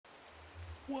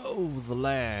Whoa, the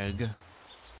lag.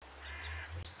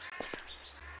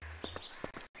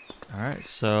 Alright,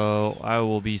 so I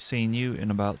will be seeing you in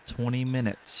about 20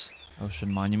 minutes. Ocean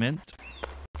Monument.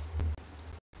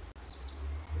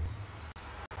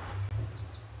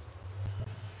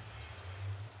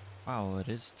 Wow, it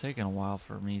is taking a while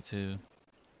for me to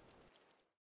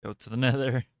go to the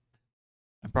nether.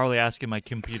 I'm probably asking my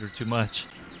computer too much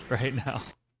right now.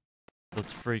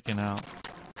 It's freaking out.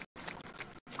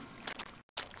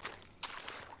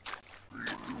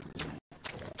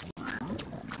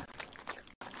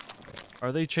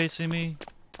 Are they chasing me?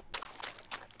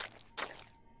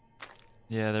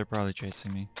 Yeah, they're probably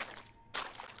chasing me.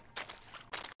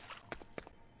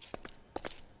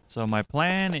 So my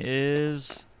plan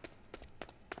is...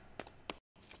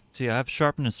 See, I have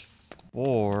sharpness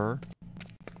 4.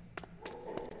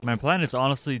 My plan is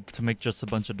honestly to make just a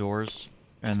bunch of doors.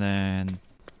 And then...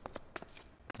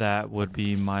 that would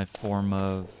be my form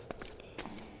of...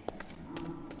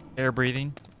 air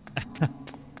breathing.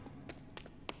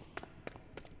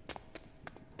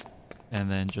 And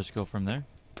then just go from there.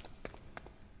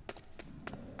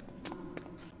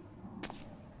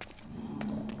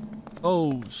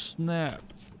 Oh, snap.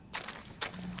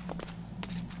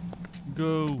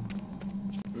 Go.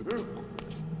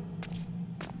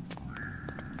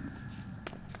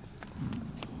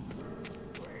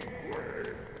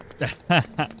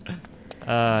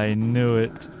 I knew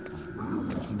it.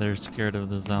 They're scared of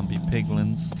the zombie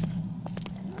piglins.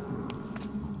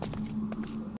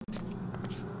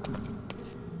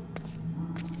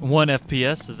 One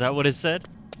FPS, is that what it said?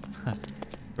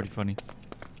 Pretty funny.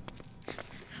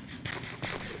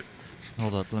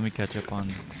 Hold up, let me catch up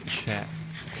on chat.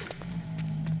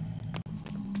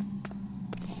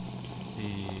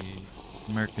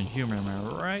 The American humor, am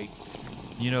I right?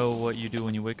 You know what you do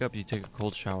when you wake up? You take a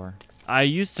cold shower. I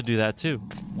used to do that too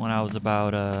when I was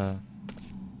about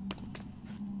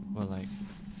what, like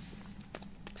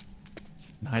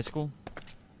in high school?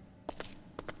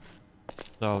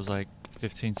 So I was like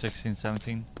 15, 16,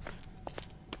 17.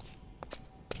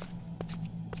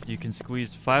 You can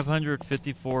squeeze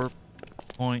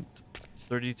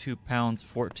 554.32 pounds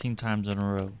 14 times in a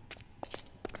row.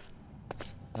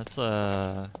 That's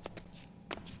a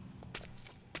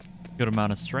good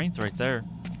amount of strength right there.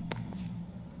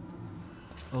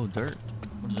 Oh, dirt.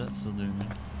 What is that still doing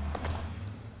there?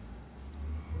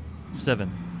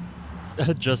 7.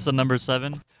 Just the number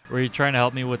 7? Were you trying to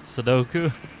help me with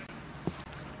Sudoku?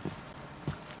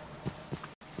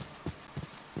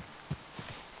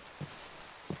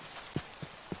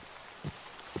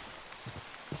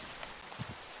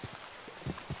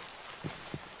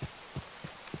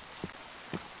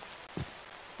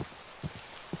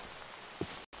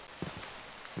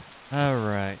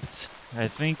 Alright. I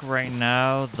think right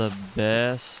now the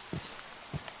best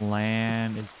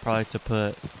plan is probably to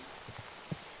put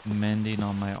mending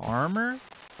on my armor.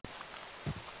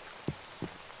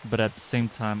 But at the same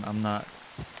time, I'm not...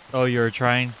 Oh, you're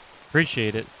trying?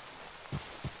 Appreciate it.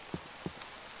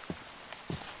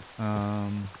 Let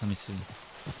me see.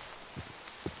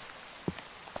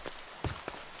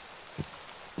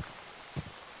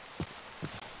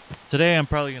 Today I'm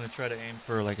probably going to try to aim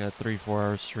for like a 3-4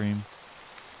 hour stream.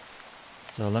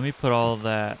 So let me put all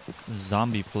that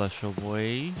zombie flesh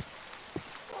away.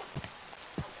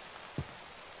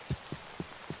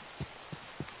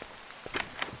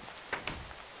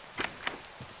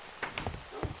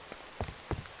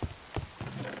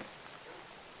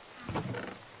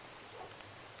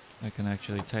 I can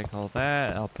actually take all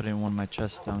that. I'll put it in one of my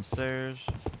chests downstairs.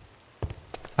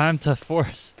 Time to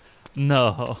force.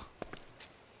 No.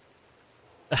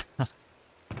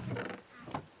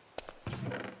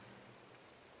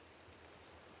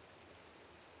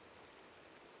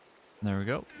 There we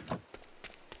go.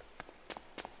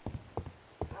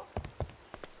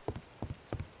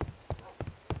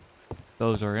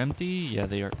 Those are empty. Yeah,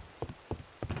 they are.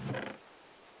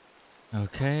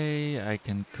 Okay, I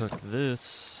can cook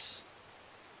this.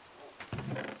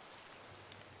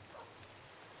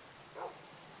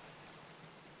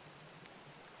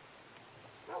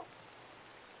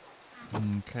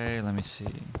 Okay, let me see.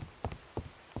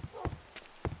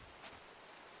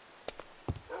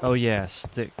 Oh yeah,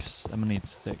 sticks. I'm gonna need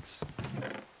sticks.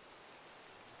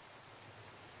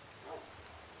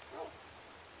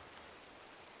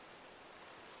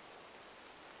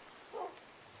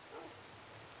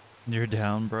 You're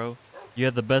down, bro. You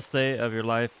had the best day of your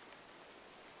life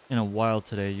in a while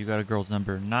today. You got a girl's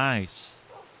number. Nice.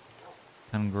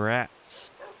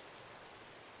 Congrats.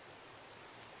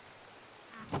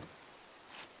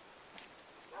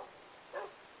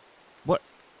 What?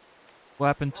 What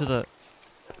happened to the...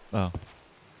 Oh.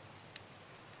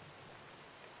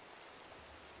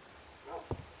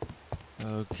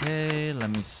 Okay, let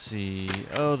me see.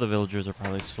 Oh, the villagers are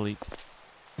probably asleep.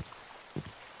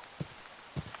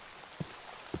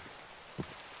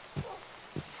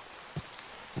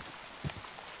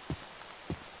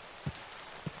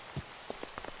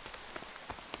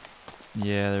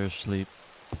 Yeah, they're asleep.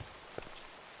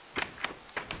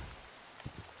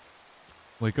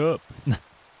 Wake up.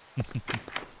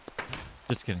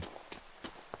 Just kidding.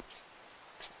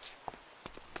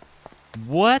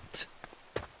 What?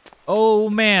 Oh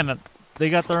man, they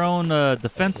got their own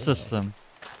defense system.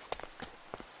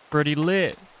 Pretty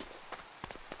lit.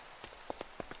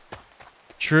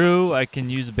 True, I can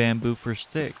use bamboo for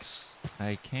sticks.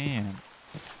 I can.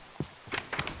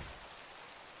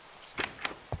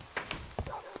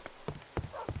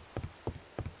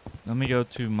 Let me go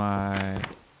to my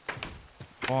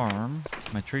farm,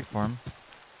 my tree farm.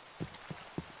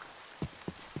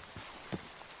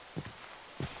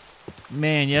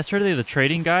 Man, yesterday the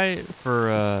trading guy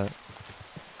for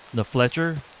the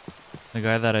Fletcher, the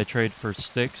guy that I trade for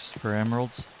sticks, for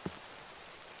emeralds.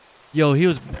 Yo, he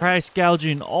was price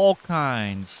gouging all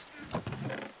kinds.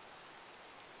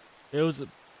 It was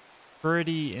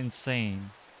pretty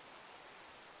insane.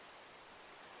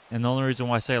 And the only reason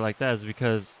why I say it like that is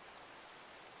because,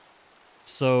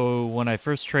 so when I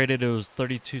first traded, it was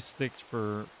 32 sticks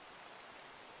for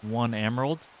 1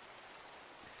 emerald.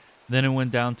 Then it went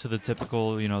down to the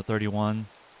typical, 31.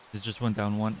 It just went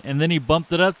down 1. And then he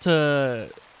bumped it up to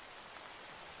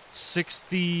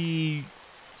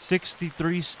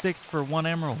 63 sticks for 1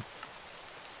 emerald.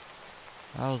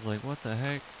 I was like, what the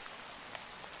heck?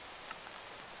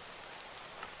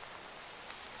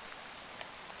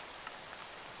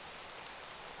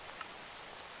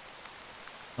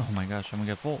 Oh my gosh, I'm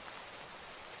gonna get full.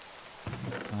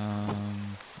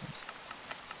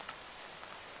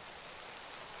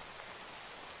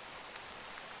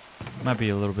 Might be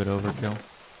a little bit overkill.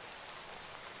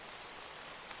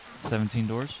 17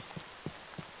 doors.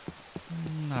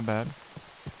 Not bad.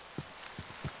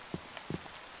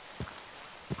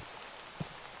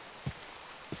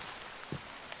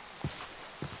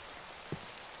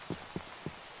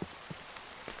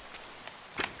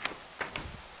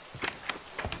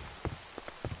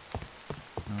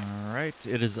 Alright,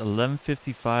 it is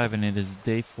 11:55 and it is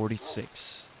day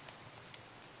 46.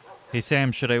 Hey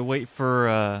Sam, should I wait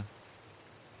for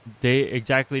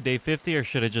exactly day 50 or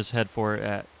should I just head for it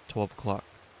at 12 o'clock?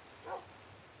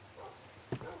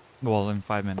 Well, in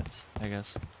 5 minutes, I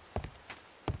guess.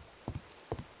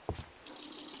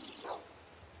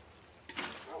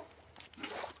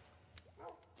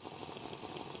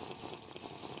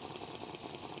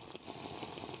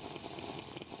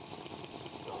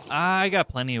 I got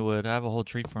plenty of wood. I have a whole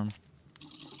tree farm.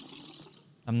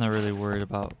 I'm not really worried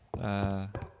about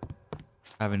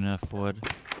having enough wood.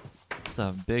 It's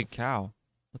a big cow.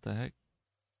 What the heck?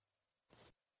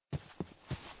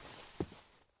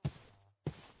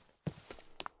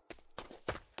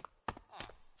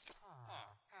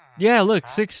 Yeah, look,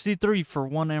 63 for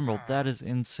 1 emerald. That is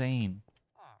insane.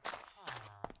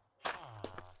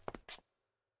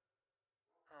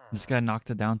 This guy knocked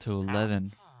it down to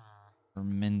 11 for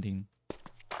mending.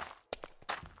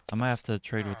 I might have to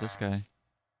trade with this guy.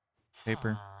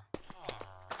 Paper.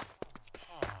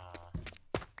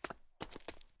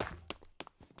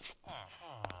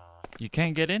 You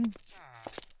can't get in?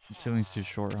 The ceiling's too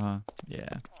short, huh?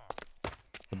 Yeah.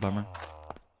 The bummer.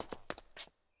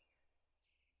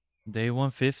 Day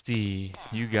 150.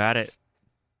 You got it.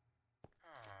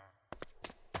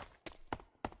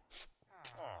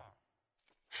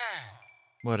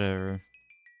 Whatever.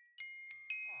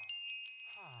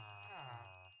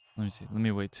 Let me see. Let me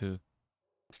wait too.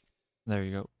 There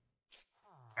you go.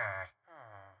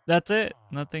 That's it.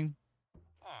 Nothing.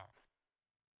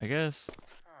 I guess.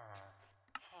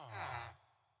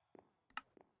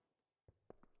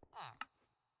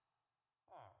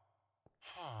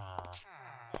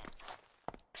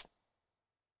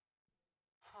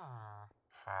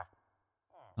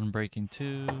 Unbreaking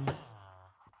 2.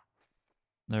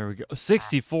 There we go.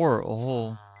 64. A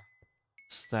whole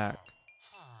stack.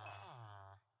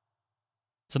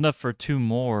 It's enough for 2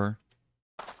 more.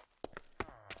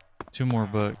 2 more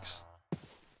books.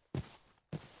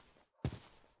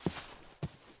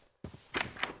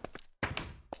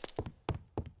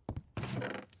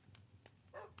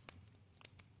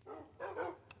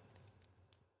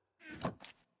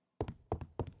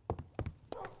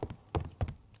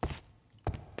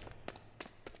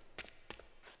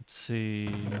 Let's see.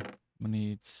 We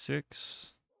need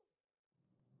 6.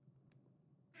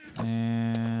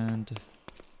 And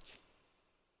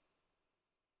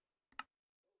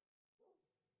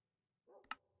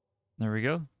There we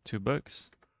go. 2 books.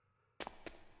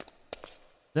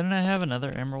 Didn't I have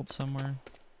another emerald somewhere?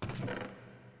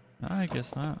 No, I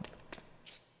guess not.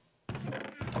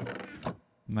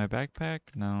 My backpack?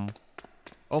 No.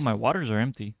 Oh, my waters are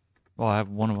empty. Well, I have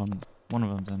one of them. One of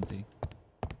them's empty.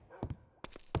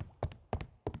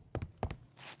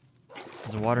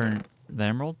 Is the water in the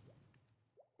emerald?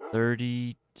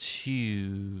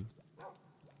 32.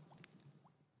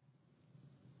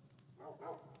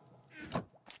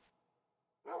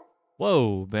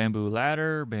 Whoa, bamboo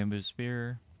ladder, bamboo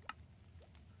spear.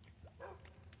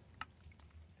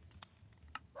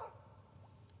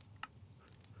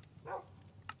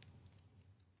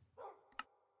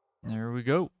 There we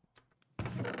go.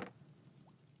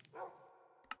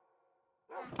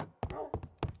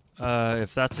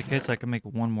 If that's the case, I can make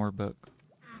one more book.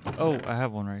 Oh, I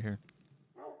have one right here.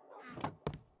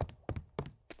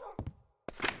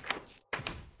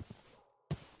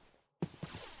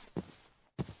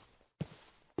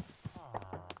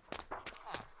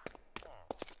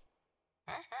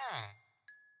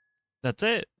 That's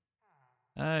it.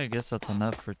 I guess that's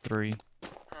enough for 3.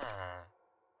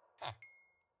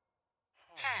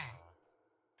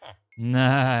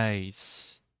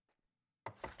 Nice.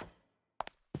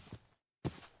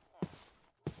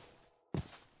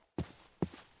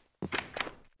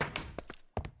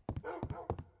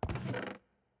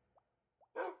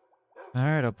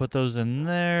 Alright, I'll put those in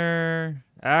there.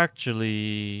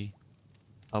 Actually,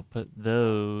 I'll put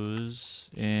those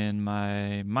in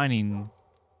my mining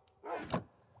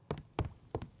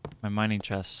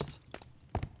chest.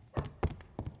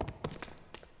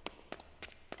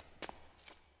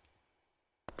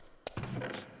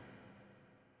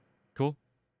 Cool.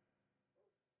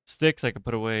 Sticks I could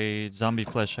put away. Zombie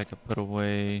flesh I could put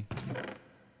away.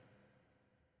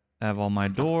 I have all my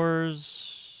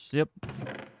doors. Yep.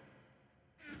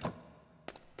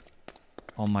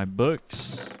 All my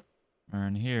books are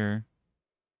in here.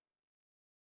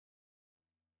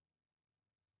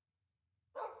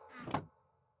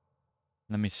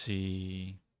 Let me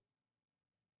see.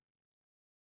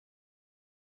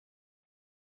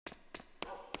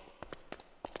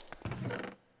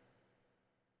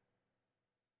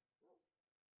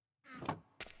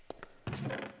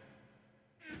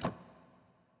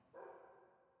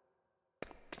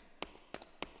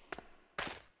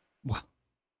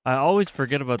 I always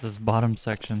forget about this bottom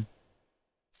section.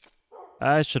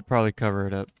 I should probably cover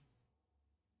it up.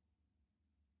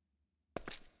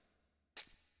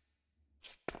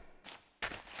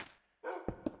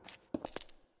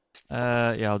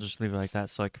 Yeah, I'll just leave it like that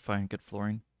so I can find good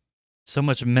flooring. So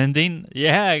much mending?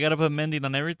 Yeah, I gotta put mending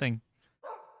on everything.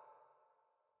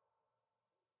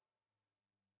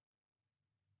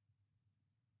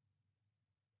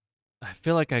 I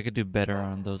feel like I could do better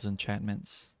on those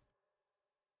enchantments.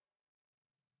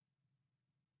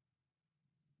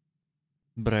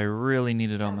 But I really need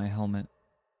it on my helmet.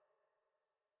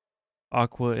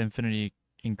 Aqua Infinity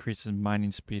increases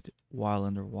mining speed while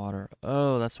underwater.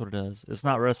 Oh, that's what it does. It's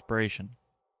not respiration,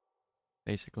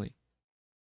 basically.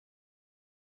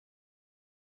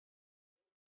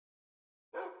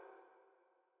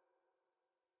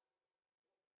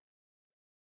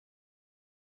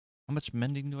 How much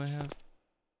mending do I have?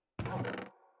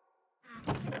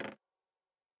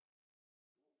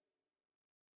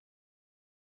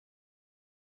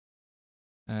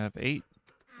 I have 8.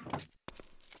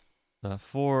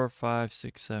 4, 5,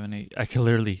 6, 7, 8. I can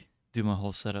literally do my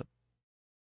whole setup.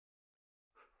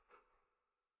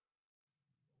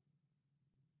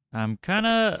 I'm kind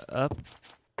of up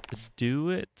to do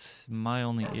it. My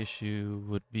only issue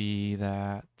would be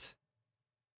that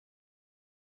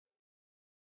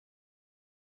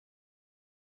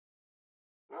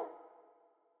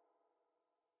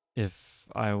if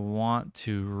I want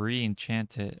to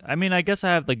re-enchant it. I mean, I guess I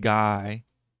have the guy.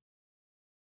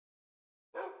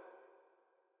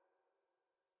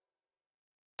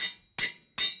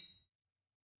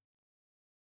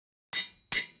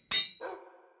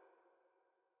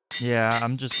 Yeah,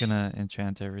 I'm just gonna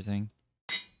enchant everything.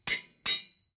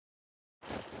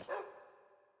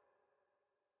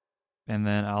 And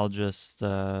then I'll just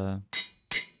there.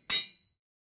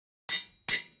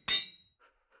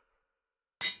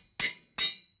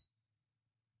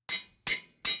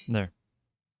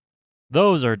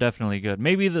 Those are definitely good.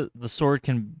 Maybe the sword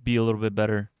can be a little bit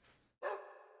better.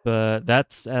 But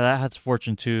that has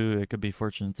fortune 2. It could be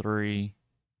fortune 3.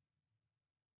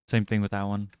 Same thing with that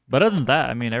one. But other than that,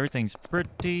 I mean, everything's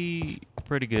pretty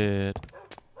good.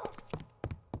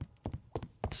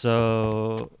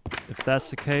 So if that's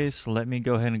the case, let me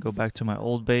go ahead and go back to my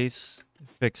old base,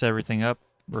 fix everything up,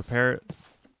 repair it.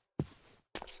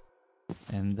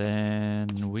 And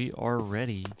then we are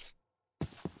ready.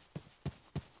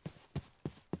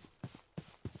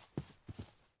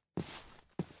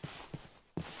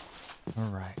 All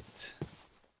right.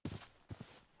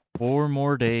 4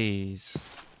 more days.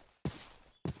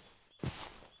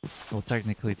 Well,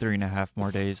 technically 3.5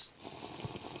 more days.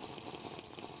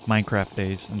 Minecraft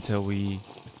days until we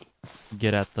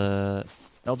get at the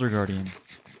Elder Guardian.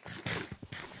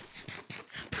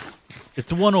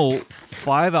 It's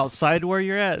 105 outside where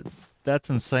you're at? That's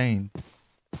insane.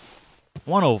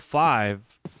 105?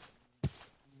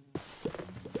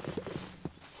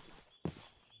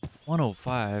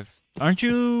 105? Aren't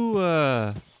you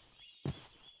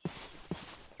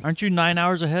 9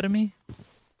 hours ahead of me?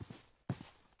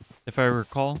 If I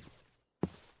recall.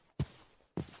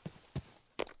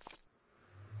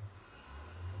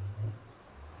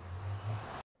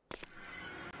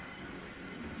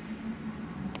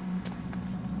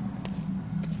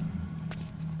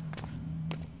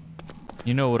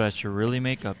 You know what I should really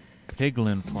make? A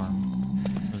piglin farm.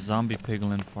 A zombie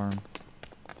piglin farm.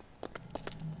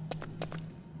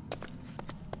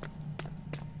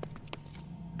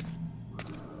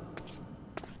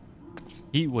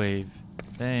 Heat wave.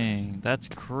 Dang, that's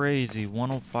crazy.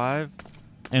 105?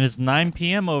 And it's 9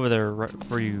 p.m. over there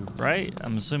for you, right?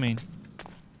 I'm assuming.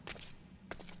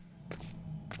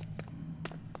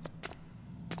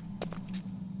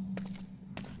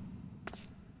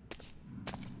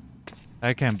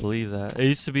 I can't believe that. It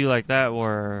used to be like that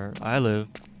where I live.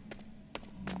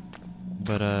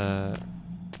 But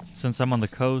since I'm on the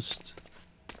coast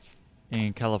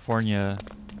in California,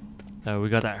 we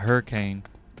got that hurricane.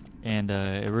 And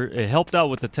it helped out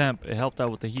with the temp. It helped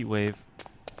out with the heat wave.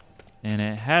 And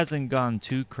it hasn't gone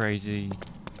too crazy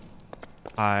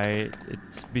high.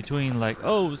 It's between like,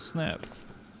 oh snap.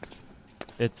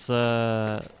 It's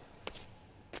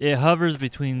it hovers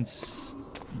between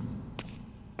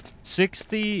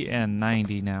 60 and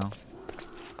 90 now.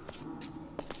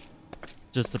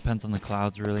 Just depends on the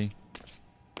clouds, really.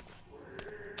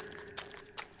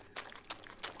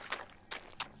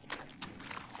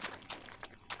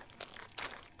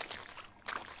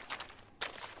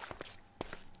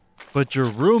 But your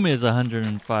room is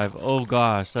 105. Oh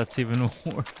gosh, that's even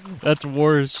worse. That's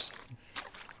worse.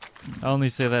 I only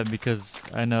say that because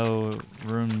I know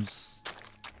rooms.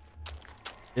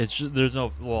 There's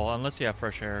no, well, unless you have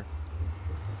fresh air.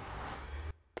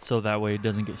 So that way it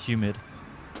doesn't get humid.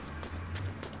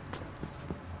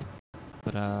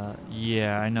 But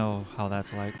yeah, I know how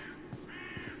that's like.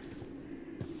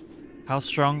 How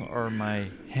strong are my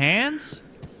hands?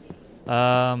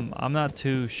 I'm not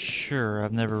too sure.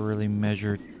 I've never really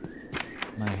measured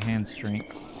my hand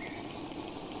strength.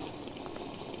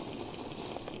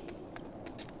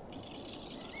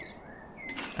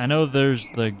 I know there's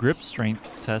the grip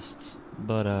strength tests,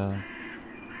 but I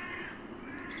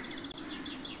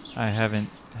haven't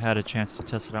had a chance to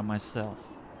test it out myself.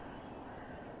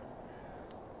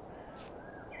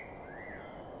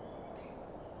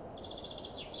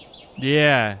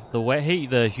 Yeah,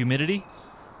 the humidity.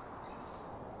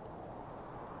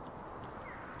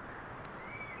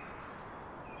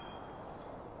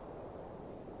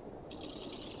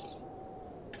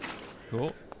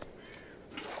 Cool.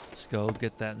 Let's go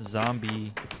get that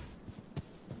zombie.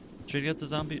 Should I get the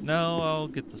zombie? No, I'll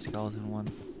get the skeleton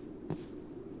one.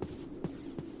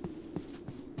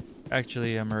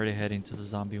 Actually, I'm already heading to the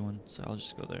zombie one, so I'll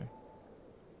just go there.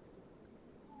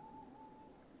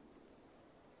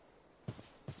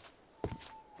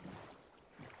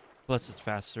 Plus, it's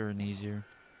faster and easier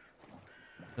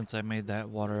since I made that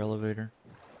water elevator.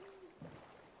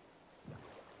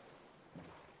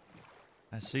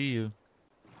 I see you.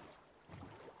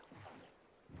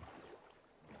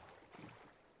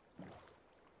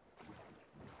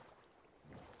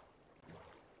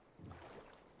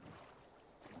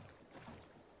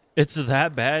 It's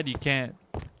that bad? You can't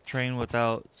train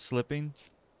without slipping?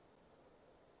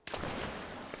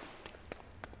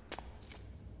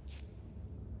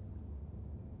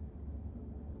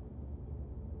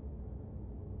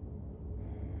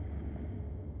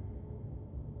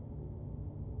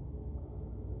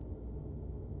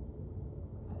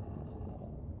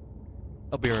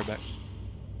 I'll be right back.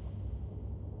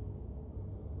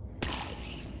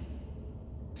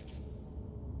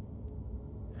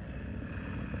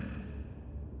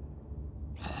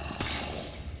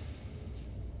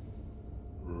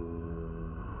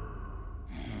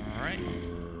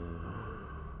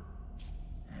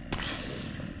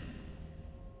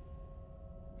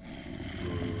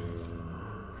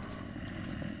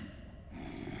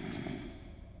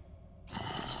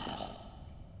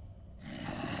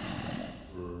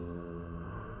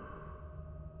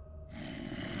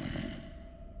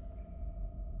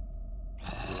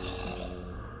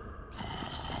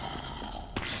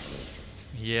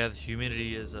 Yeah, the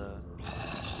humidity is a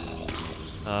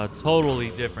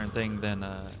totally different thing than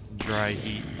dry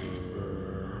heat.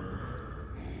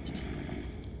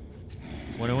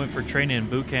 When I went for training in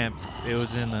boot camp, it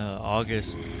was in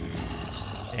August,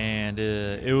 and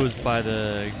it was by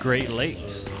the Great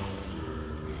Lakes.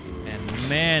 And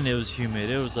man, it was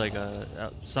humid. It was like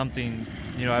a something,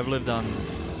 you know, I've lived on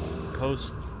the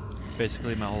coast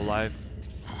basically my whole life,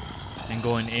 and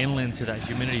going inland to that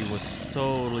humidity was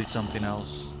totally something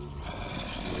else.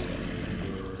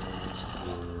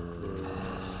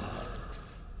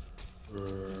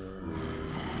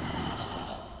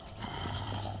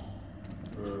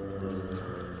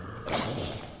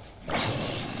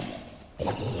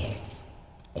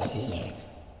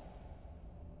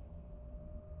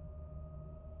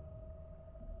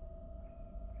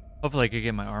 Hopefully I could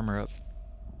get my armor up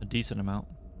a decent amount.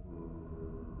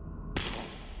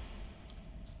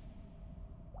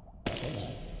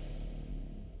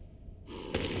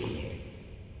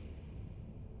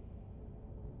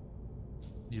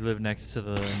 You live next to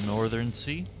the northern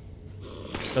sea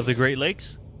of the Great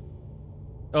Lakes?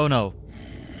 Oh no,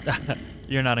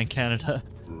 you're not in Canada.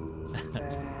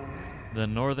 The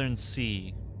northern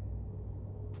sea.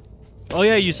 Oh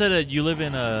yeah, you said you live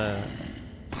in oh,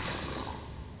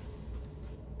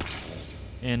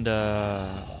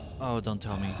 don't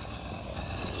tell me.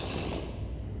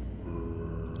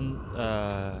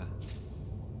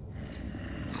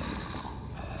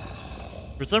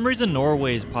 For some reason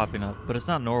Norway is popping up, but it's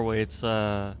not Norway, it's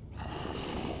oh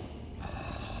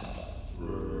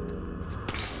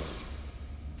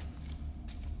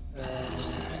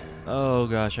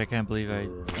gosh, I can't believe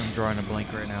I'm drawing a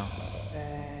blank right now.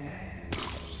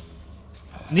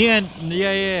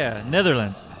 Yeah,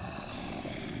 Netherlands.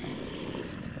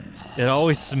 It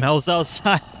always smells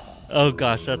outside. Oh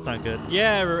gosh, that's not good.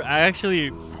 Yeah, I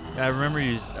remember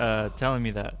you telling me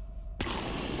that.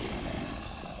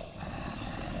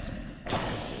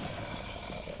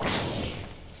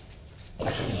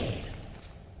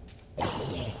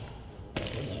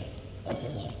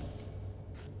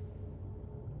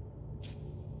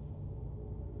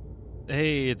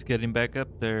 Hey, it's getting back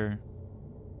up there.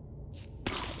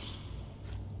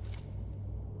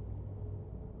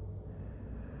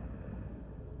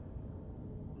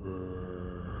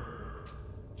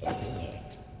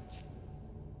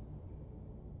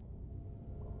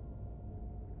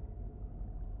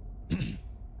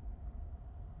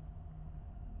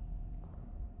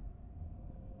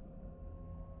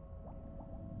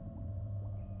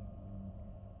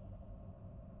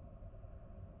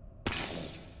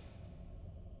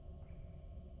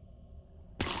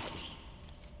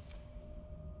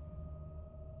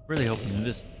 Really hoping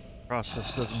this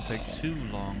process doesn't take too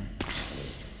long.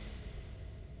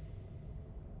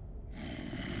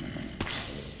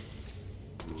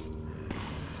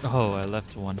 Oh, I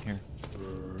left one here.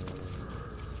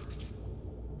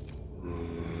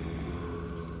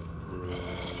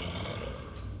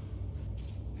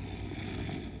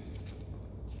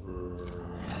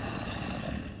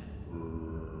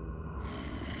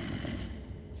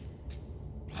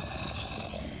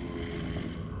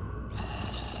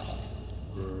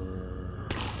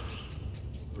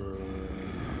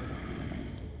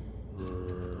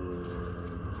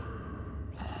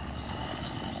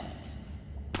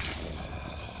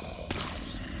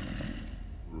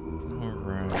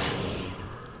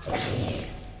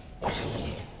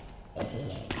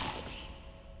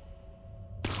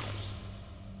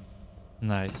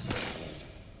 Nice.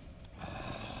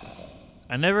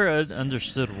 I never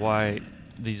understood why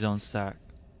these don't stack.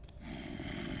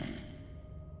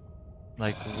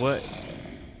 Like, what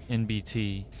in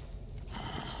BT?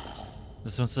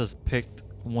 This one says picked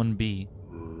 1B.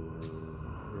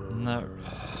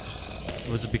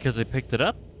 Was it because I picked it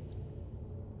up?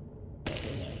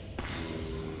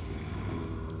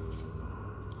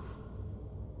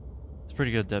 It's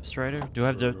pretty good depth strider. Do I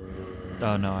have the...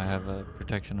 Oh no, I have a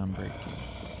protection on breaking.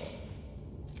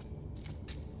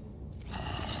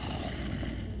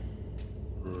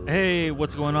 Hey,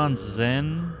 what's going on,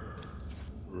 Zen?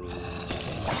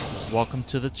 Welcome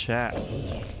to the chat.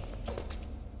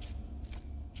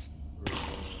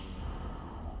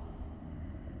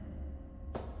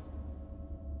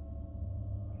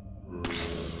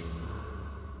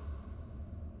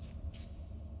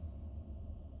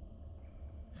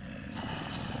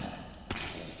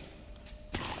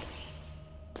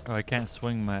 Oh, I can't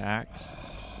swing my axe.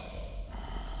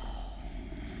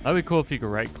 That'd be cool if you could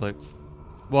right click.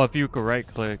 Well, if you could right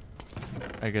click,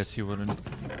 I guess you wouldn't.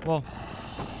 Well,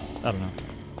 I don't know.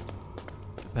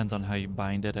 Depends on how you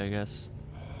bind it, I guess.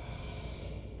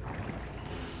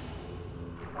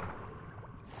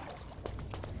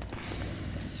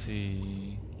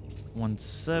 see.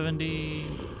 170.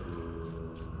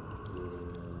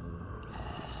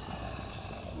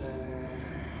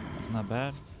 Not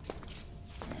bad.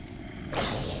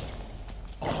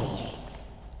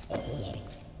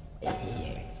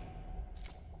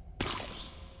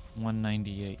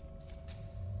 $198.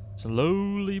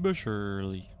 Slowly but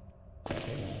surely.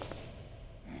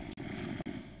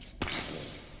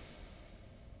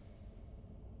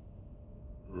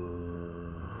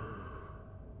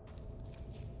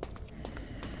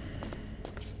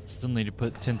 Still need to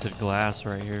put tinted glass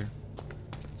right here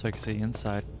so I can see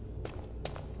inside.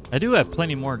 I do have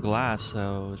plenty more glass,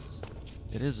 so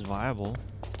it is viable.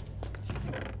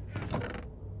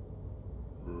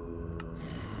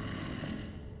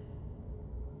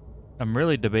 I'm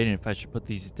really debating if I should put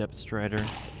these depth strider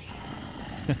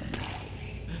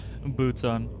boots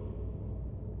on.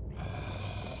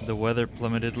 The weather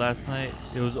plummeted last night.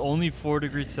 It was only 4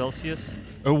 degrees Celsius.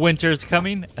 Oh, winter's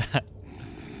coming.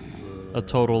 A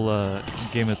total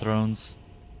Game of Thrones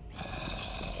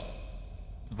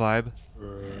vibe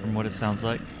from what it sounds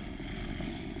like.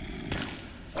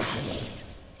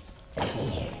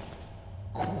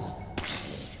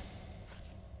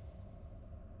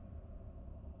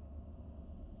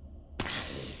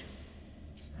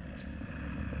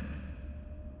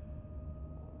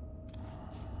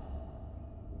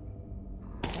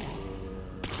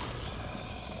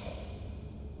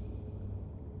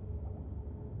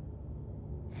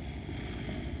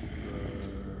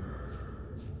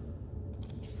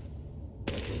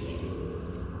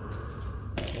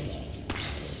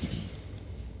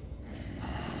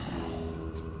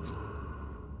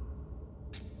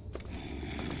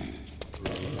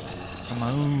 Come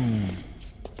on.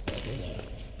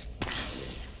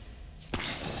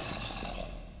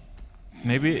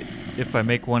 Maybe if I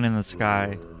make one in the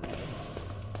sky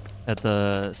at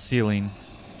the ceiling.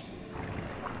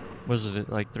 Was it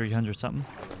like 300 something?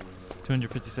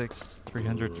 256,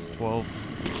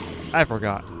 312. I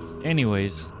forgot.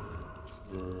 Anyways,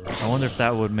 I wonder if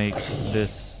that would make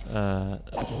this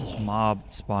mob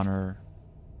spawner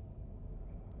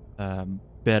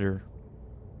better.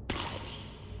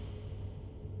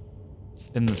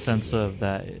 In the sense of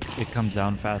that it comes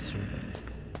down faster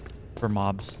for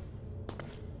mobs.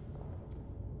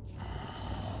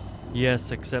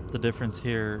 Yes, except the difference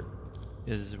here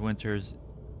is winter's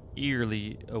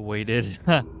eagerly awaited.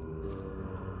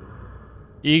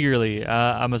 Eagerly.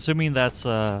 I'm assuming that's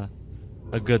a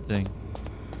good thing.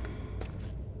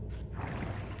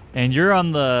 And you're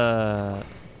on the...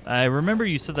 I remember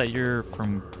you said that you're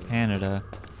from Canada,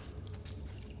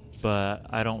 but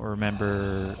I don't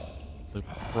remember the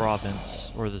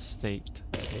province or the state.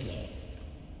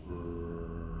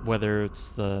 Whether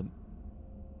it's the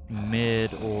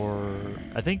mid or...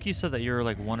 I think you said that you're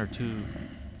like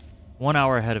 1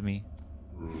 hour ahead of me.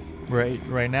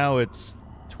 Right now it's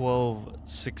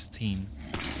 12:16.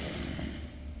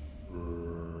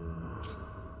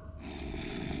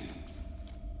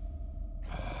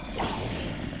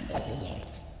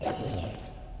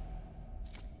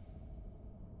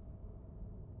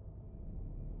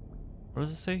 What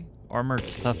does it say? Armor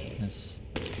toughness.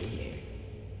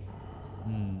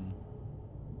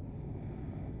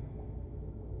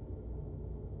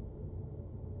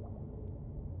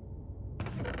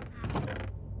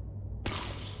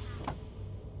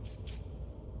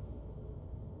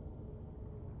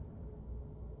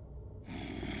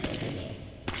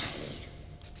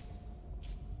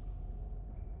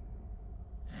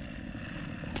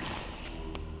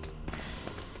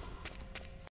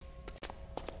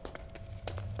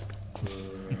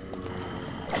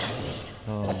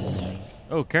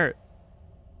 Oh, carrot.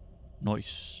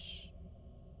 Nice.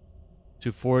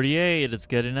 248, it's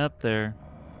getting up there.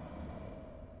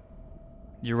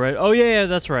 You're right. Oh, yeah,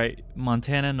 that's right.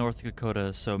 Montana, North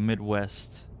Dakota, so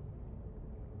Midwest.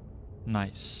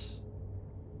 Nice.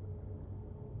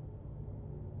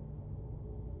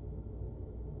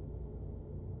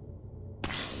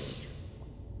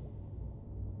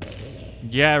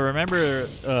 Yeah, I remember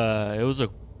I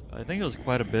think it was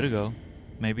quite a bit ago.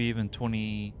 Maybe even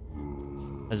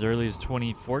as early as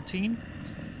 2014.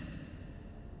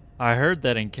 I heard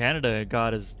that in Canada it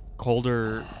got as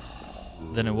colder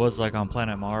than it was like on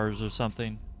planet Mars or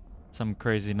something. Some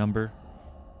crazy number.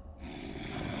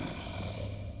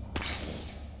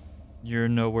 You're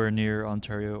nowhere near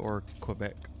Ontario or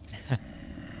Quebec.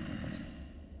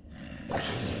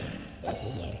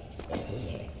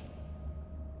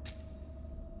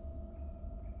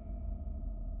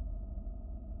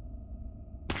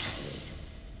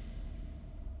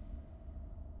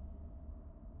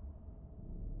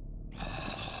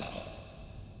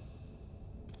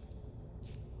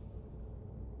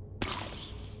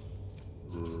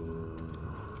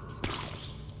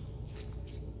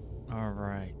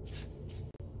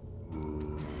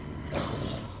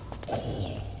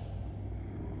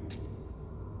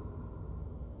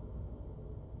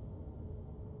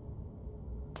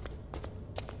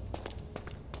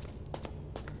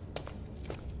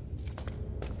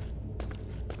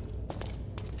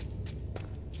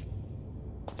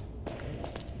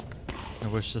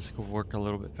 wish this could work a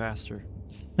little bit faster.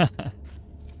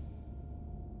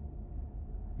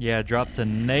 Yeah, dropped to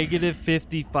negative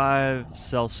 55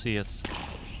 Celsius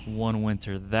one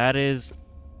winter. That is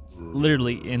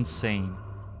literally insane.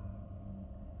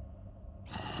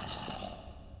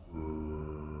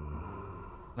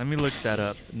 Let me look that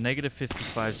up. Negative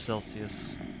 55 Celsius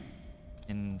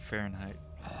in Fahrenheit.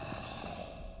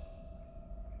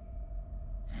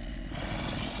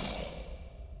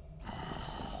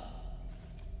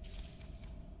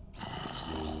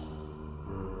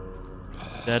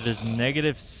 That is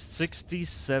negative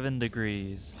 67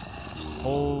 degrees.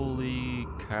 Holy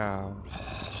cow.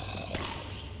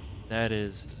 That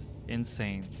is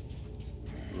insane.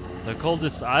 The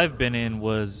coldest I've been in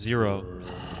was 0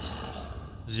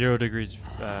 degrees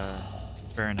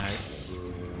Fahrenheit,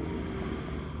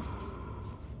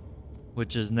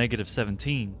 which is negative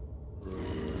 17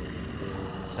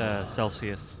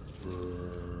 Celsius.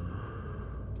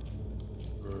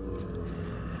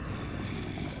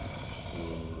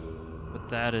 But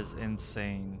that is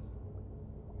insane.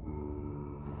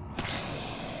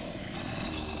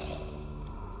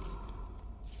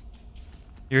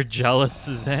 You're jealous,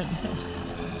 Zen?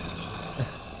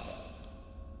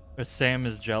 Or Sam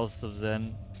is jealous of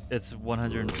Zen. It's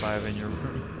 105 in your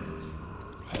room.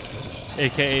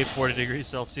 AKA 40 degrees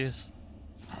Celsius.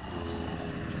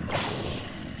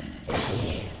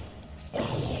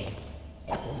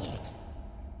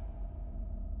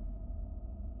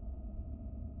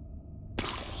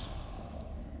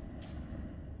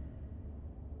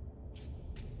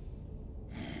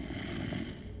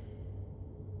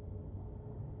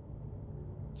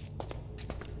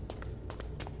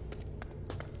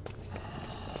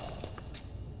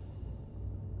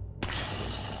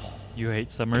 You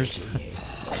hate summers?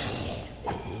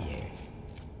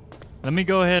 Let me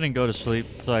go ahead and go to sleep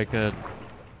so I could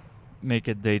make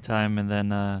it daytime, and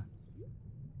then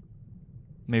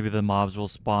maybe the mobs will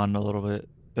spawn a little bit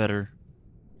better.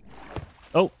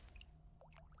 Oh!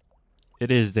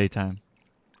 It is daytime.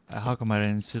 How come I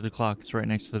didn't see the clock? It's right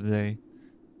next to the day.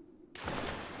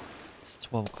 It's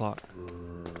 12 o'clock.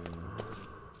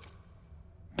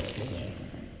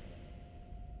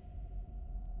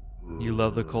 You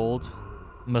love the cold?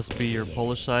 Must be your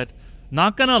Polish side.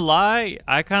 Not gonna lie,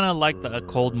 I kind of like the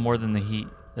cold more than the heat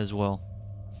as well.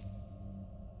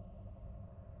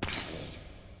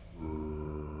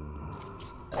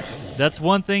 That's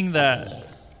one thing that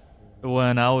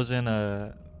when I was in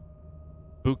a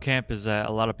boot camp is that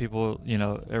a lot of people, you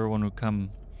know, everyone would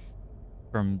come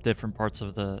from different parts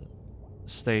of the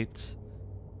states.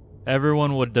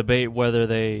 Everyone would debate whether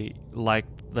they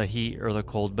liked the heat or the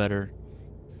cold better.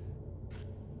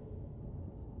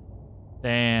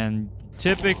 And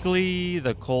typically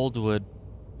the cold would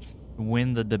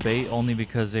win the debate only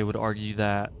because they would argue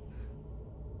that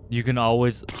you can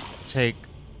always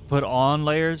put on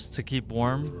layers to keep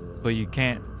warm, but you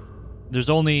can't.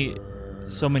 There's only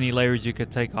so many layers you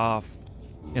could take off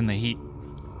in the heat.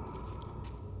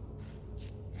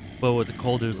 But with the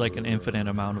cold, there's like an infinite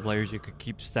amount of layers you could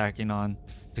keep stacking on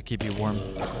to keep you warm.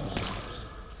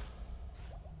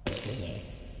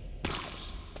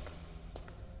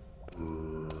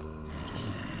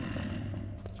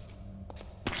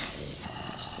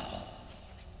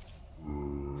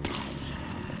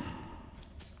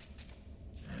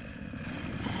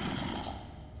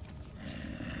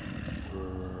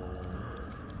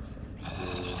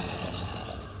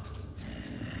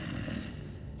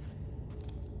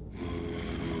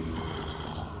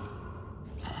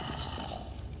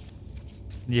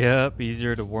 Yep,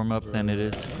 easier to warm up than it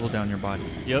is to cool down your body.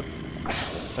 Yep,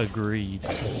 agreed.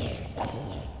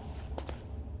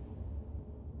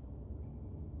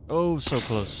 Oh, so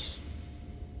close.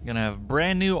 Gonna have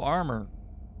brand new armor.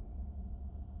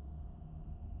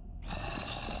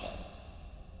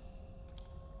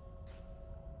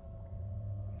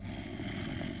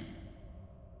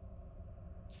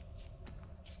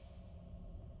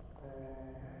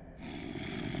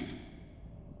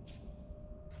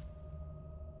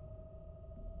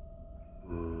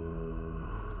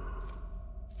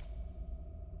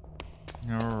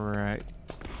 Alright.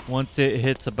 Once it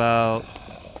hits about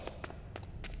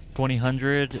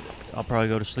 2000, I'll probably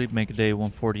go to sleep, make a day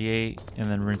 148,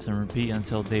 and then rinse and repeat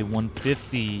until day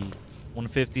 150.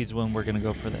 150 is when we're going to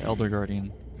go for the Elder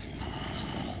Guardian.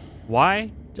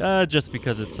 Why? Just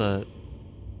because it's a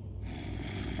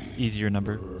easier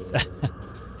number.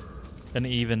 An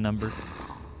even number.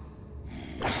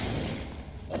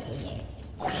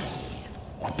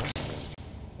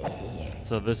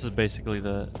 So this is basically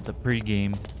the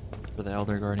pre-game for the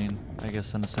Elder Guardian, I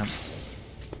guess, in a sense.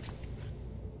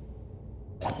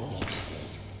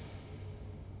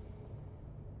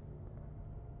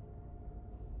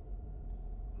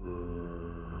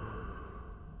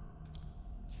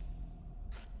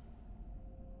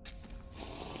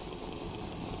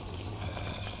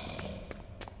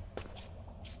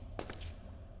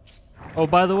 Oh,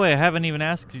 by the way, I haven't even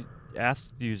asked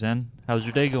you, Zen. How's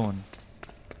your day going?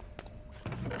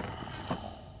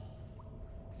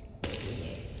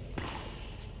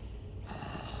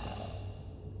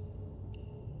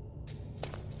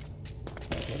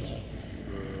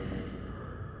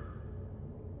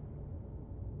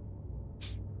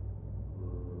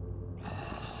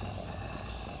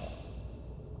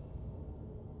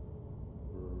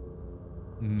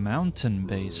 Mountain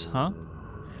base, huh?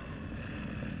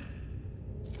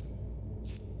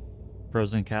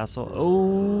 Frozen Castle.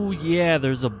 Oh, yeah,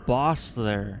 there's a boss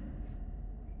there.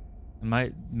 I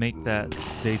might make that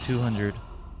day 200.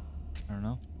 I don't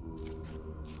know.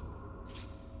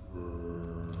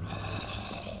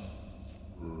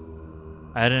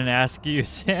 I didn't ask you,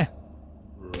 Sam.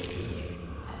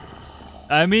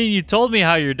 I mean, you told me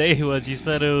how your day was. You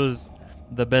said it was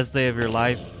the best day of your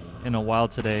life in a while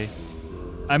today.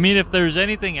 I mean, if there's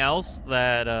anything else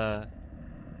that,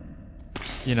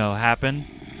 you know, happened,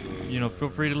 you know, feel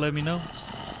free to let me know.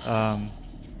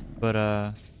 But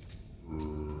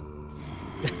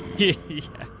yeah.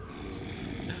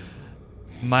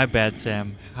 My bad,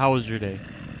 Sam. How was your day?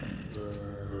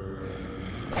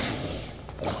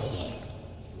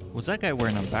 Was that guy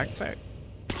wearing a backpack?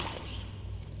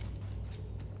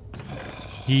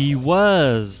 He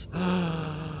was.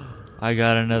 I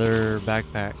got another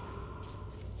backpack.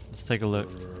 Let's take a look.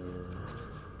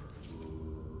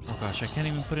 Oh gosh, I can't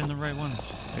even put in the right one.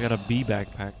 I got a B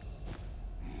backpack.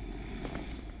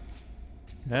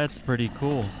 That's pretty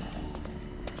cool.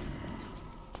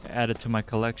 Add it to my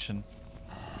collection.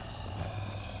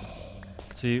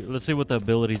 See, let's see what the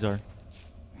abilities are.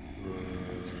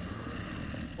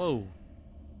 Whoa.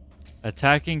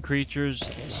 Attacking creatures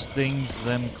stings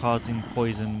them, causing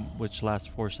poison, which lasts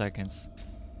 4 seconds.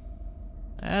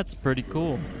 That's pretty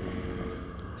cool.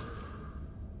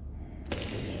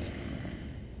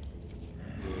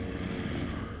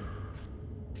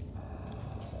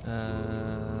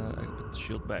 I can put the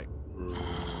shield back.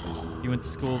 You went to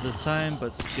school this time,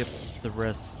 but skipped the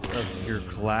rest of your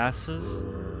classes?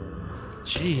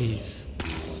 Jeez.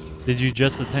 Did you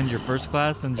just attend your first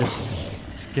class and just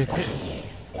skip it?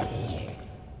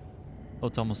 Oh,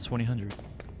 it's almost 2000.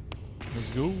 Let's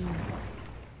go.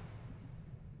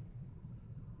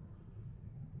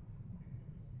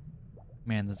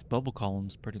 Man, this bubble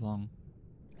column's pretty long.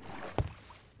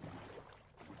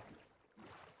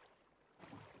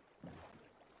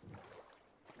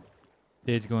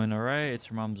 Day's going alright.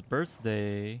 It's your mom's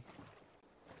birthday.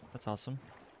 That's awesome.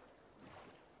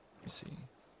 Let me see.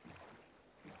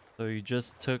 So you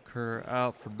just took her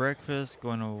out for breakfast.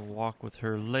 Going to walk with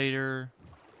her later.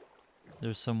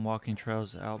 There's some walking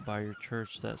trails out by your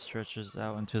church that stretches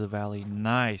out into the valley.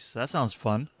 Nice. That sounds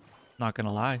fun. Not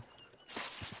gonna lie.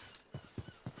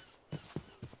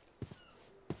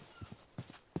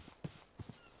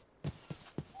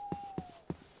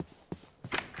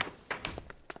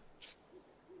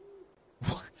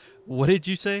 What did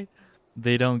you say?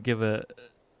 They don't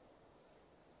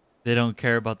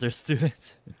care about their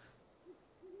students.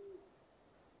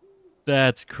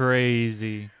 That's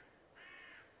crazy.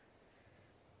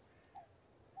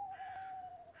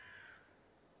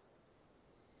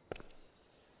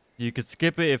 You could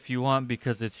skip it if you want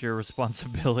because it's your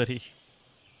responsibility.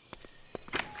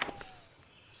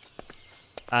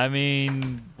 I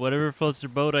mean, whatever floats your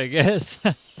boat, I guess.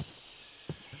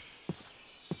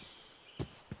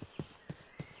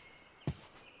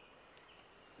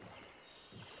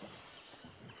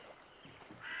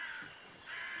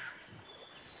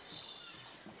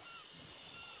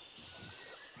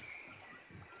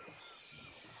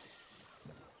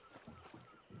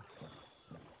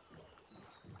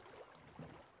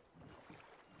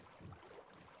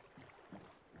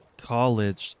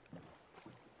 College.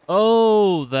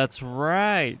 Oh, that's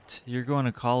right. You're going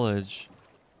to college.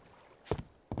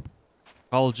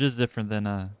 College is different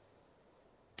than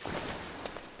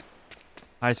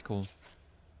high school.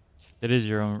 It is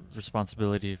your own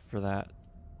responsibility for that.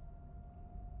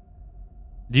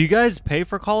 Do you guys pay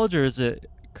for college, or is it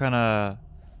kind of,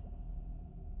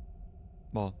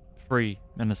 well, free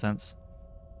in a sense?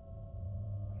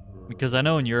 Because I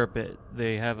know in Europe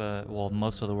they have well,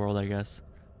 most of the world, I guess.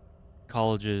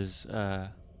 College is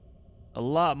a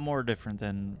lot more different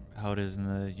than how it is in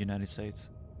the United States.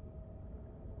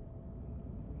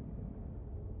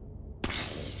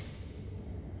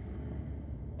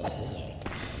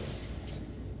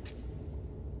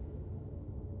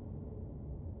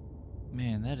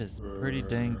 Man, that is pretty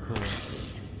dang cool.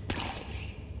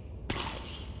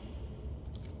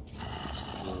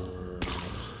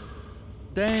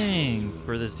 Dang,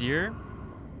 for this year?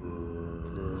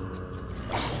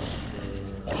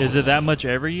 Is it that much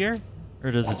every year? Or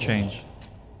does it change?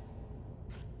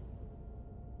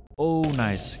 Oh,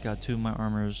 nice. Got 2 of my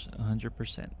armors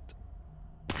 100%.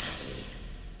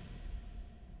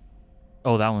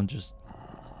 Oh, that one just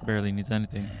barely needs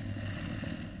anything.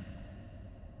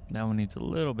 That one needs a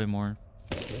little bit more.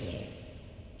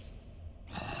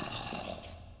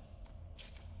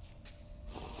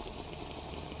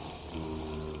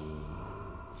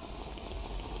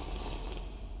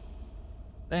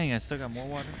 Dang, I still got more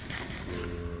water.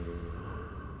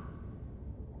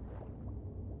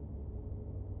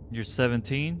 You're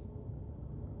 17?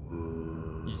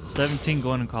 You're 17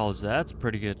 going to college. That's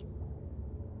pretty good.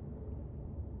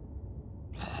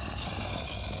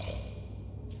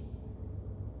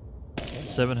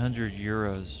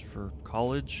 €700 for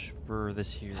college for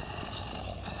this year.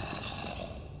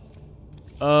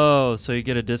 Oh, so you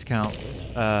get a discount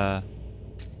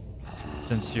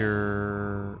since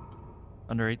you're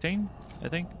under 18, I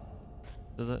think.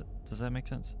 Does that make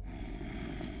sense?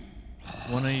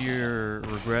 One of your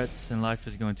regrets in life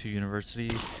is going to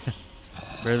university.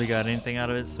 Barely got anything out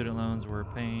of it. Student loans were a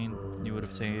pain. You would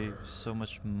have saved so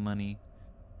much money.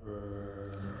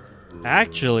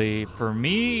 Actually, for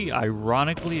me,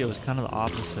 ironically, it was kind of the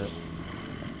opposite.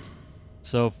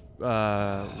 So,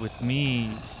 with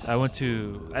me, I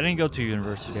didn't go to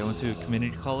university. I went to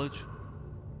community college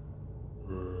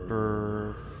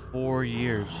for 4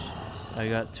 years. I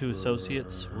got 2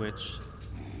 associates, which,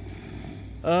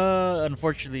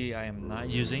 unfortunately, I am not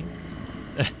using.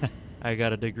 I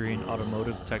got a degree in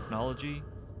automotive technology,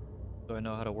 so I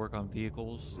know how to work on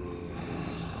vehicles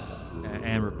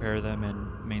and repair them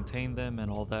and maintain them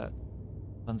and all that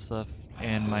fun stuff.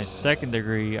 And my second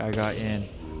degree I got in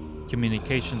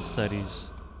communication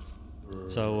studies,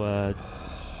 so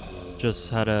just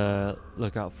how to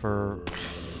look out for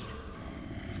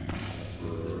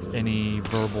any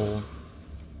verbal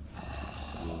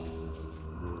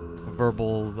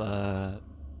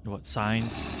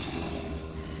signs,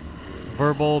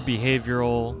 verbal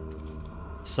behavioral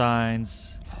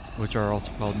signs, which are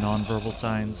also called nonverbal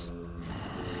signs,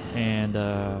 and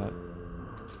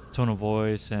tone of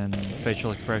voice and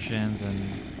facial expressions, and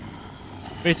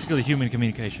basically human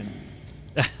communication.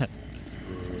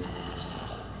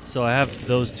 So I have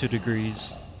those 2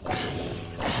 degrees,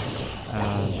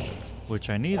 which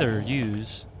I neither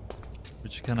use,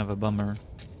 which is kind of a bummer.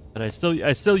 But I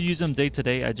still use them day to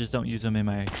day. I just don't use them in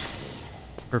my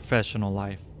professional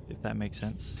life, if that makes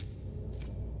sense.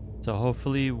 So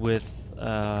hopefully with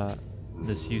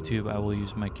this YouTube, I will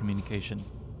use my communication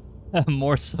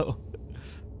more so.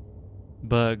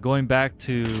 But going back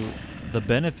to the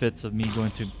benefits of me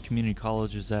going to community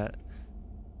college is that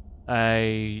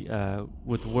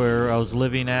with where I was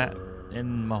living at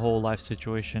in my whole life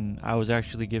situation, I was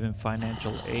actually given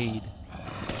financial aid.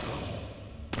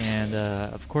 And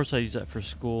of course I use that for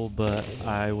school, but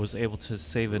I was able to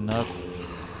save enough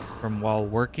from while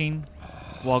working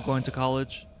while going to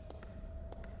college.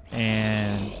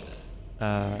 And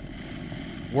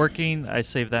working, I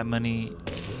saved that money,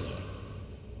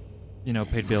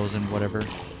 paid bills and whatever.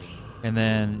 And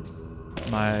then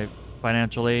my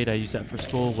financial aid, I used that for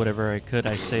school. Whatever I could,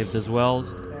 I saved as well.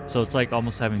 So it's like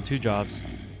almost having 2 jobs.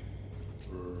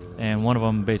 And one of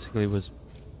them basically was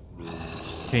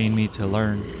paying me to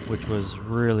learn, which was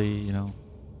really,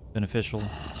 beneficial.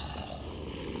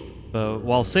 But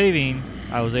while saving,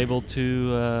 I was able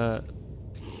to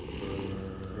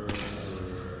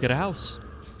get a house.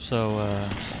 So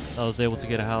I was able to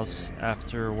get a house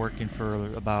after working for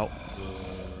about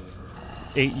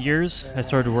 8 years. I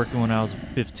started working when I was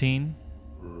 15.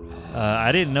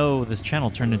 I didn't know this channel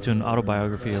turned into an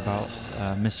autobiography about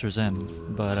Mr. Zen,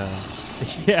 but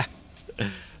yeah,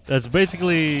 that's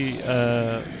basically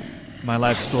my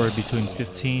life story between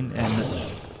 15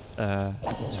 and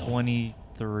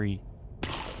 23,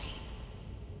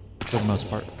 for the most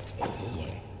part.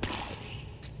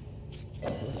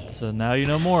 So now you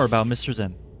know more about Mr.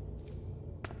 Zen.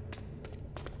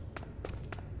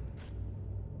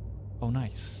 Oh,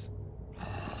 nice.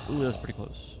 Ooh, that's pretty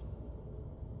close.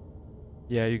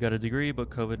 Yeah, you got a degree, but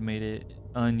COVID made it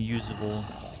unusable.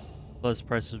 Plus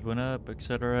prices went up,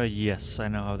 etc. Yes, I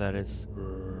know how that is.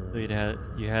 So you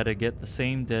had to get the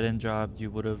same dead-end job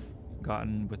you would have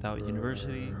gotten without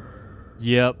university.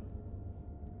 Yep.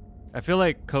 I feel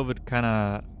like COVID kind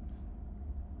of,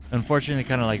 unfortunately,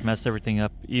 kind of like messed everything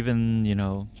up. Even,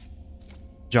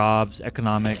 jobs,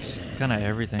 economics, kind of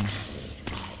everything.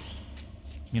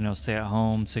 Stay at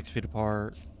home, 6 feet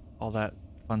apart, all that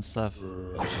fun stuff.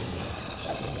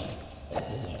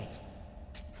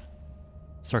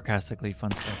 Sarcastically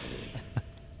fun stuff.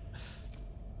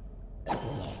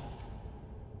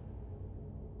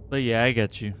 But yeah, I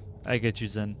get you. I get you,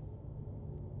 Zen.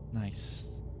 Nice.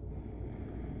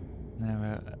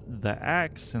 Now the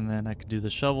axe, and then I could do the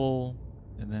shovel,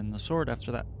 and then the sword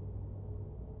after that.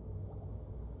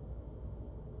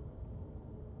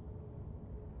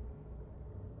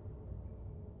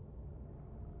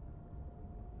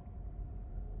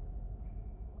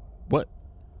 What?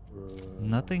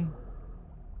 Nothing?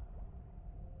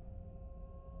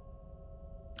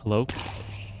 Hello?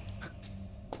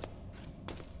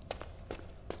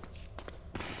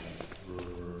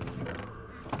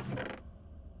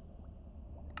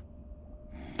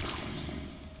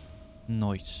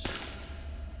 Nice.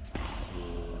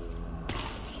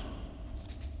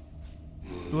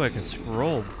 Ooh, I can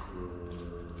scroll.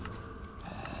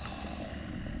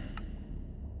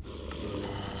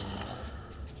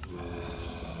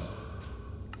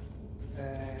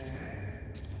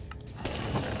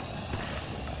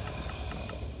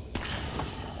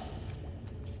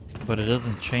 But it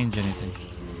doesn't change anything.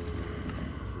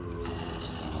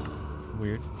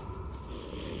 Weird.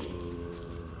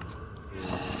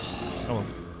 Oh.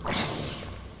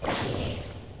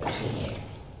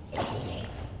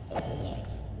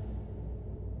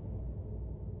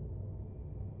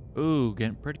 Ooh,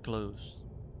 getting pretty close.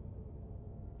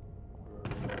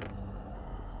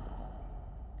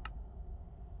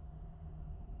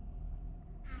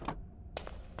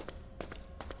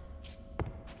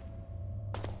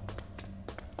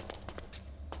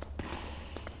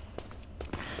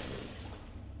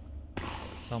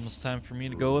 It's almost time for me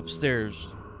to go upstairs.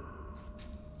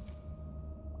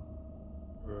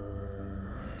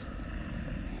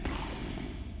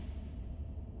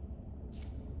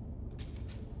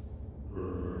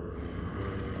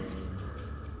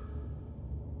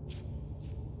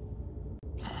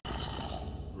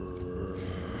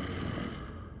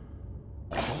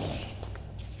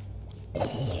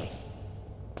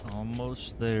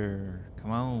 Almost there.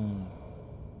 Come on.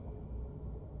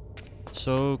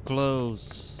 So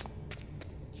close.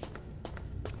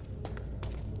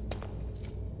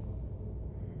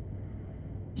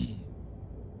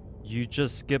 You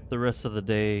just skip the rest of the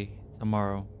day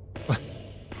tomorrow.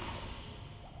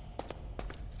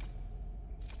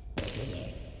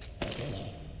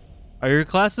 Are your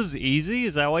classes easy?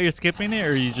 Is that why you're skipping it,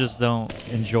 or you just don't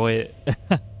enjoy it?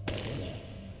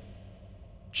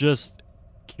 Just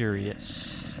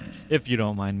curious, if you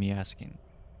don't mind me asking.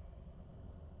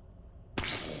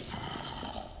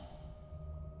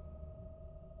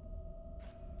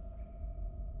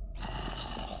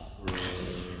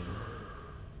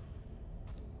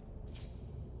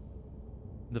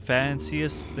 The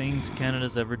fanciest things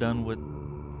Canada's ever done with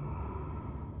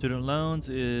student loans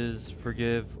is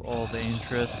forgive all the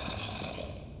interest,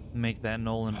 make that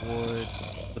null and void,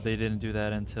 but they didn't do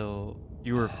that until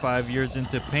you were 5 years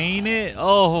into paying it?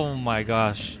 Oh my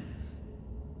gosh.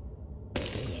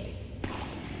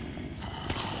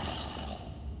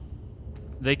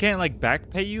 They can't like back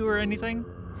pay you or anything?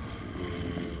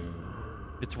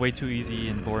 It's way too easy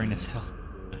and boring as hell.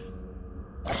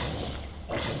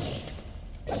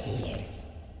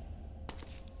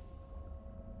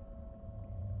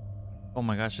 Oh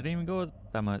my gosh, I didn't even go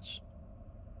that much.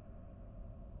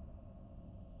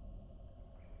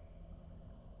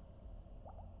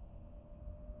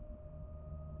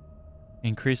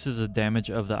 Increases the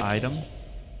damage of the item.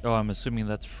 Oh, I'm assuming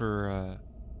that's for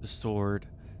the sword.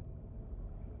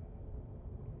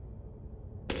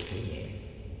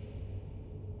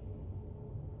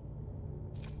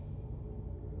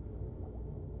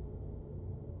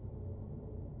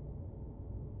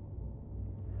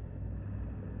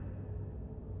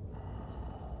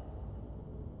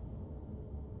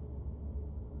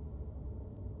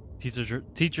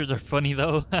 Teachers are funny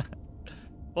though.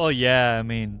 Well, yeah, I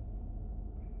mean,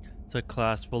 it's a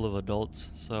class full of adults,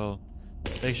 so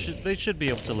they should be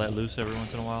able to let loose every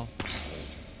once in a while.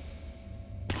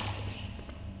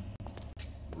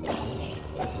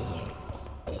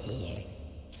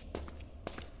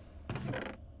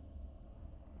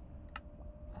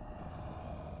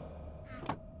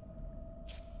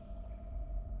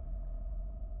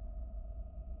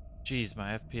 Jeez,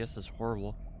 my FPS is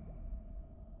horrible.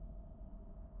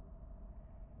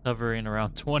 Hovering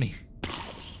around 20.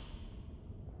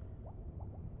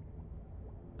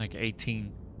 Like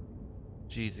 18.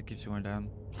 Jeez, it keeps going down.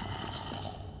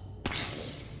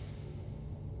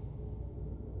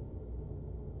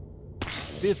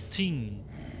 $15.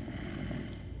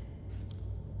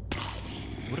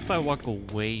 What if I walk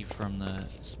away from the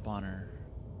spawner?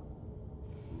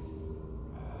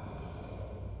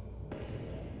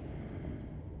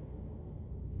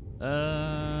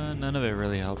 None of it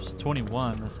really helps.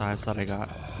 21, that's the highest that I got.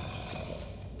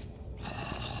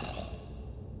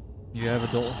 You have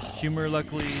adult humor,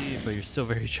 luckily, but you're still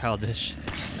very childish.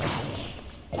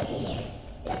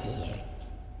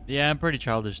 Yeah, I'm pretty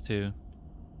childish too.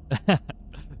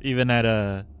 Even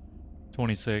at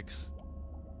 26.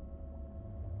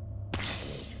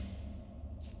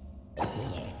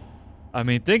 I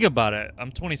mean, think about it.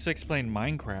 I'm 26 playing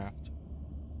Minecraft.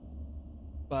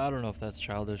 But I don't know if that's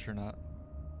childish or not.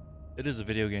 It is a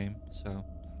video game, so.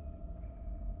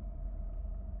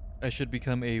 I should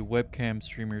become a webcam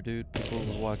streamer, dude. People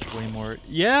will watch way more.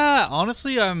 Yeah,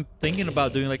 honestly, I'm thinking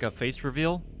about doing like a face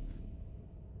reveal.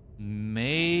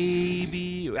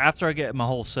 Maybe after I get my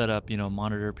whole setup, you know,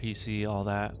 monitor, PC, all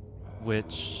that.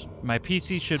 Which my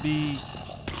PC should be...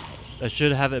 I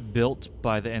should have it built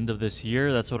by the end of this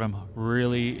year. That's what I'm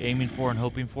really aiming for and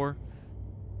hoping for.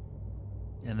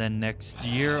 And then next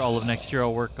year, all of next year,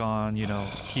 I'll work on, you know,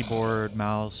 keyboard,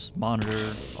 mouse,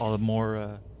 monitor, all the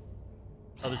more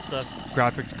other stuff.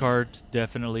 Graphics card,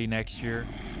 definitely next year.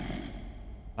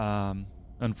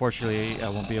 Unfortunately, I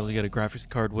won't be able to get a graphics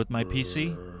card with my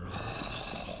PC.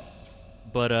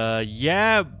 But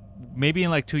yeah, maybe in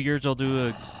like 2 years I'll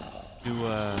do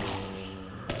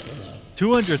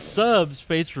 200 subs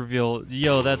face reveal.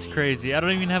 Yo, that's crazy. I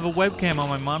don't even have a webcam on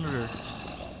my monitor.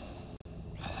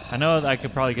 I know I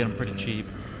could probably get them pretty cheap.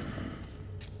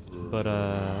 But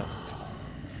I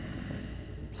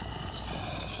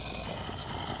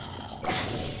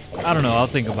don't know. I'll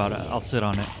think about it. I'll sit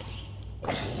on it.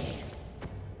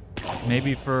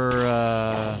 Maybe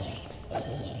for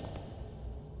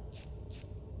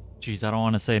geez, I don't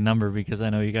want to say a number because I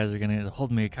know you guys are gonna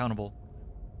hold me accountable.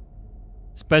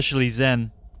 Especially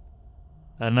Zen.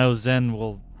 I know Zen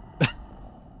will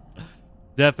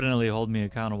definitely hold me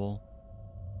accountable.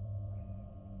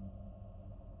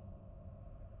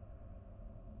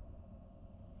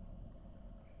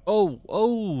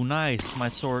 Oh, nice. My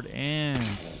sword and...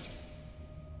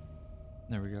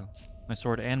 There we go. My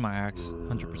sword and my axe,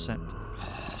 100%.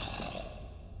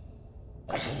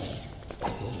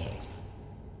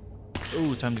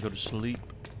 Oh, time to go to sleep.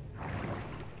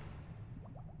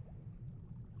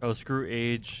 Oh, screw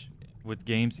age with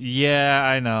games. Yeah,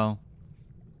 I know.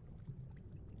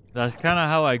 That's kind of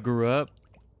how I grew up.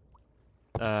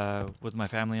 With my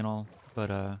family and all.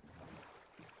 But,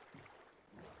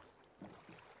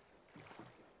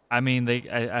 I mean,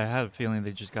 I had a feeling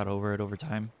they just got over it over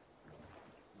time.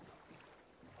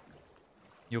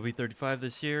 You'll be 35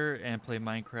 this year and play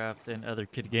Minecraft and other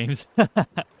kid games.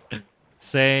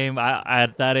 Same.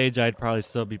 At that age, I'd probably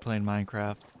still be playing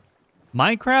Minecraft.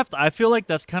 Minecraft, I feel like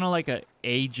that's kind of like an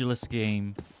ageless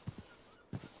game.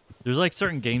 There's like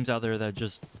certain games out there that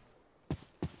just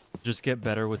get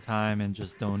better with time and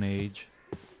just don't age.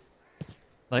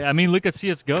 Like, I mean, look at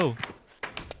CS:GO.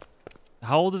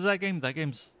 How old is that game? That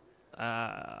game's...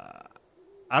 I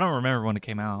don't remember when it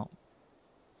came out.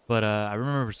 But I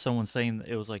remember someone saying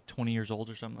it was like 20 years old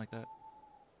or something like that.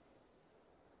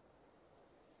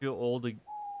 Feel old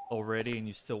already and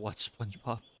you still watch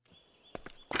SpongeBob.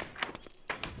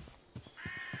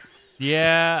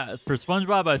 Yeah, for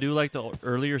SpongeBob, I do like the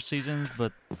earlier seasons,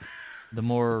 but the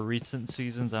more recent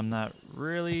seasons, I'm not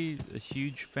really a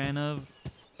huge fan of.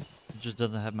 It just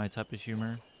doesn't have my type of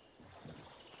humor.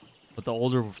 But the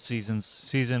older seasons,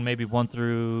 season maybe 1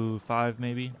 through 5,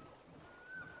 maybe.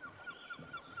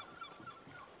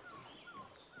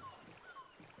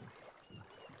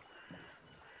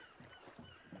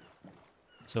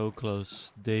 So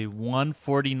close. Day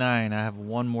 149. I have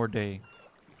one more day.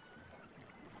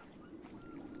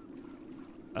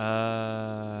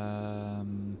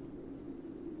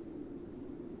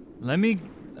 Let me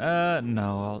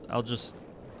no, I'll just...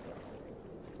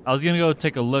 I was gonna go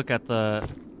take a look at the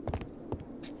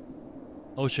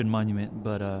ocean monument,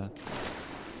 but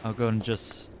I'll go and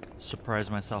just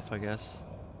surprise myself, I guess.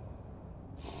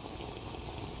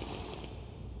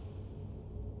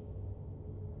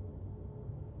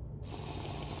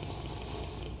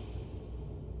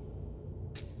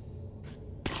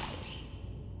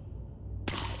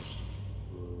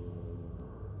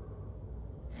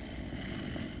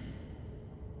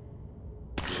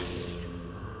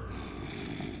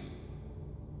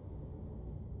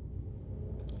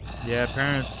 Yeah,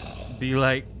 parents be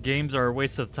like, games are a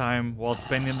waste of time while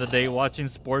spending the day watching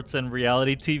sports and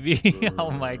reality TV.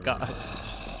 Oh my gosh.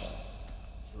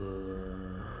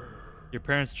 Your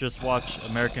parents just watch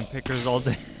American Pickers all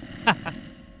day.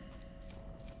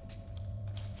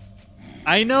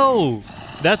 I know!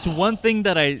 That's one thing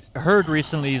that I heard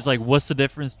recently is like, what's the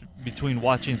difference between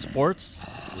watching sports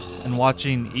and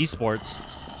watching esports?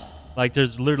 Like,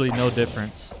 there's literally no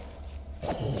difference.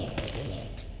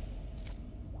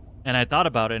 And I thought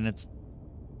about it, and it's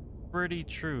pretty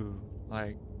true.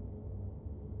 Like,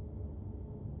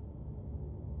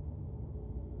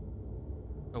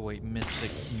 Oh wait,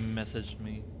 Mystic messaged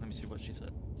me. Let me see what she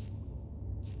said.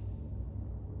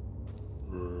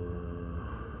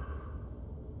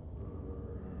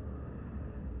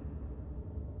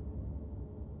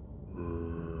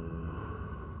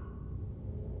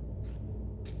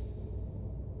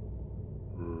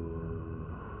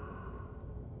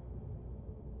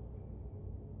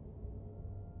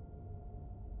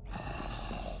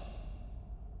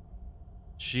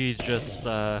 She's just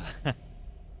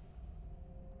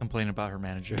complaining about her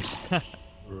managers.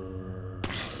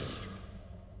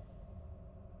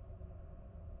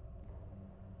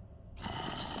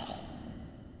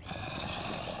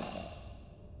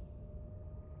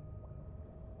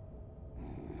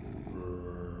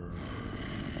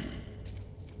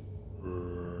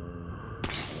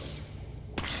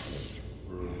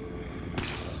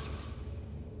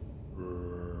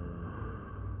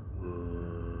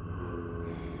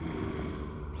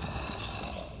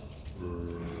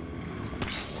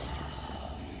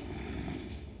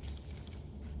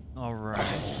 Alright.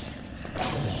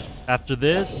 After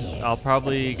this, I'll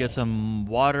probably get some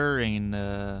water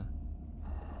and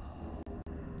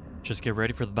just get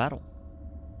ready for the battle.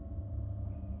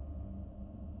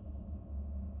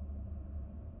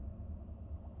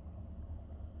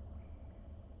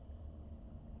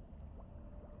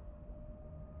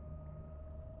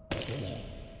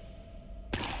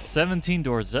 $17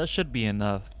 doors, that should be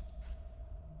enough.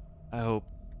 I hope.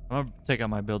 I'm gonna take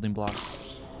out my building blocks.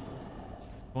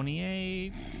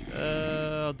 28.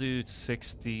 I'll do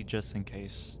 60 just in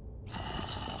case.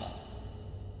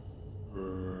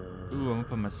 Ooh, I'm gonna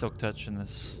put my silk touch in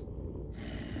this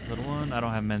little one. I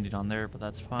don't have mending on there, but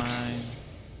that's fine.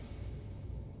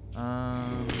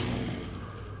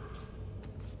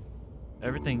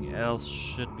 Everything else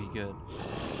should be good.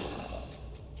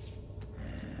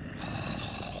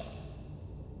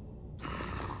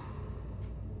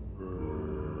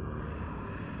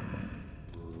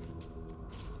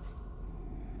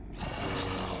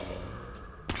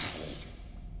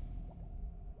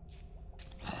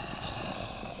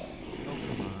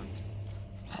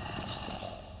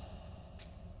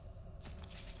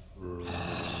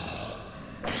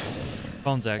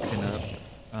 Phone's acting up.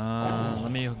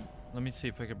 Let me see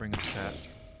if I can bring up chat.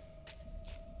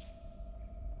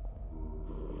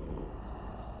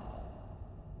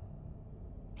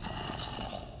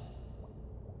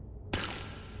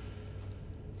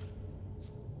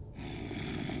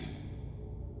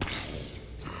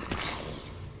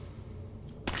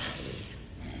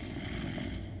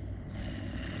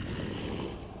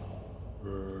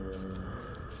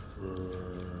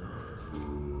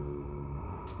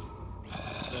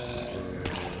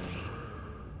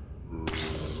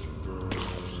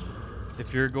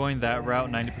 If you're going that route,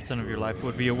 90% of your life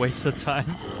would be a waste of time.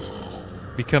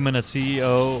 Becoming a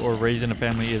CEO or raising a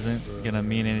family isn't gonna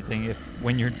mean anything if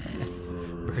when you're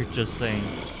we're just saying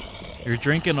you're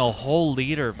drinking a whole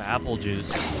liter of apple juice.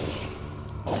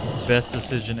 Best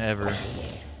decision ever.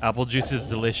 Apple juice is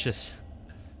delicious.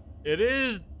 It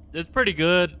is. It's pretty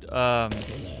good. I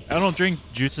don't drink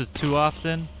juices too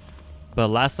often, but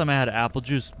last time I had apple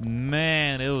juice,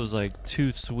 man, it was like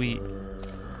too sweet.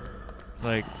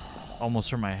 Like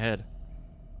almost from my head.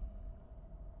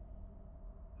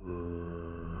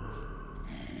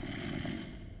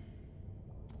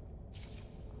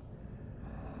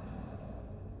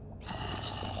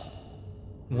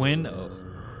 When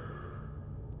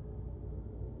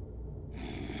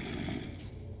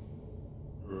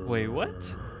wait,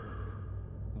 what?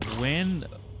 When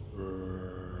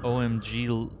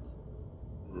OMG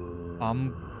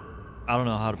I don't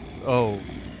know how to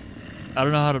I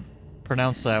don't know how to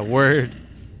pronounce that word.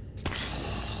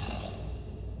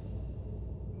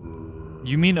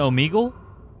 You mean Omegle?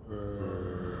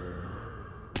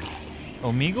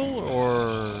 Omegle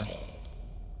or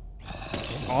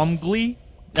Omgly?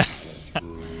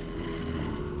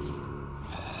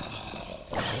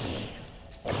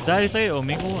 Did I say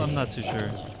Omegle? I'm not too sure.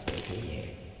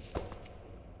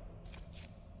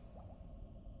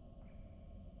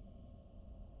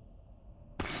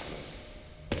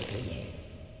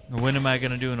 When am I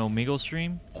gonna do an Omegle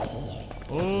stream?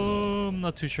 Oh, I'm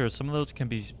not too sure. Some of those can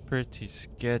be pretty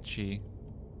sketchy.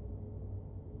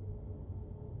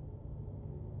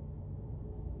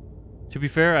 To be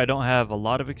fair, I don't have a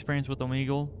lot of experience with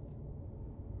Omegle.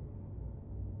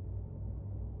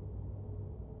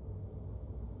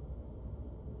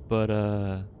 But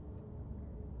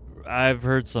I've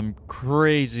heard some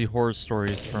crazy horror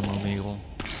stories from Omegle.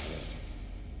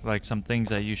 Like some things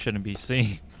that you shouldn't be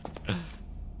seeing.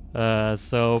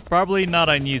 So probably not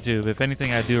on YouTube. If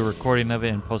anything, I do a recording of it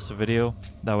and post a video.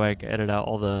 That way I can edit out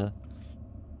all the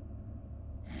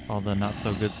all the not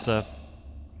so good stuff.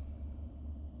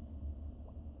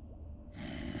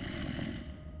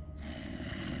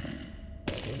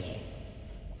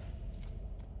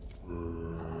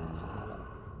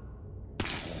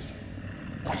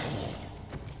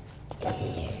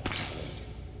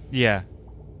 Yeah,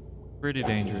 pretty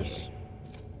dangerous.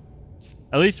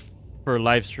 At least for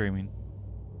live streaming.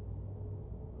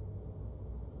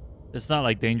 It's not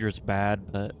like dangerous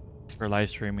bad, but for live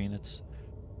streaming, it's...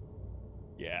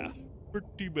 yeah,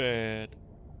 pretty bad.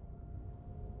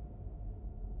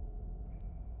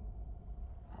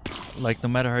 Like, no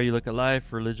matter how you look at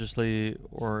life, religiously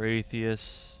or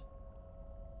atheist,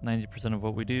 90% of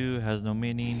what we do has no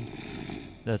meaning.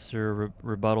 That's your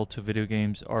rebuttal to video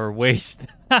games are waste.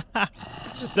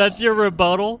 That's your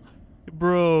rebuttal?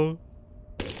 Bro.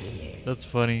 That's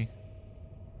funny.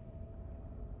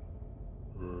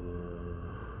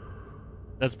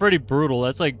 That's pretty brutal.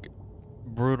 That's like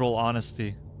brutal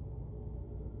honesty.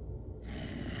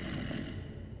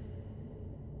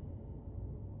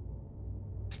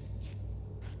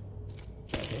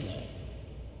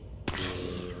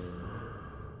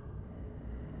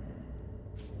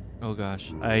 Oh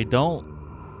gosh,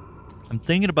 I'm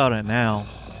thinking about it now.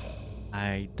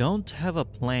 I don't have a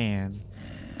plan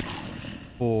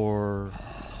for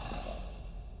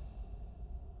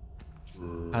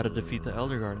how to defeat the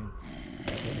Elder Guardian.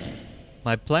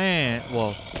 My plan,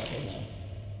 well,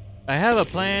 I have a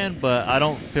plan, but I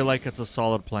don't feel like it's a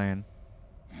solid plan.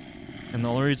 And the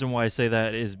only reason why I say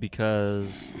that is because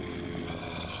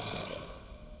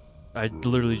I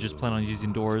literally just plan on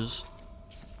using doors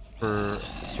for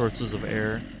sources of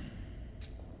air.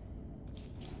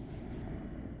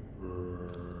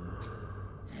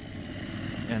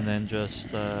 And then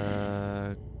just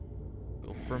go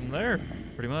from there,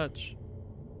 pretty much.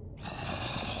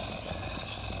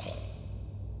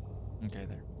 Okay,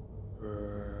 there.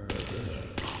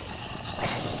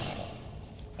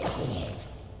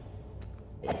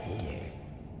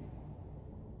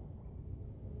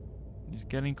 He's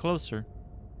getting closer.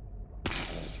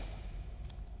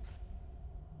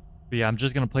 But yeah, I'm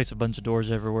just gonna place a bunch of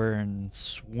doors everywhere and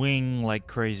swing like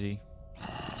crazy.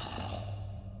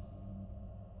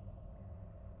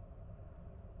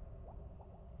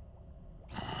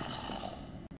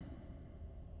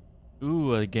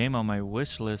 Ooh, a game on my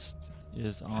wish list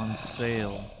is on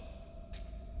sale.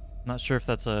 Not sure if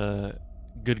that's a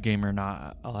good game or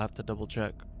not. I'll have to double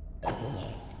check.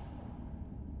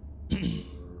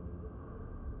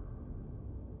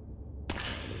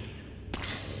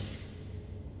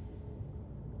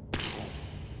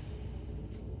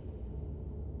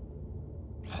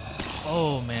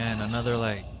 Oh man, another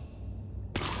like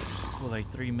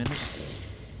 3 minutes.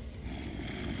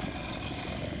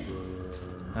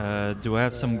 Do I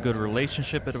have some good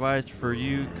relationship advice for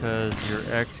you? Cause your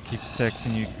ex keeps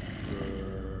texting you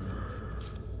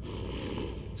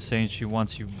saying she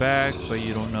wants you back, but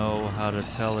you don't know how to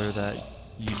tell her that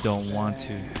you don't want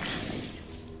to.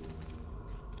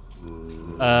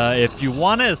 If you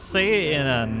want to say it in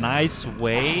a nice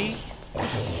way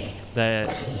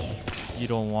that you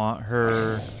don't want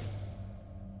her,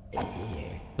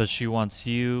 but she wants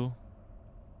you.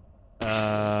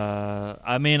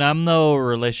 I mean, I'm no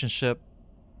relationship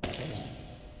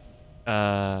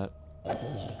pro.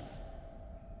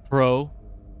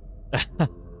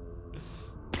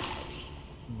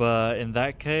 But in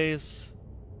that case,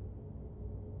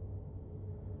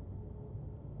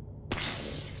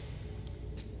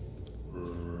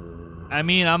 I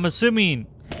mean, I'm assuming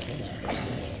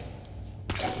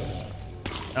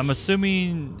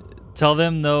tell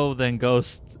them no, then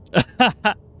ghost.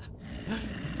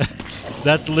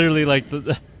 That's literally like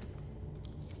the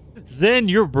Zen,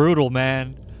 you're brutal,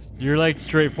 man. You're like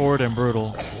straightforward and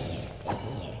brutal.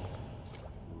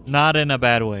 Not in a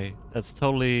bad way. That's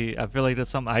totally, I feel like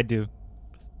that's something I do.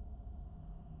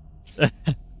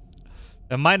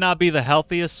 It might not be the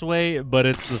healthiest way, but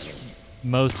it's the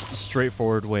most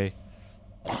straightforward way.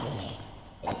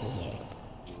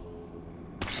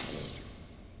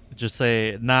 Just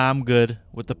say, nah, I'm good,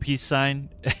 with the peace sign,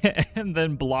 and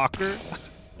then block her.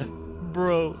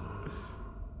 Bro.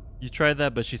 You tried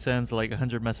that, but she sends like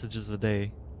 100 messages a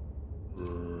day.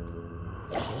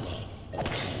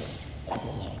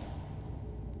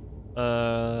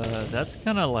 That's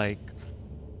kind of like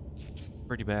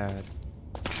pretty bad.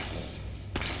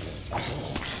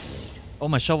 Oh,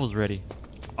 my shovel's ready.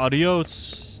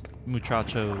 Adios,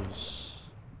 muchachos.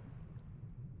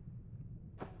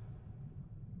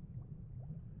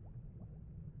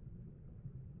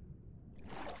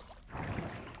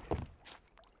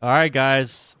 Alright,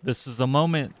 guys. This is the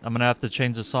moment. I'm gonna have to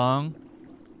change the song.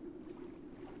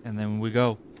 And then we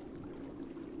go.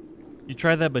 You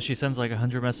try that, but she sends like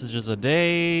 100 messages a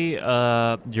day.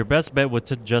 Your best bet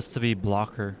would just to be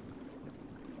block her.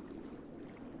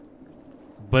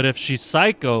 But if she's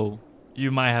psycho, you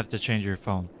might have to change your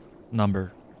phone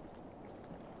number.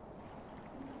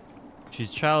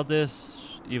 She's childish,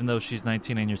 even though she's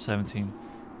 19 and you're 17.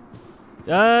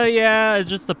 Yeah, it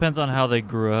just depends on how they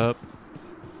grew up.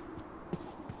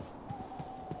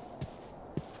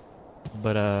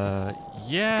 But,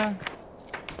 yeah.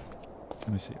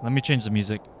 Let me see. Let me change the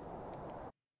music.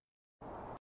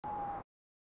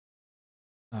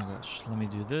 Oh gosh, let me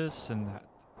do this and that.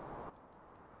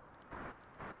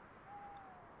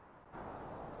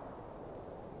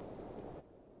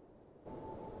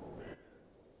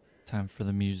 Time for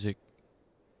the music.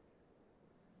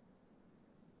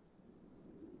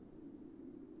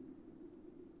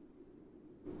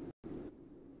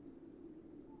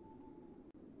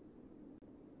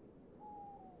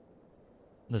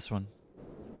 This one.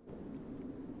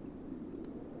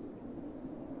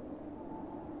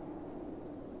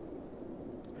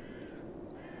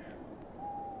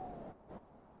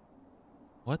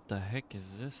 What the heck is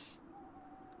this?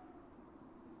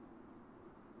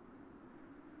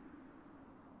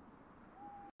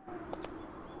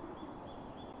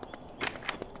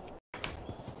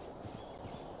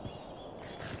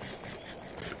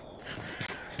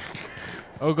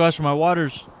 Oh gosh, my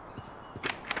waters.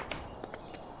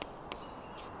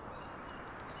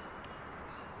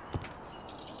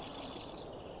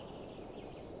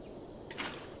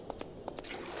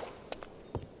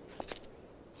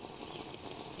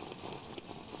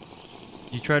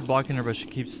 You tried blocking her, but she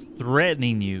keeps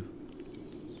threatening you.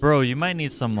 Bro, you might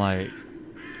need some, like...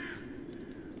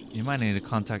 You might need to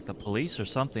contact the police or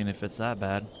something if it's that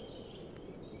bad.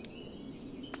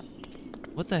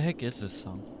 What the heck is this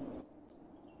song?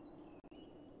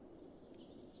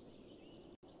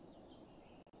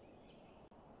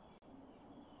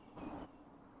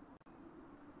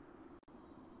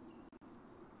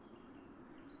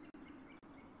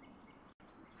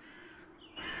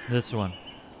 This one.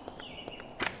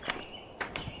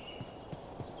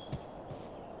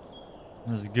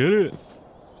 Let's get it.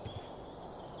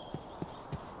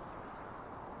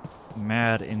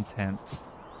 Mad intense.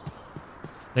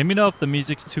 Let me know if the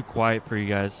music's too quiet for you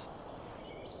guys.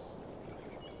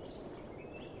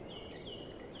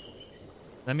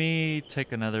 Let me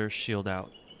take another shield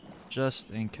out, just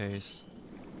in case.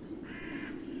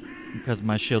 Because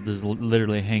my shield is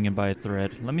literally hanging by a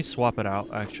thread. Let me swap it out,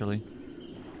 actually.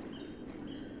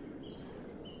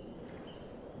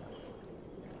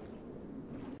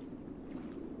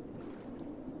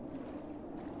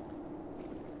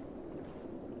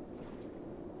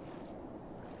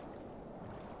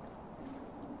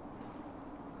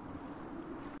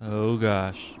 Oh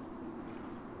gosh.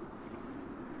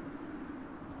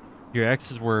 Your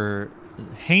exes were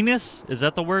heinous? Is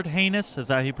that the word? Heinous? Is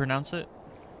that how you pronounce it?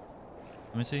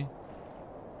 Let me see.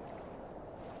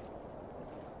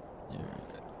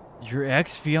 Your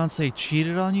ex-fiance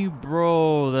cheated on you?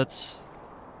 Bro, that's...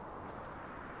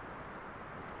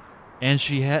 And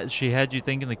she had you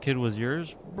thinking the kid was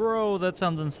yours? Bro, that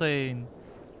sounds insane.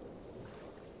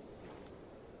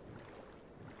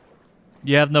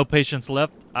 You have no patience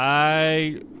left?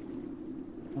 I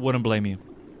wouldn't blame you.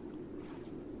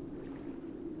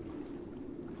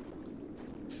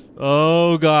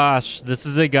 Oh gosh, this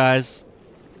is it, guys.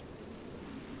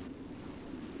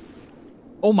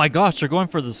 Oh my gosh, they're going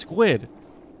for the squid.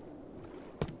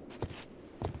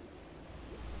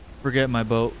 Forget my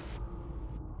boat.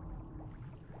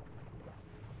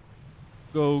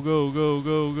 Go, go, go,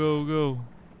 go, go, go.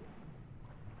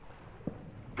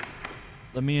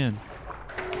 Let me in.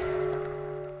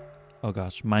 Oh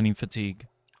gosh, mining fatigue.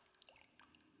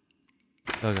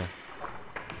 Okay.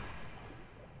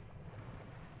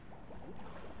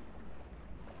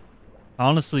 I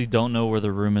honestly don't know where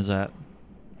the room is at.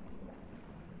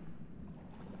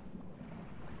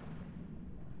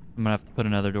 I'm gonna have to put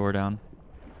another door down.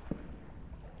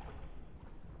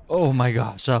 Oh my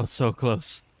gosh, that was so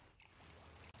close.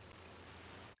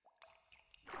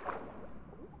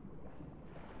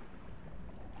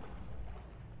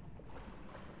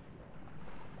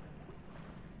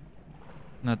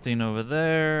 Nothing over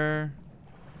there.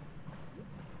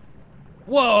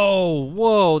 Whoa,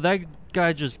 whoa, that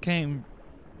guy just came.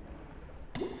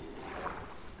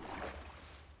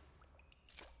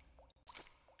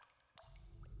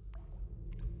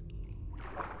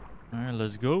 All right,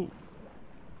 let's go.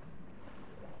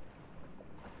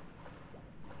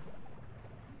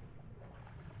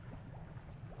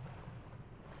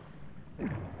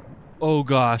 Oh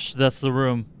gosh, that's the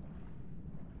room.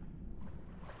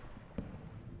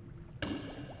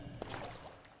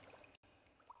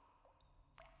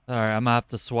 Alright, I'm gonna have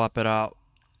to swap it out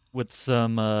with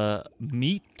some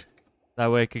meat. That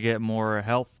way I could get more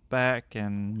health back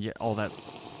and yeah, all that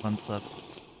fun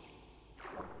stuff.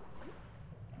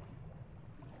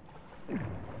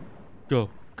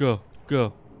 Go, go,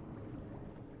 go.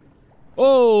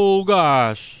 Oh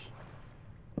gosh.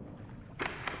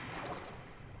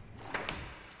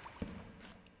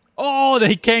 Oh,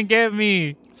 they can't get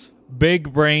me.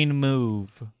 Big brain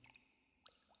move.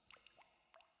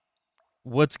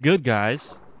 What's good,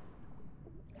 guys?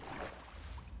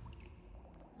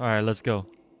 All right, let's go.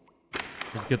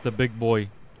 Let's get the big boy.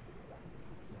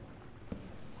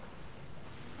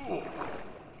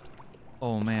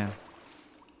 Oh, man.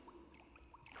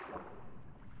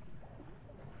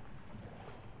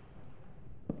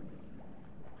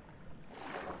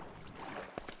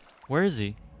 Where is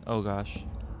he? Oh, gosh.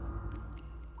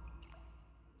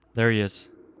 There he is.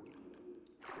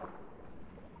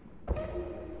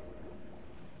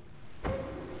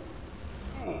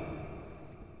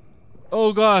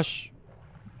 Oh, gosh.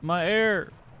 My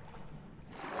air.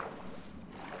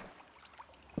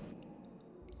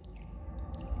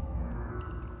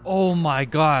 Oh, my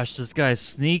gosh. This guy's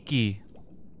sneaky.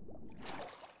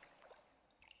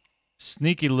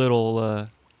 Sneaky little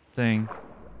thing.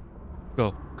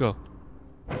 Go, go.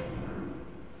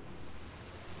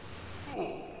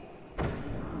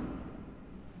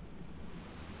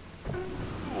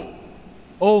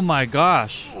 Oh my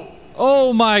gosh.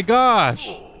 Oh my gosh.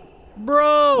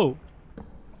 Bro.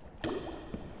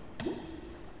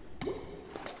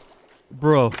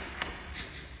 Bro.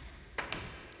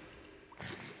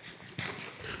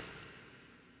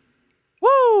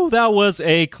 Woo! That was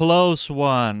a close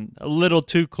one. A little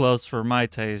too close for my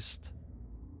taste.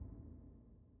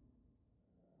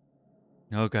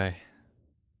 Okay.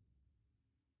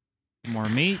 More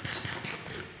meat.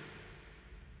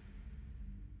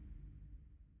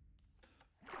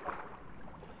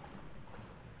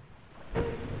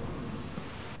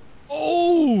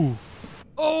 Oh!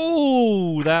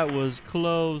 Oh! That was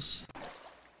close.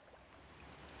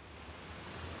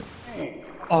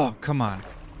 Oh, come on.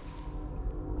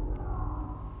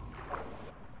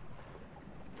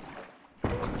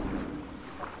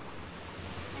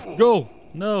 Go!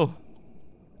 No.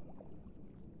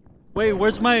 Wait,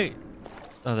 where's my...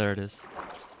 Oh, there it is.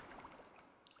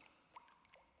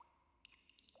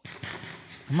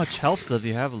 How much health does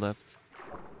he have left?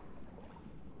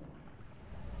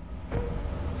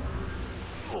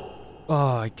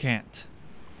 Oh, I can't.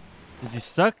 Is he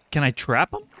stuck? Can I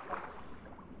trap him?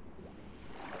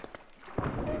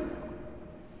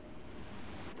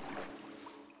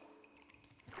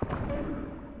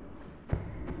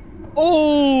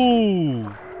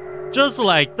 Oh! Just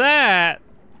like that?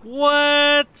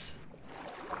 What?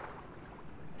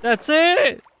 That's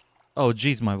it? Oh,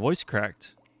 geez, my voice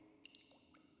cracked.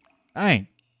 Dang.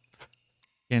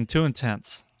 Getting too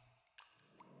intense.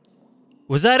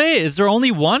 Was that it? Is there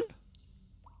only one?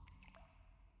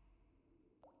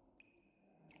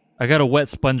 I got a wet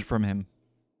sponge from him.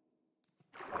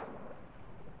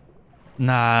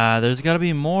 Nah, there's gotta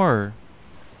be more.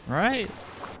 Right?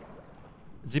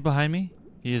 Is he behind me?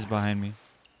 He is behind me.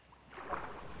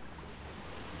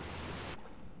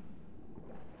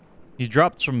 He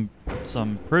dropped some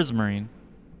prismarine.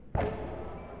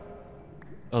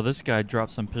 Oh, this guy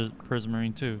dropped some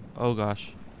prismarine too. Oh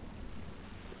gosh.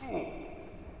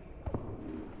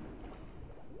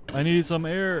 I need some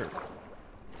air.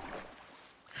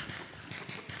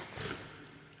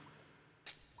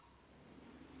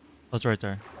 Oh, it's right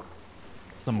there.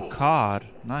 Some cod.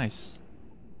 Nice.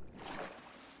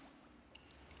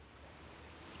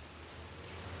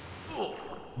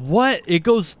 What? It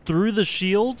goes through the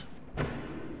shield?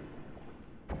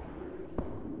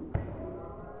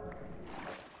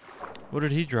 What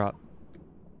did he drop?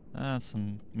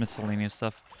 Some miscellaneous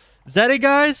stuff. Is that it,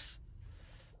 guys?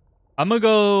 I'm gonna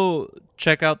go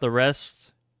check out the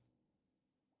rest.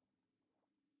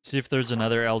 See if there's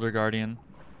another Elder Guardian.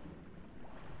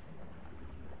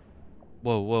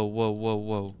 Whoa, whoa, whoa, whoa,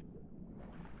 whoa.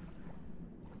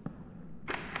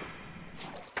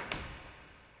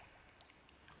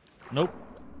 Nope.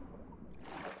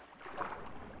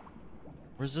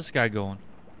 Where's this guy going?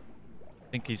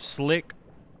 Think he's slick?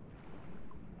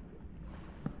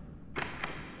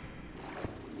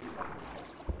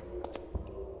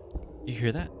 You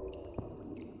hear that?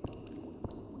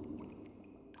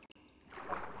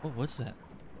 What was that?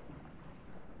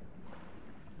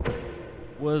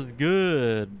 Was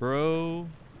good, bro.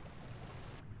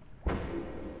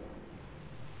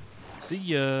 See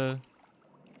ya.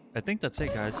 I think that's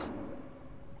it, guys.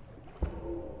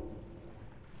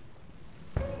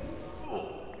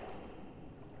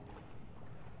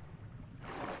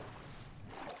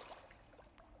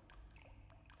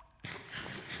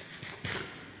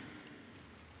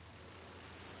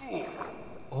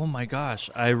 Oh my gosh.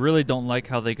 I really don't like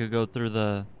how they could go through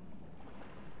the...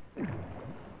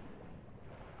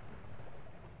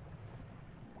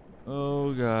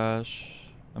 Oh gosh.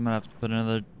 I'm gonna have to put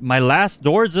another... My last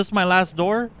door? Is this my last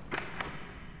door?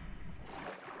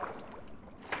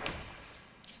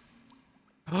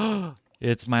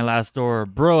 It's my last door.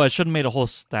 Bro, I should have made a whole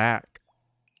stack.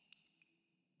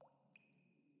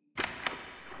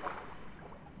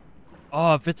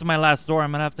 Oh, if it's my last door,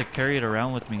 I'm gonna have to carry it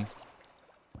around with me.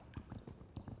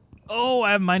 Oh,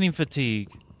 I have mining fatigue.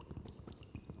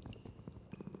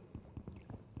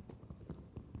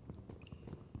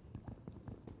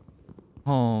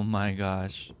 Oh my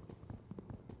gosh.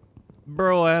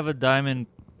 Bro, I have a diamond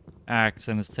axe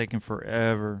and it's taking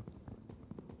forever.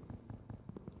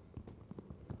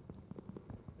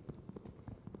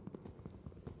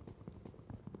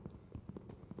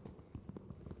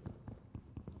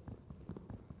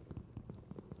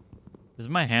 Is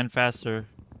my hand faster?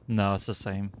 No, it's the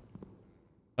same.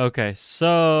 Okay,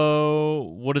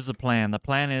 so what is the plan? The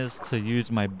plan is to use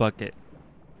my bucket.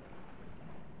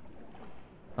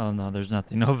 Oh no, there's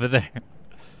nothing over there.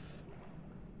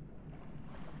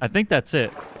 I think that's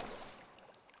it.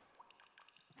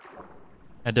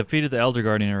 I defeated the Elder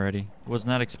Guardian already. Was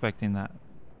not expecting that.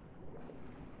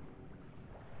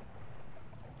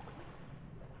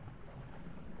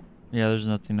 Yeah, there's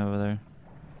nothing over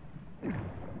there.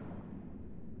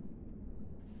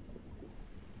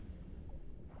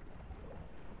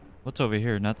 What's over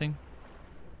here? Nothing?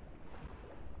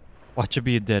 Watch it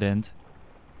be a dead end.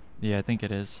 Yeah, I think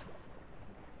it is.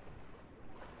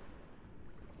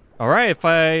 Alright, if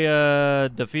I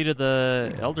defeated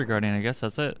the Elder Guardian, I guess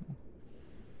that's it.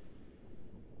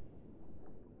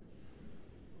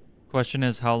 Question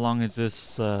is, how long is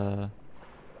this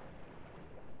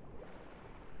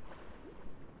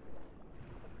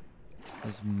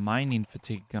is mining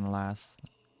fatigue gonna last?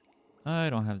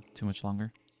 I don't have too much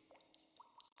longer.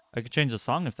 I could change the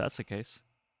song if that's the case.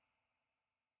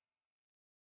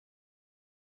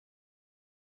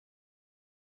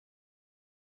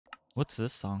 What's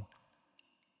this song?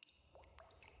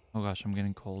 Oh gosh, I'm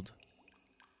getting cold.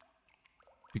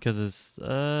 Because it's,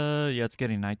 yeah, it's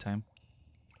getting nighttime.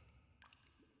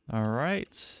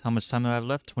 Alright. How much time do I have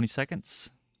left? 20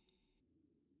 seconds.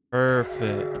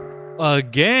 Perfect.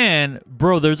 Again?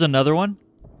 Bro, there's another one?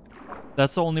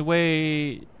 That's the only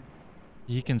way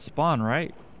he can spawn,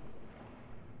 right?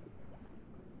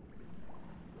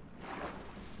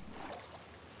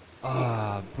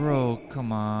 Ah, bro,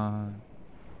 come on.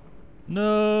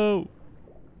 No!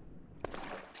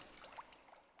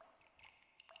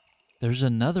 There's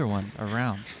another one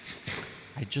around.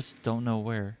 I just don't know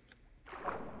where.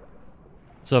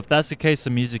 So if that's the case, the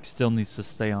music still needs to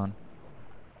stay on.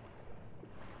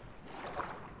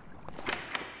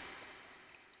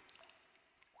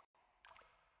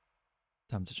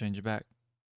 Time to change it back.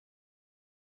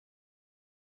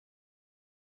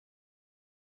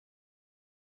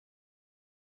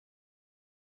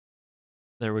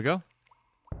 There we go.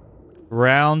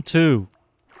 Round 2.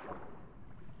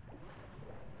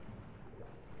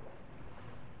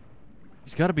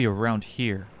 He's got to be around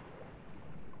here.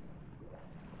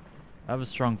 I have a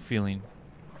strong feeling.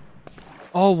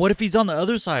 Oh, what if he's on the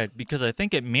other side? Because I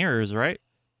think it mirrors, right?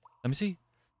 Let me see.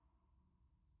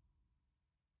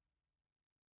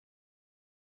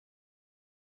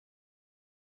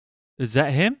 Is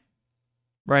that him?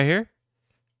 Right here?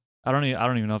 I don't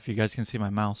even know if you guys can see my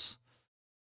mouse.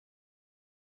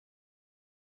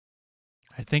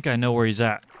 I think I know where he's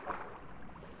at.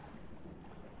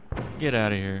 Get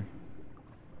out of here.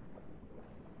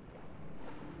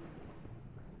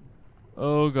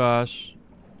 Oh gosh.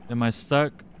 Am I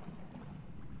stuck?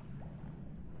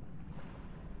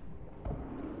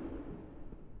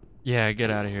 Yeah, get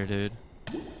out of here, dude.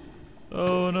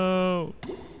 Oh no.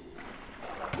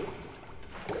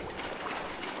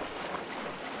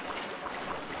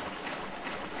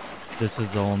 This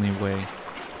is the only way.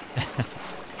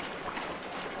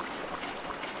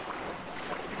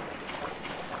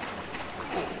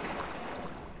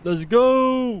 Let's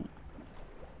go.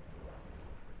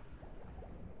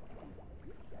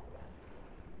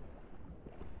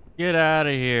 Get out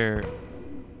of here.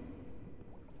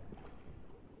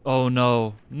 Oh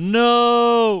no.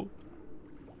 No.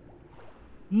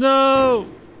 No.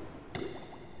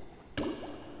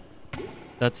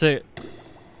 That's it.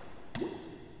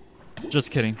 Just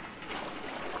kidding.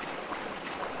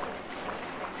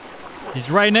 He's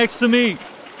right next to me.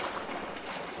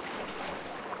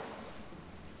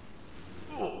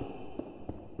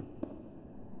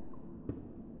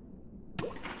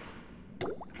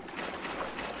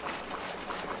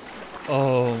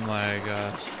 Oh my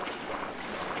gosh.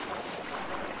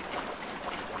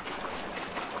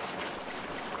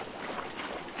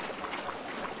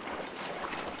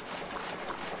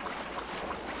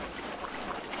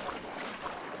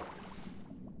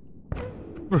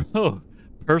 Bro,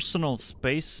 personal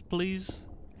space, please.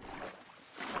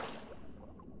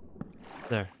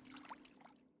 There.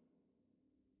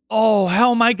 Oh,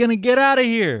 how am I gonna get out of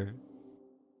here?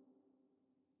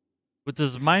 With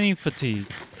this mining fatigue.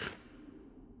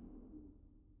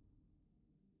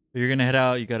 You're gonna head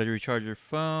out, you gotta recharge your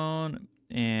phone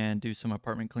and do some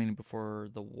apartment cleaning before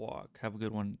the walk. Have a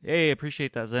good one. Hey,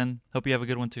 appreciate that, Zen. Hope you have a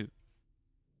good one too.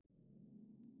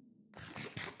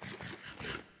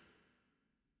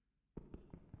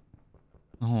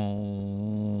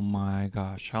 Oh my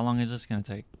gosh. How long is this gonna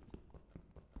take?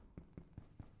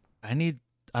 I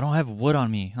don't have wood on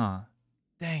me, huh?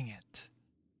 Dang it.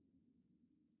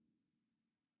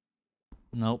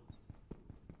 Nope.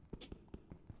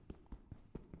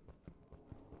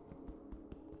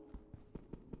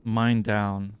 Mine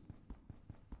down.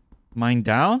 Mine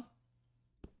down?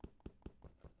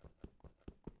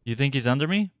 You think he's under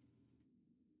me?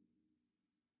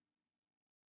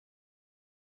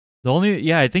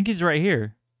 Yeah, I think he's right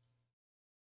here.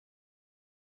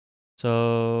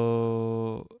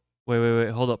 So, wait.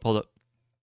 Hold up.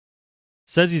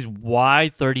 Says he's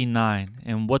Y39.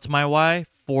 And what's my Y?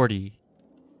 40.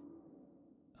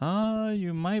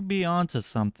 You might be onto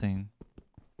something.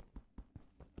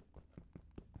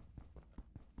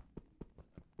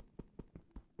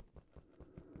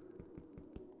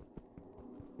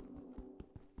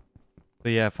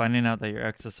 But yeah, finding out that your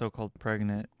ex is so-called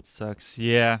pregnant sucks.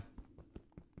 Yeah.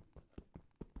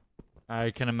 I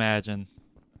can imagine.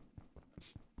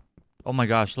 Oh my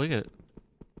gosh, look at it.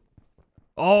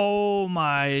 Oh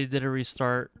my, did it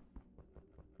restart?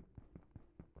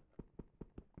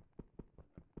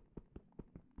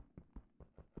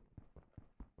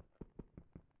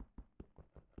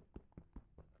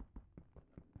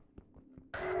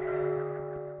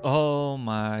 Oh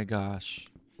my gosh.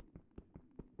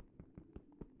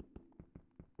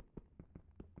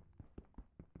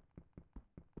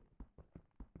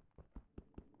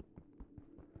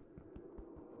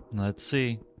 Let's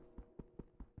see.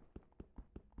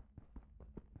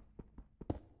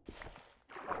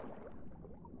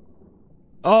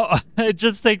 Oh, it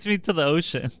just takes me to the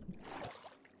ocean.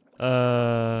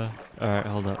 All right,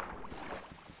 hold up.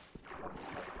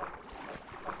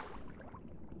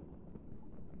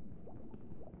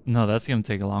 No, that's gonna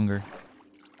take longer.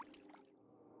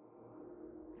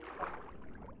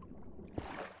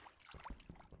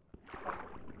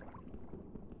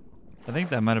 I think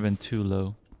that might have been too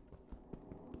low.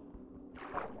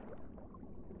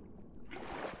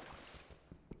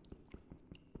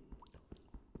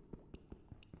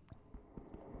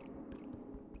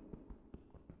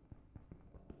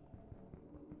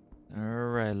 All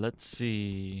right, let's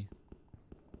see.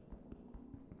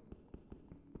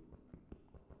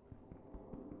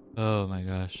 Oh my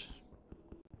gosh.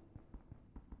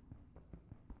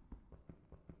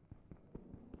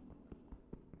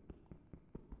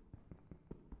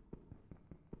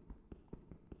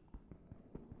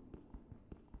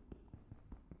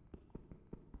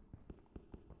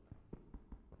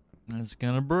 It's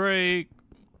gonna break.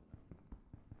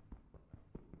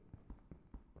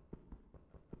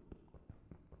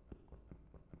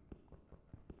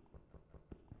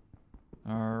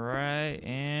 All right,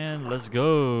 and let's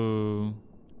go.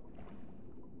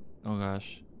 Oh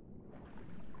gosh.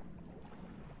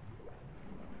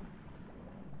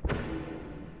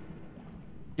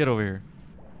 Get over here.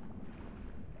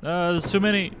 There's too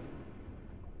many.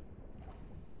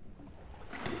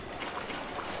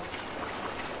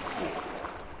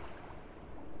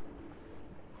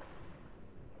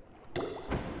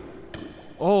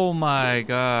 Oh my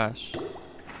gosh.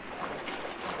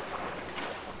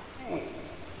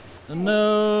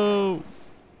 No.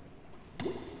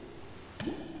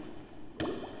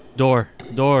 Door.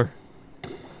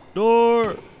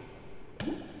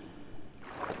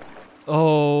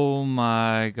 Oh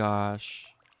my gosh.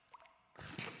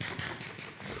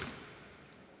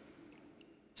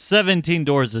 17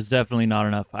 doors is definitely not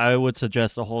enough. I would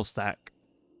suggest a whole stack.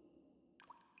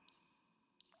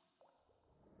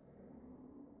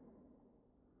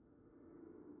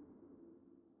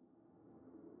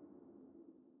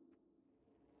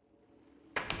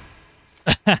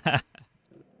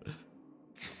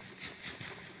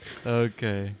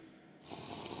 Okay.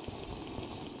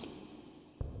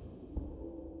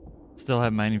 Still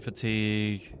have mining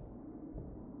fatigue.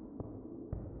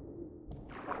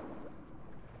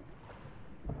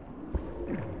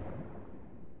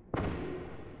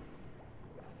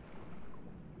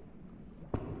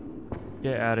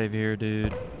 Get out of here,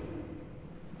 dude.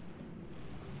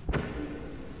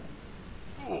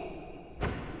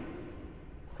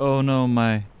 Oh no,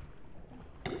 my.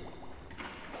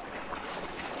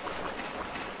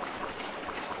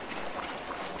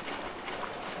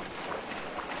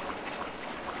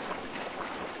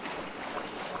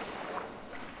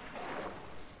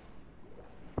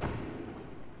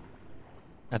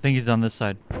 I think he's on this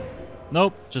side.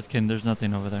 Nope, just kidding. There's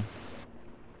nothing over there.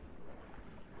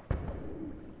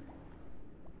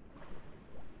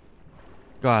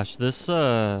 Gosh, this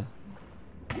 1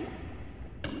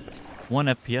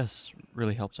 FPS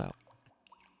really helps out.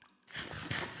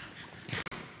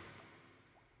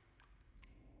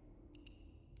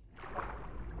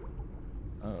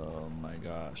 Oh my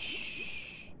gosh.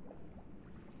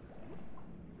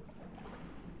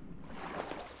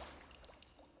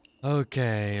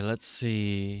 Okay, let's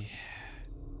see.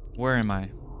 Where am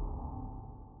I?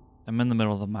 I'm in the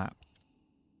middle of the map.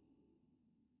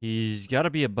 He's got to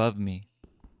be above me.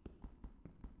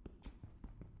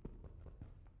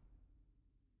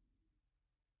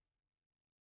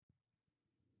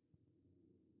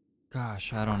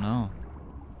 Gosh, I don't know.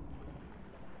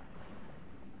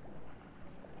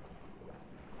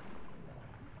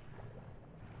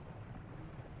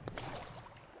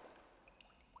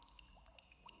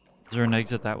 Is there an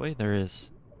exit that way? There is.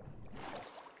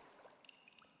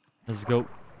 Let's go.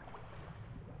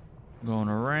 Going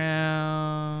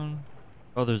around.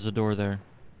 Oh, there's a door there.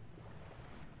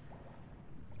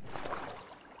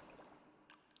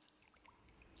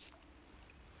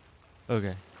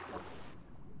 Okay.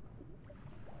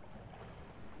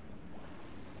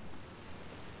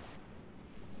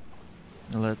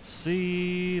 Let's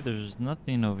see. There's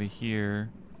nothing over here.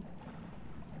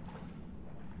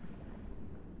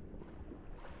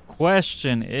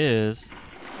 Question is,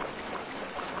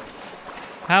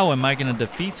 how am I going to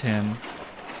defeat him?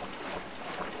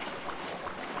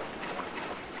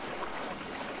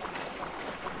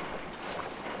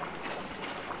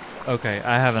 Okay,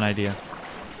 I have an idea.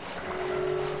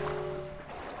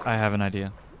 I have an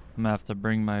idea. I'm going to have to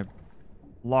bring my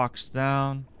blocks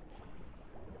down.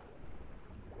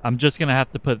 I'm just going to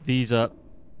have to put these up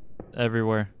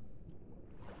everywhere.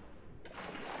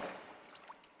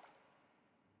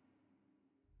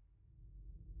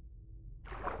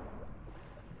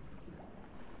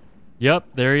 Yep,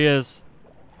 there he is.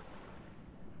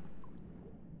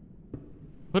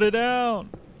 Put it down.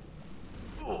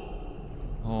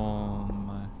 Oh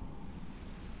my.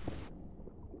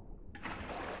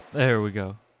 There we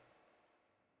go.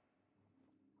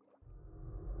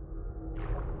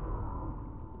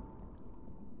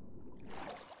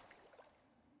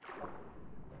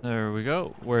 There we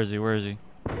go. Where is he? Where is he?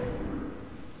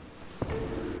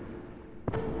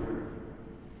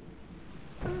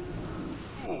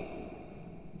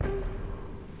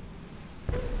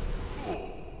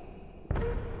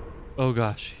 Oh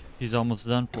gosh, he's almost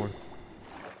done for.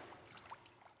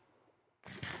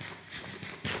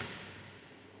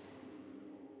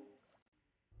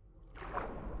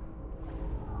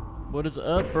 What is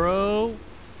up, bro?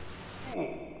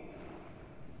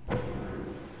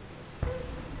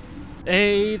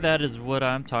 Hey, that is what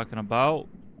I'm talking about.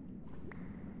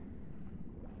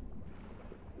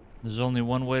 There's only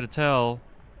one way to tell,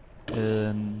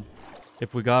 and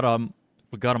if we got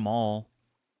them all.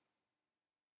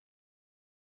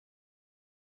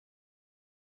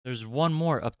 There's one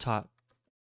more up top.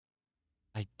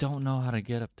 I don't know how to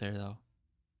get up there though.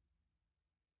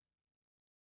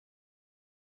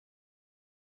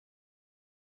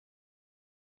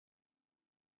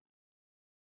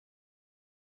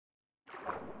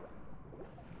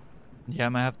 Yeah, I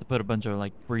might have to put a bunch of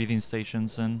like breathing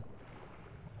stations in.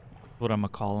 What I'm gonna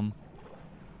call them.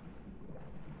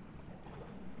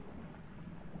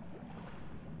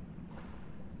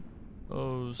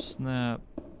 Oh snap.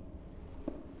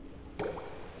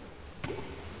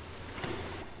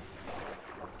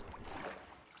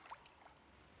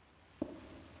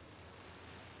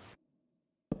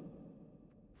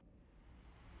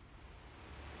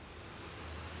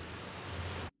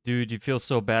 Dude, you feel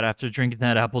so bad after drinking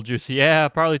that apple juice. Yeah,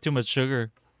 probably too much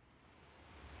sugar.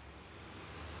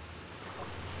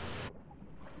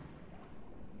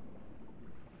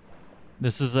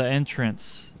 This is the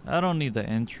entrance. I don't need the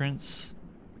entrance.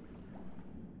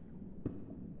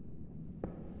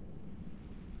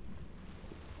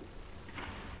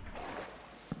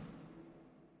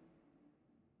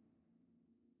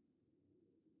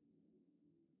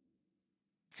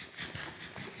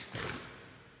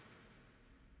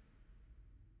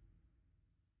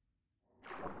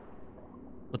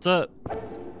 What's up?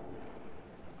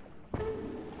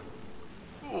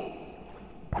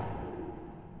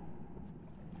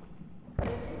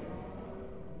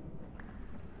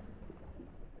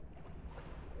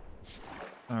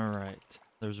 Alright.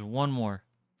 There's one more.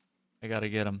 I gotta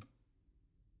get him.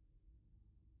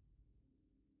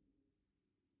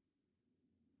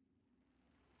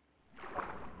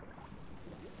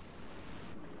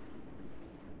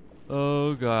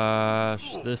 Oh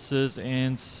gosh, this is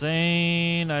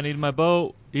insane. I need my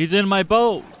boat. He's in my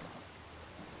boat.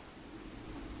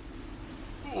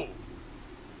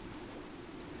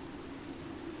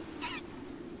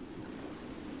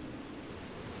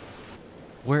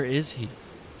 Where is he?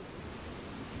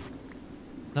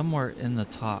 Somewhere in the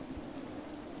top.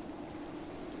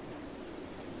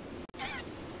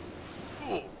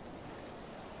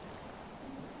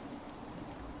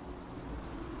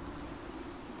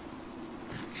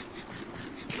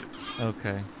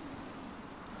 Okay.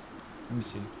 Let me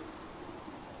see.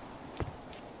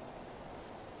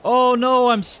 Oh no,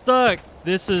 I'm stuck.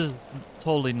 This is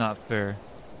totally not fair.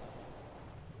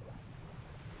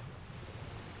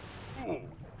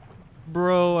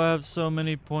 Bro, I have so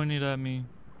many pointed at me.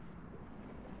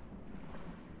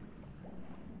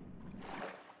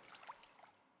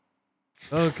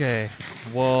 Okay.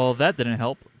 Well, that didn't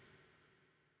help.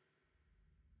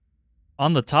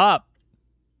 On the top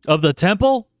of the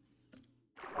temple?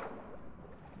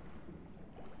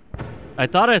 I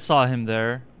thought I saw him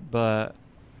there, but...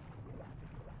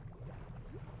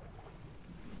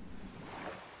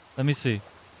 Let me see.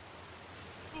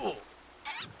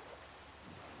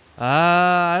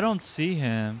 I don't see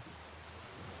him.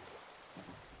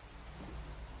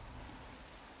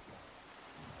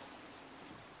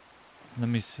 Let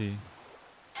me see.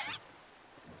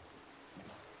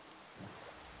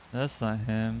 That's not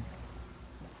him.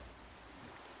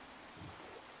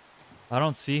 I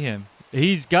don't see him.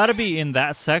 He's got to be in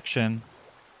that section,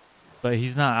 but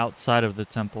he's not outside of the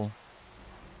temple.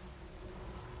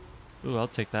 Ooh, I'll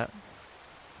take that.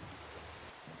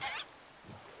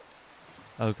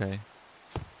 Okay.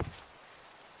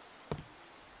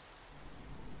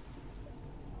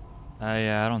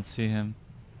 Yeah, I don't see him.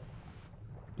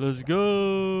 Let's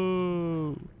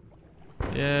go.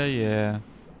 Yeah, yeah.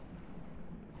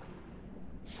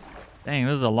 Dang,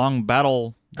 this is a long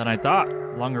battle than I thought.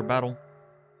 Longer battle.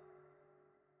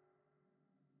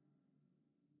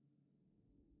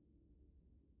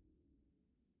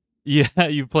 Yeah,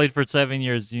 you played for 7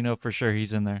 years. You know for sure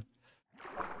he's in there.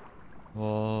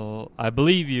 Well, I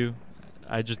believe you.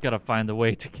 I just gotta find a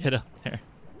way to get up there.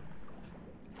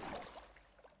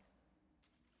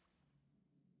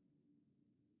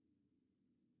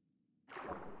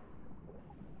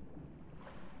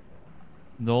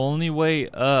 The only way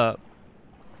up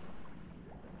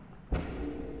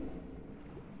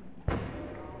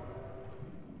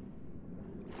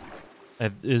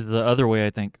is the other way, I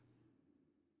think.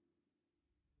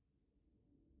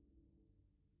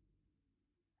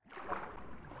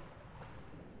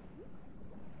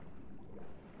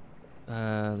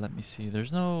 Let me see.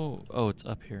 There's no... Oh, it's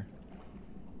up here.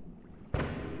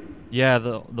 Yeah,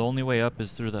 the only way up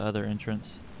is through the other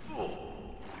entrance.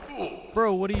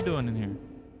 Bro, what are you doing in here?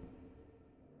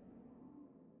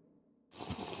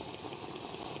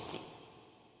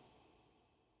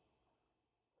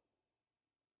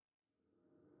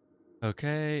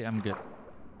 Okay, I'm good.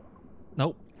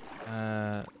 Nope.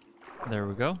 There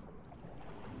we go.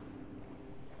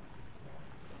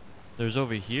 There's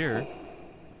over here.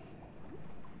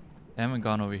 I haven't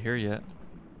gone over here yet.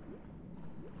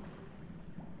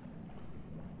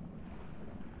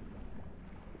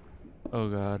 Oh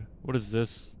god. What is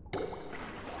this?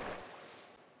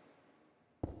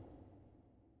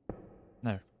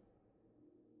 There.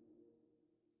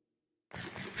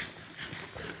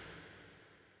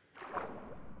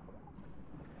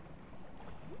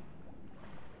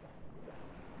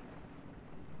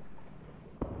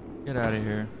 Get out of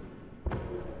here.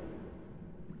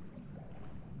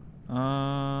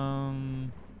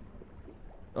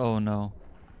 Oh no.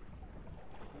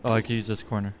 Oh, I can use this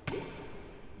corner.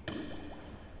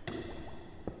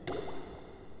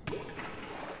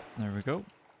 There we go.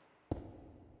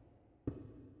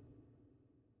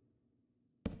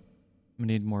 We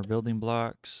need more building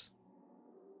blocks.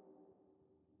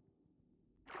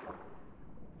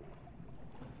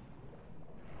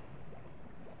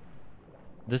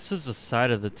 This is the side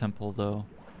of the temple, though.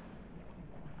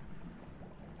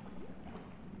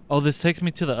 Oh, this takes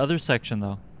me to the other section,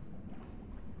 though.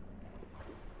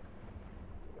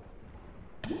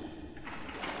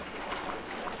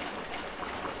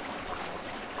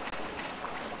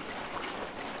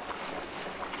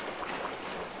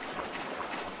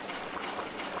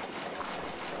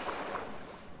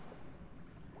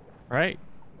 Right?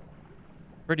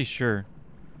 Pretty sure.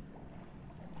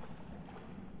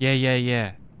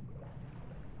 Yeah.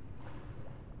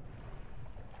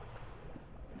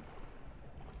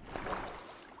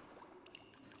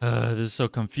 This is so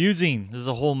confusing. This is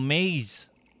a whole maze.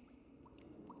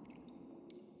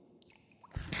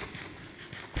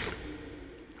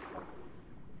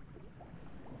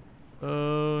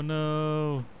 Oh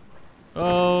no.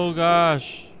 Oh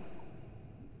gosh.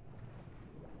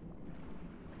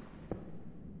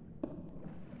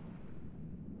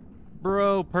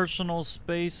 Bro, personal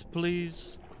space,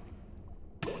 please.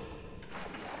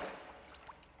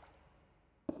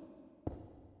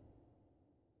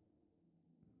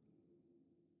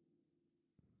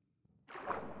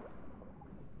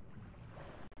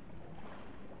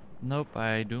 Nope,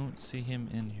 I don't see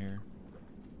him in here.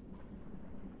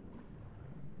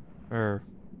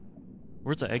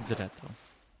 Where's the exit at though?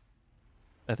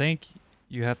 I think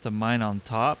you have to mine on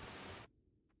top.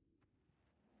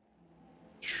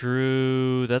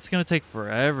 True. That's gonna take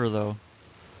forever though.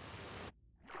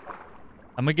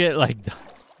 I'm gonna get like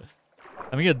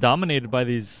I'm gonna get dominated by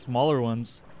these smaller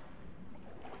ones.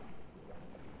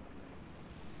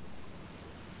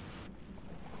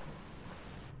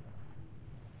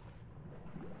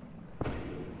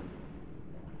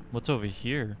 What's over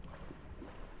here?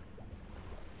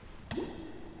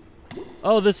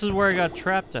 Oh, this is where I got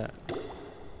trapped at.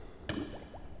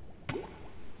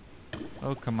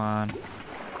 Oh, come on.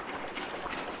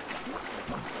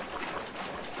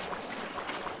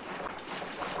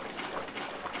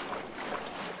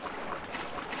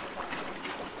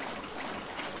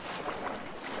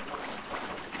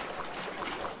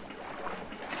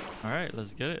 Alright,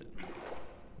 let's get it.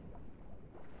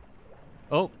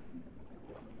 Oh.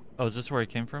 Oh, is this where I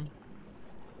came from?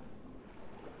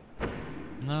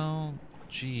 No.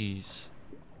 Jeez.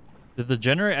 Did the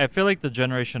generate? I feel like the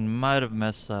generation might have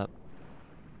messed up.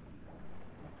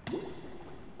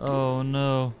 Oh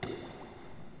no.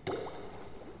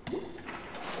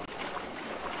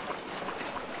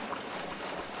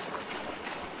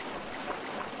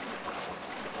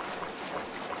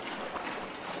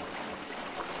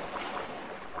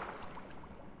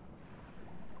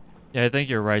 Yeah, I think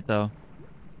you're right though.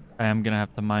 I am gonna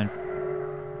have to mine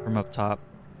from up top.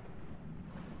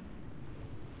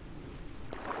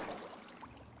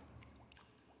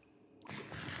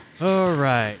 All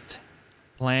right.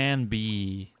 Plan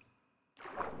B.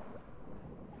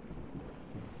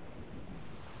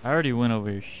 I already went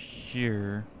over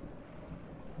here.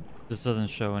 This doesn't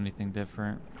show anything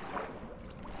different.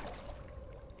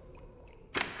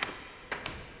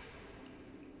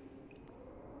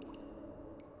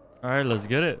 All right, let's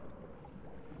get it.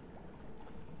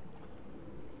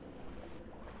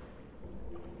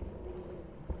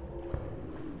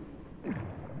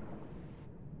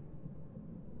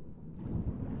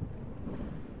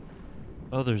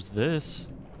 Oh, there's this.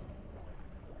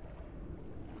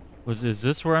 Is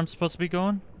this where I'm supposed to be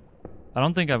going? I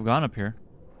don't think I've gone up here.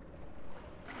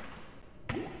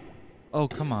 Oh,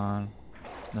 come on.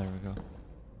 There we go.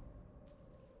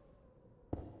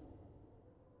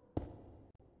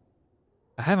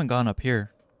 I haven't gone up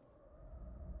here.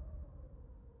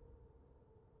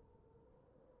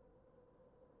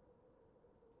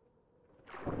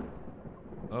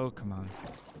 Oh, come on.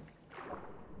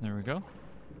 There we go.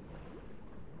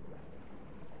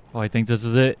 Oh, I think this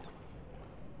is it.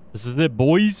 This is it,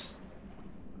 boys.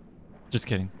 Just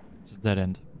kidding. Just dead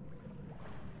end.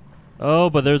 Oh,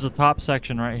 but there's a top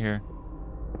section right here.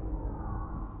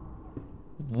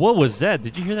 What was that?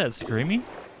 Did you hear that screaming?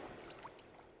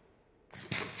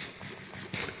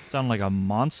 Sound like a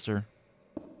monster.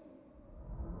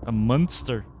 A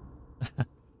monster.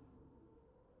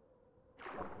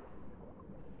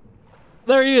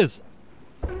 There he is.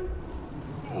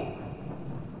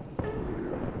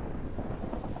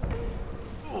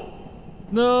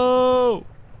 No.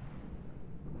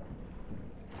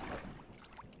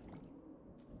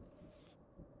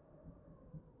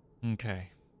 Okay.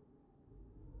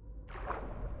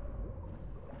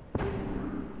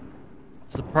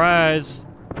 Surprise.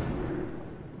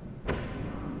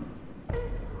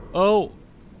 Oh.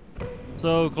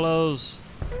 So close.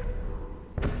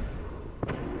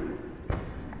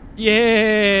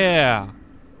 Yeah.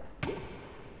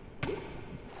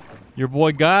 Your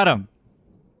boy got him.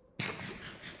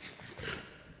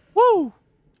 Woo.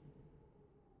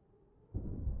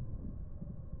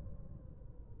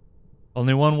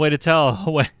 Only one way to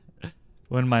tell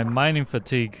when my mining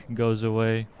fatigue goes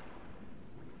away.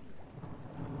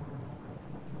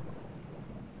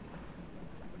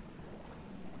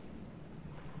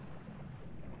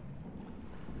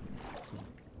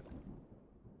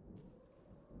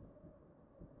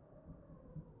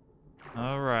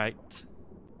 All right.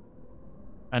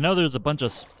 I know there's a bunch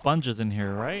of sponges in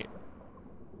here, right?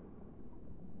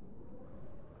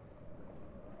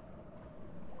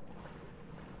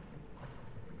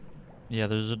 Yeah,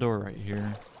 there's a door right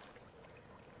here.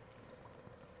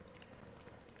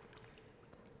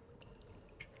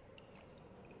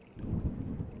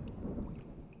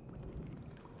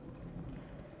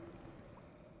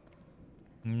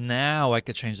 Now I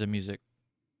could change the music.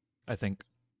 I think.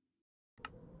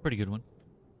 Pretty good one.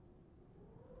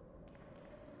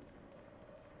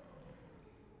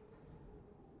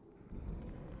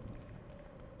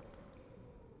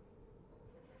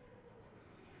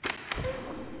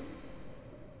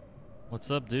 What's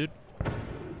up, dude?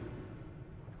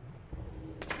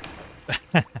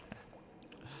 I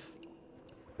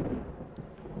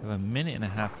have a minute and a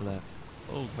half left.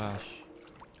 Oh gosh.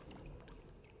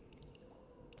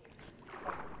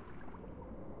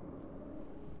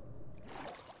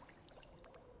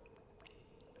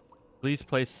 Please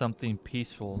play something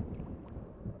peaceful.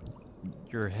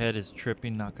 Your head is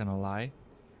tripping, not gonna lie.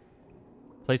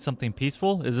 Play something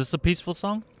peaceful? Is this a peaceful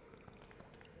song?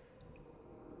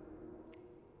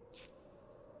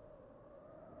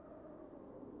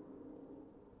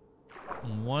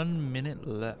 One minute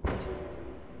left.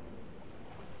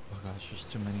 Oh gosh, there's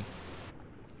too many.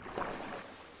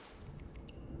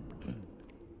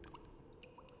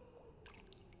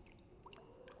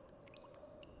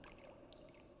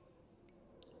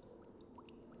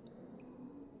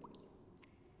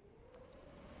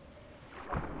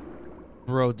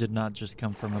 Bro did not just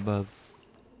come from above.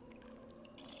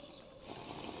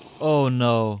 Oh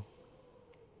no.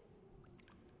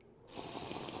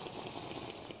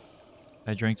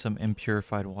 I drank some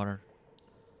impurified water.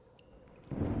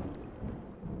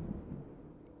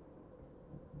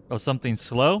 Oh, something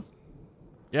slow?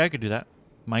 Yeah, I could do that.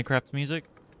 Minecraft music?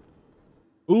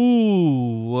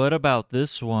 Ooh, what about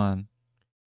this one?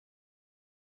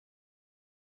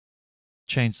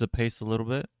 Change the pace a little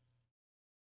bit.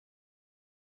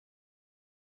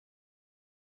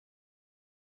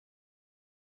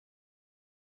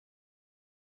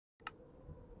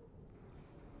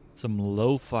 Some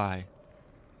lo-fi.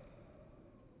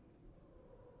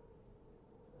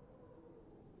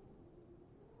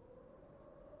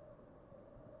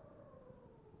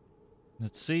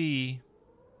 Let's see.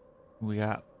 We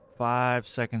got 5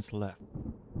 seconds left.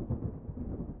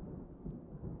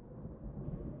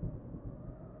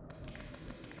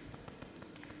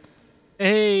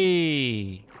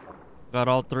 Hey! Got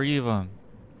all 3 of them.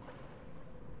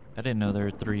 I didn't know there were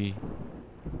 3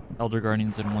 Elder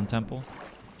Guardians in one temple.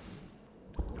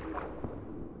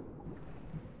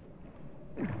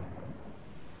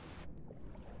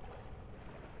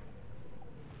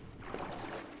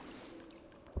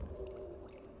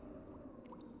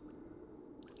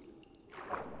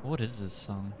 What is this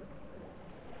song?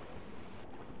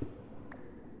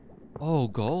 Oh,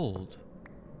 gold.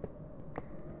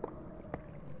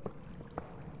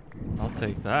 I'll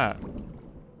take that.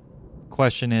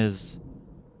 Question is,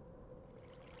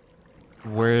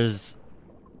 where's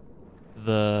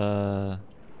the...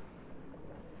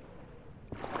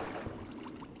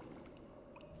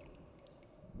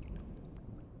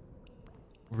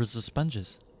 Where's the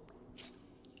sponges?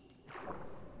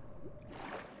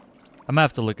 I'm gonna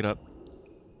have to look it up.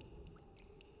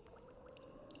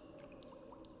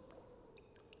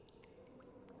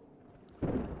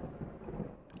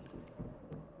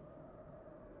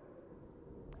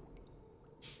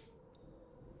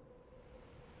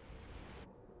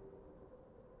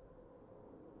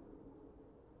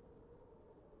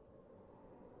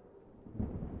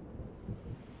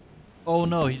 Oh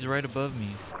no, he's right above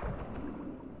me.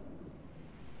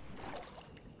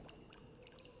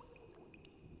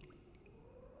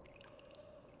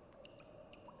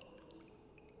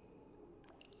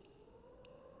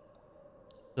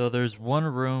 So there's one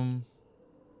room.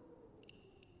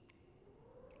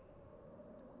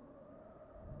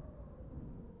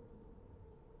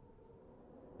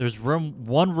 There's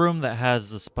one room that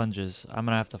has the sponges. I'm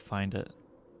gonna have to find it.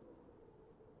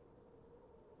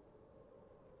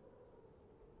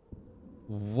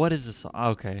 What is this?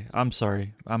 Okay, I'm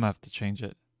sorry. I'm gonna have to change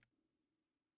it.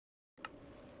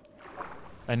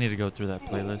 I need to go through that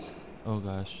playlist. Oh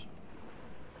gosh.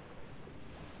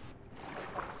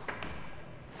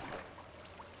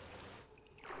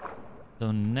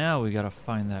 So now we gotta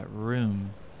find that room.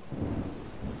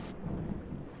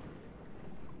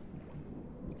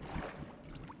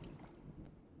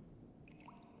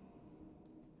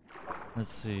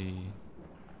 Let's see.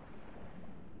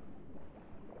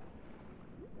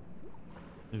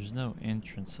 There's no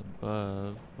entrance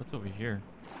above. What's over here?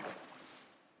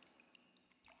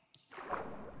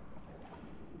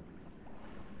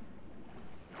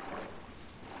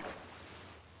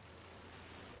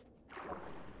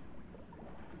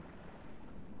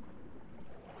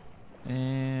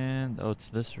 And oh, it's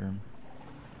this room.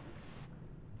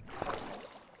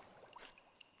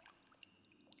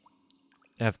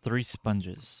 I have 3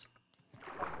 sponges.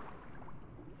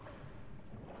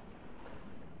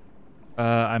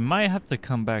 I might have to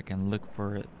come back and look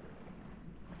for it.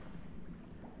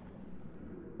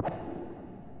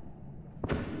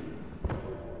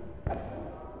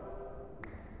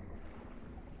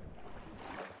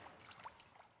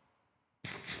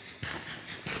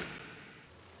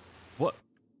 What?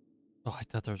 Oh, I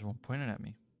thought there was one pointing at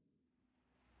me.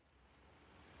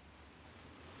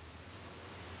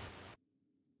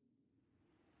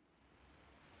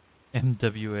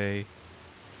 MWA.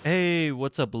 Hey,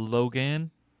 what's up, Logan?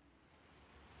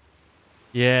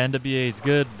 Yeah, NWA is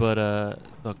good, but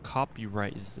the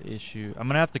copyright is the issue. I'm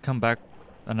gonna have to come back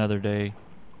another day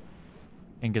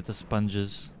and get the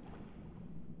sponges.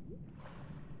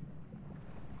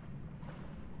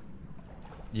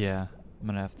 Yeah, I'm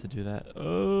gonna have to do that.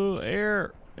 Oh,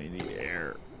 air! I need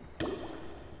air.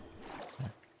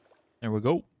 There we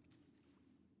go.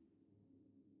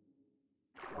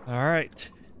 All right.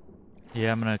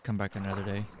 Yeah, I'm gonna come back another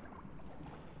day.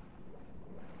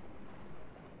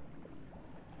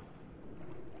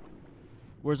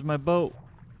 Where's my boat?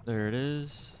 There it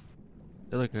is.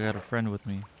 Hey, look, I got a friend with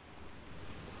me.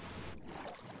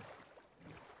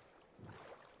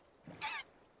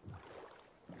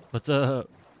 What's up?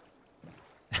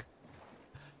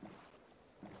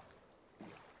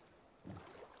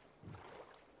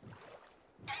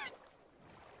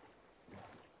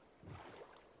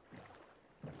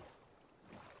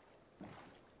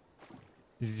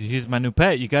 He's my new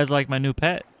pet. You guys like my new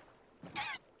pet?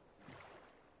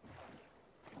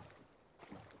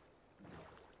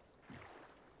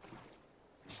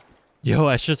 Yo,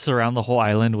 I should surround the whole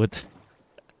island with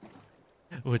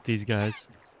with these guys.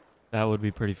 That would be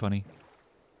pretty funny.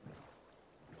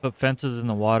 Put fences in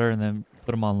the water and then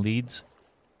put them on leads.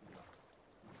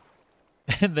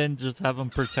 And then just have them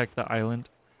protect the island.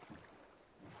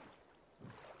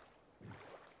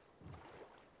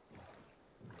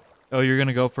 Oh, you're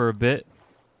gonna go for a bit?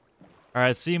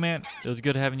 Alright, see you, man. It was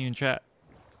good having you in chat.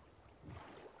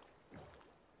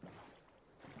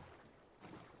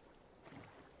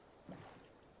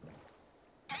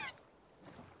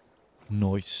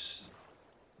 Nice.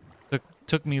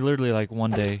 Took me literally like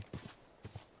one day.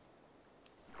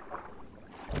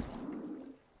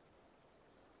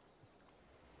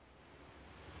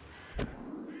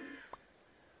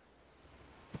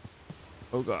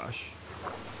 Oh gosh.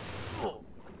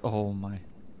 Oh my.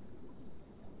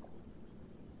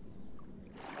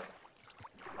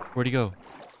 Where'd he go?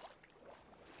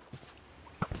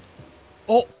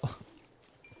 Oh!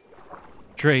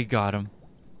 Trey got him.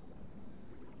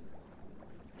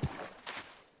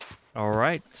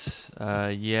 Alright.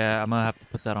 Yeah, I'm gonna have to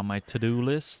put that on my to-do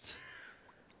list.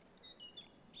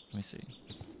 Let me see.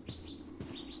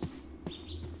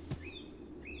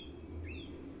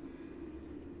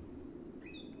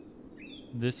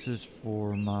 This is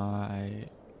for my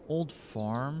old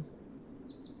farm.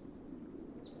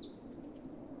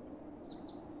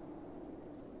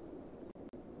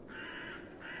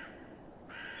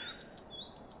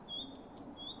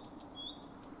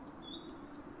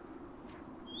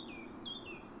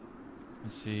 Let me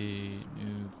see.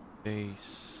 New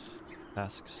base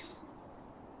tasks.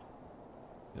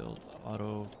 Build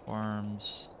auto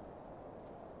farms.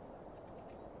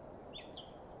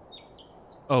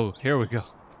 Oh, here we go.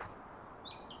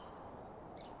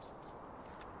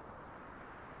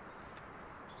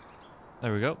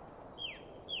 There we go.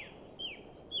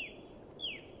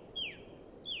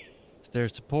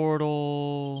 There's the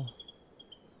portal.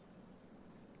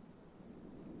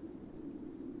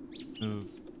 Move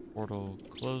portal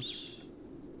close.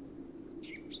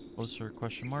 Closer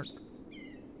question mark.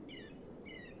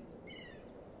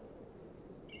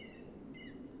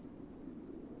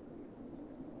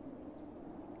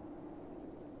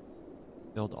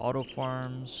 Build auto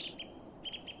farms.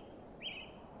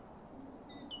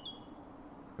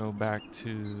 Go back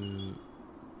to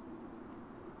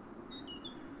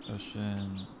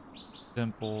ocean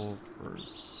temple for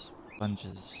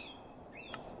sponges.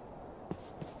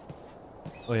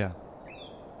 Oh yeah.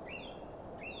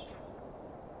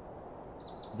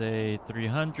 Day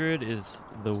 300 is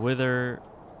the wither.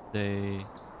 Day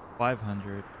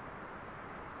 500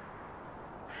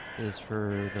 is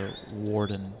for the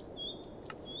warden.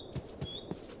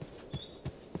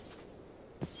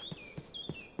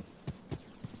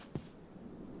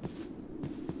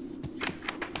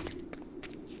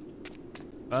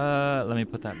 Let me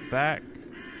put that back.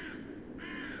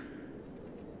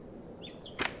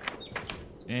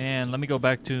 And let me go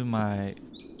back to my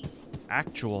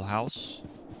actual house.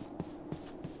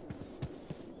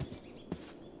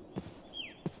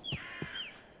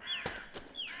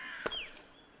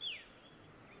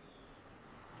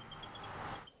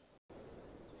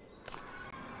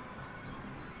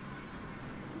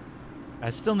 I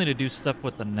still need to do stuff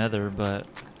with the nether, but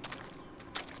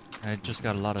I just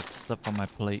got a lot of stuff on my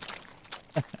plate.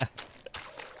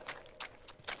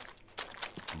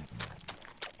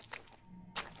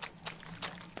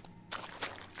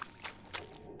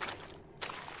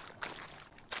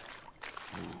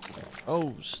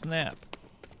 Oh, snap.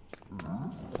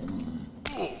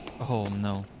 Oh,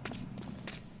 no.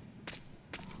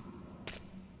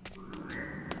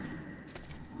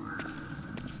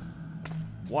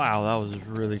 Wow, that was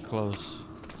really close.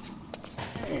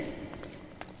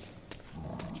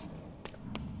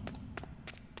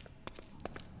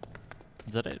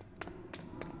 Is that it?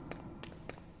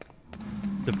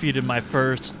 Defeated my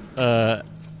first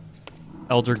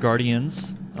Elder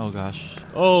Guardians. Oh gosh.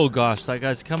 Oh gosh, that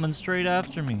guy's coming straight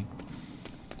after me.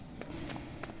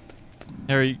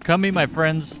 Here, come meet my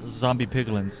friends, zombie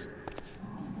piglins.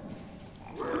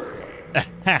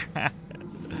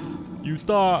 You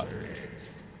thought.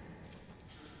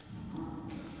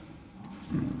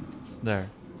 There.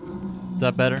 Is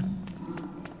that better?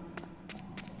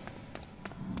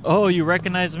 Oh, you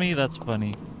recognize me? That's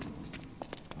funny.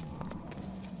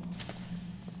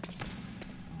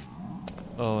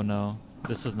 Oh no,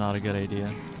 this is not a good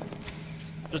idea.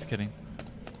 Just kidding.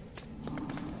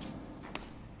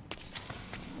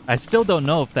 I still don't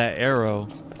know if that arrow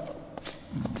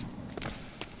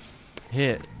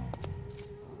hit.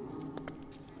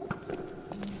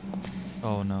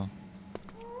 Oh no.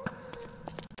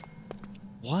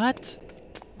 What?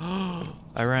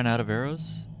 I ran out of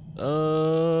arrows?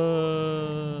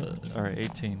 Alright,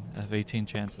 18. I have 18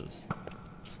 chances.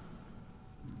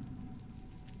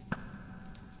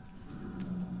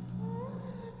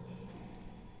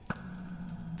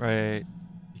 Right.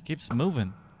 He keeps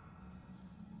moving.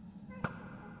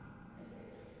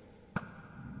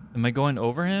 Am I going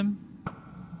over him?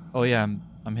 Oh yeah,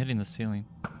 I'm hitting the ceiling.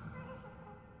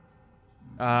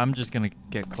 I'm just gonna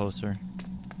get closer.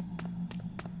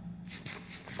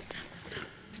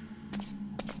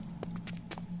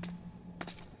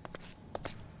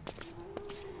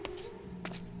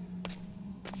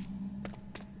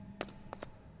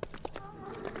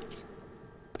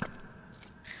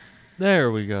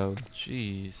 There we go.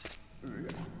 Jeez.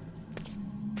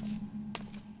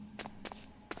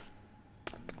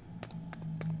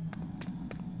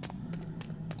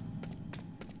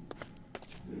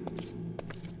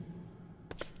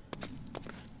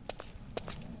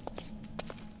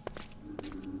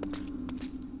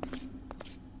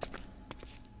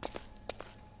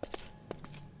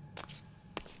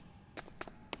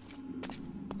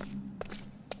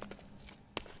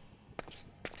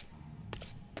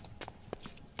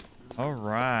 All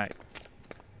right.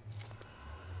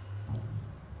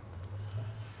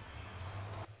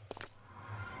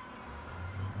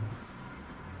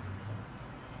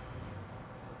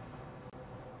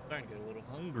 Starting to get a little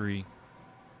hungry.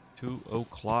 2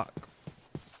 o'clock.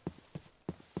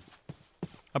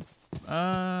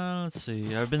 Let's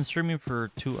see. I've been streaming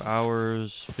for 2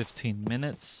 hours, 15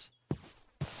 minutes.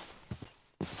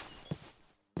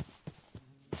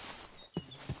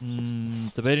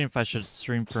 Debating if I should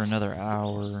stream for another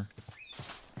hour.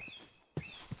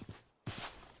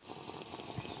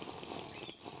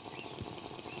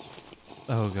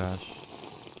 Oh gosh.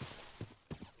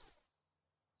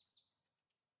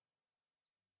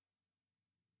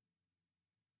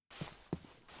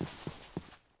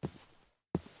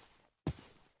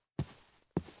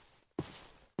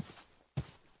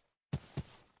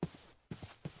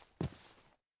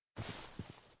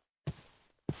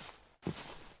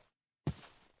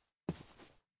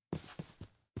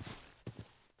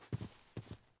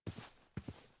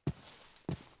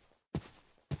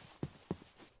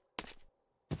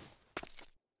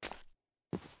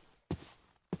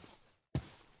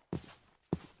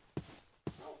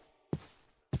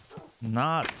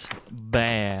 Not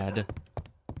bad.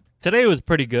 Today was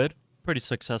pretty good. Pretty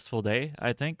successful day,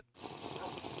 I think.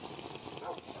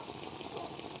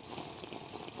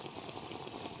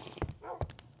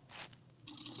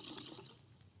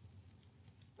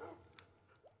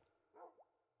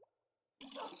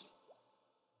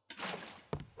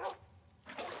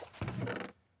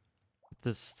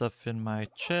 This stuff in my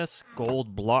chest,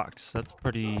 gold blocks. That's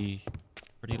pretty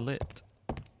lit.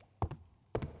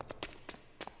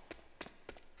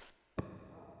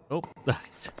 Oh,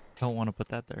 don't want to put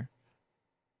that there.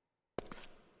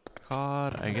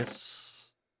 Cod, I guess.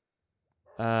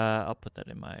 I'll put that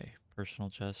in my personal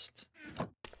chest.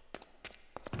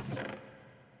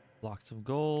 Blocks of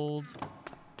gold.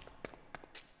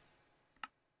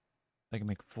 I can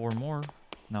make 4 more.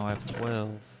 Now I have 12.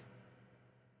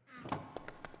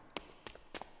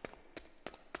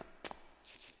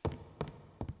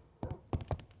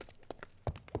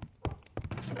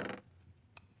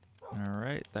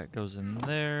 That goes in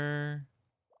there.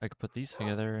 I could put these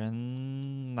together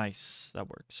and nice. That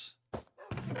works.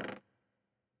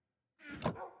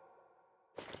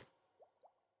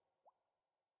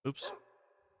 Oops.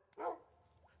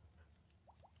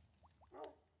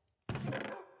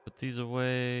 Put these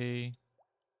away.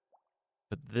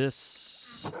 Put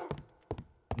this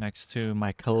next to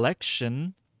my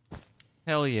collection.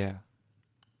 Hell yeah.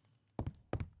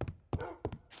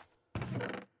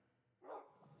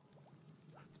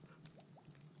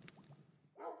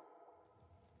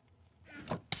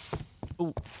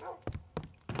 Ooh.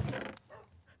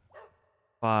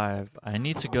 5. I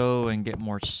need to go and get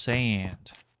more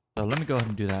sand. So let me go ahead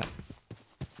and do that.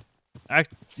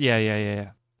 Yeah.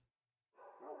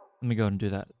 Let me go ahead and do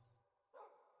that.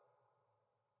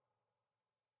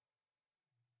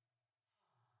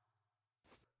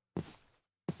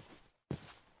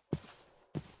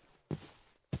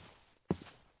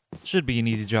 Should be an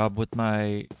easy job with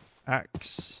my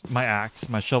my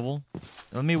shovel.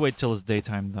 Let me wait till it's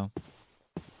daytime though.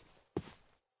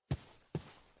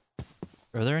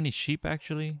 Are there any sheep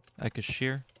actually I could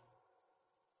shear?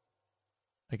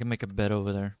 I can make a bed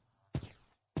over there.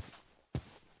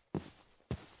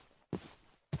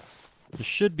 There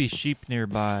should be sheep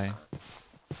nearby.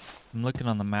 I'm looking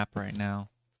on the map right now.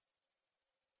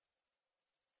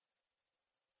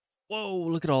 Whoa,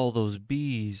 look at all those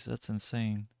bees. That's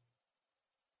insane.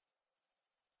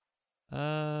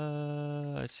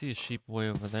 I see a sheep way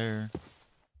over there.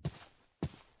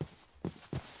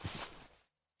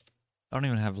 I don't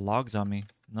even have logs on me.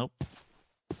 Nope.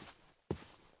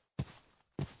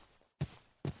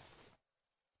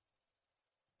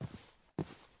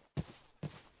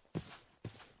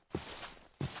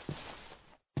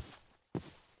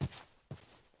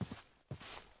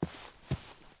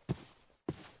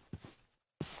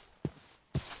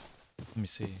 Let me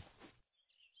see.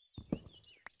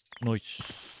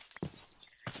 Nice.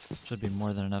 Should be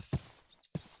more than enough.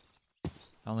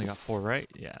 I only got 4, right?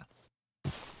 Yeah.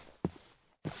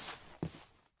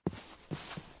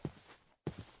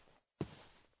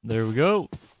 There we go.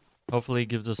 Hopefully it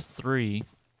gives us 3.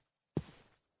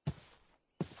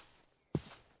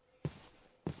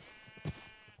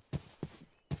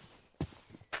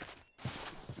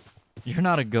 You're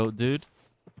not a goat, dude.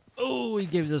 Oh, he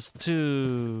gave us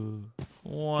 2.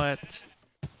 What?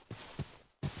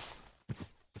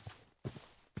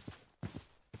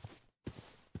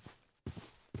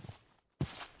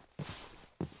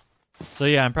 So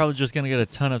yeah, I'm probably just gonna get a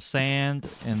ton of sand,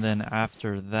 and then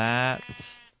after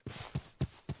that,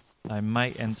 I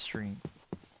might end stream.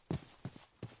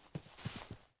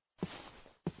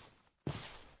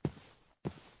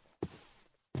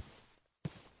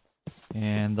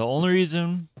 And the only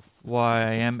reason why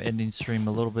I am ending stream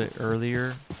a little bit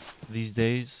earlier these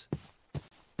days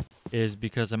is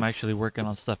because I'm actually working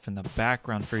on stuff in the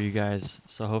background for you guys.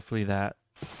 So hopefully that,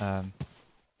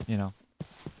 you know,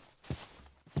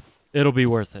 it'll be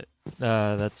worth it.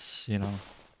 That's, you know,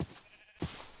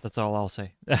 that's all I'll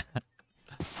say.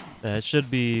 It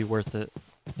should be worth it.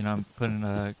 You know, I'm putting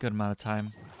a good amount of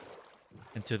time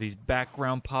into these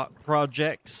background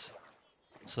projects.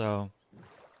 So,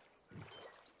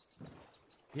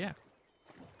 yeah.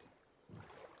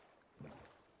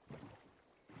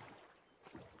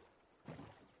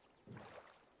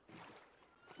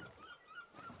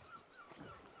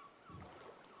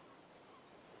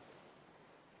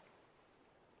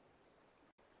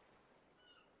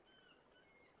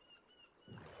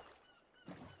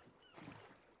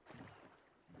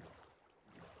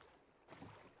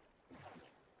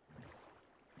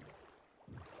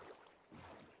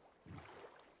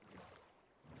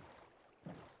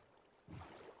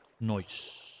 Nice.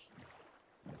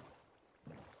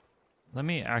 Let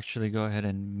me actually go ahead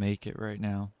and make it right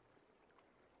now.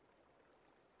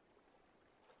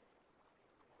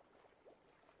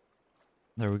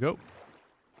 There we go.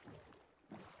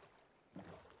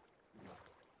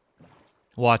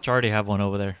 Watch, I already have one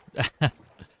over there.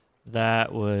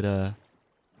 That would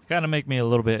kind of make me a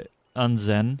little bit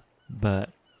unzen,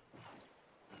 but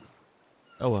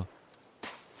oh well.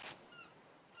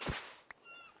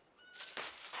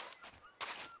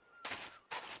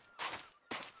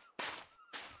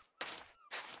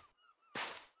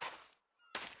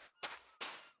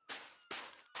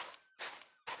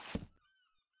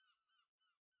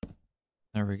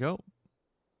 There we go.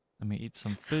 Let me eat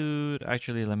some food.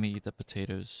 Actually, let me eat the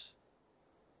potatoes.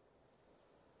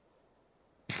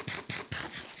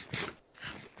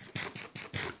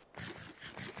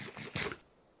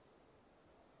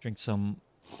 Drink some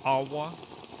agua.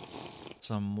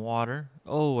 Some water.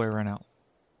 Oh, I ran out.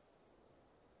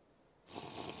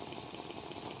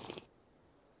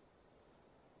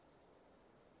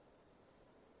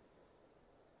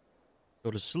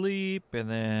 Go to sleep, and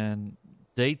then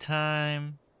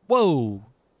daytime. Whoa!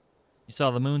 You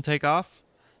saw the moon take off?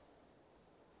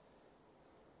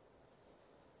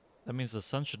 That means the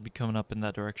sun should be coming up in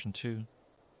that direction too.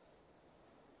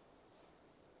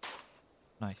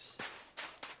 Nice.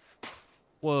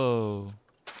 Whoa.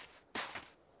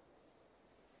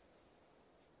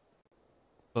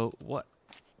 But what?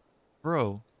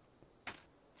 Bro.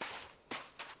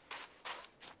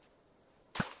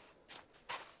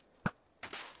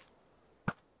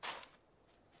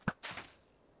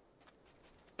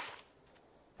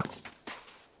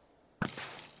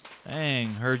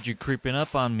 Dang, heard you creeping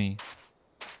up on me.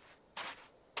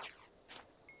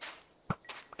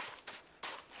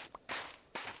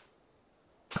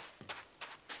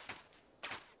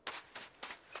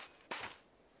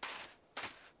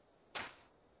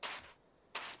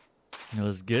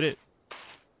 Let's get it.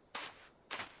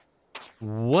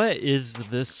 What is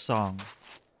this song?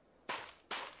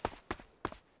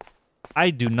 I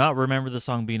do not remember the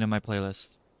song being in my playlist.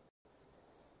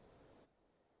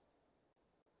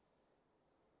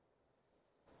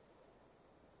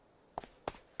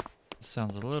 This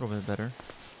sounds a little bit better.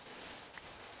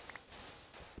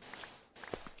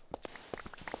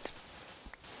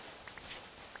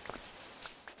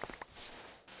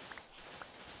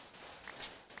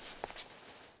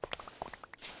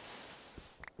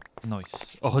 Nice.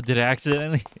 Oh, did I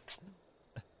accidentally?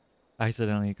 I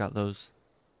accidentally got those.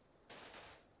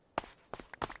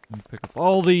 Let me pick up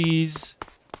all these.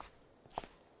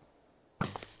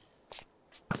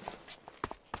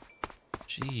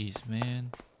 Jeez,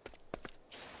 man.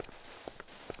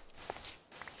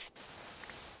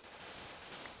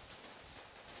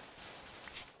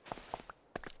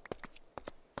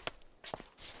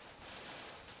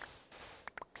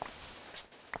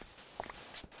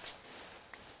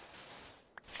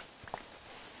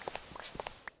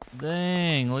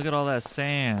 Dang, look at all that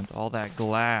sand, all that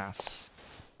glass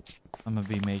I'm gonna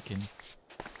be making.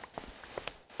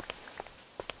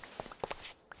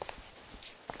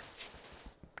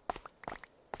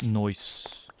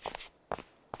 Nice.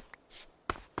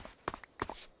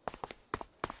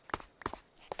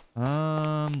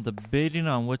 Debating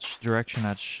on which direction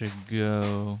I should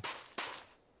go.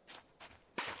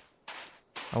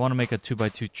 I want to make a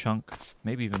 2x2 chunk,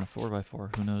 maybe even a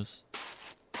 4x4, who knows.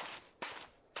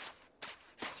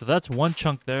 So that's one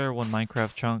chunk there, one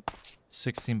Minecraft chunk,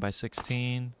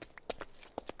 16x16.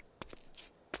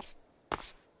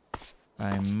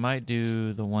 I might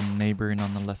do the one neighboring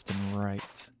on the left and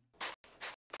right.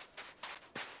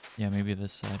 Yeah, maybe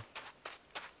this side.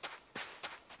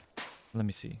 Let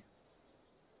me see.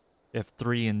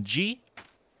 F3 and G.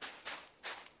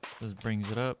 This brings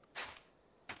it up.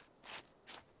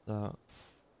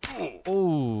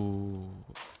 Oh,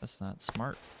 that's not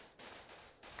smart.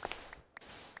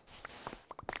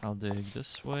 I'll dig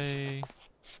this way.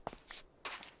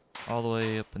 All the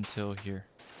way up until here.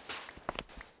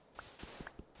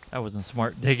 That wasn't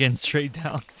smart. Digging straight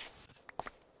down.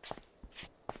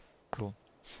 Cool.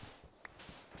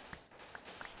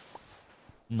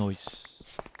 Nice.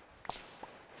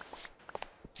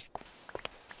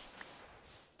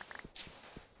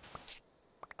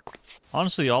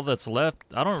 Honestly, all that's left,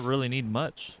 I don't really need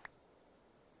much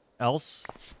else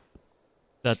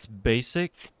that's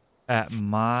basic at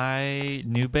my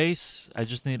new base. I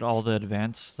just need all the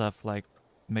advanced stuff, like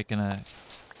making a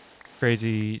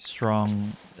crazy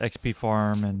strong XP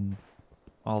farm and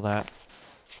all that.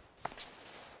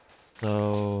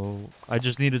 So I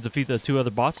just need to defeat the two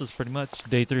other bosses pretty much.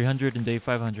 Day 300 and day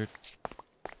 500.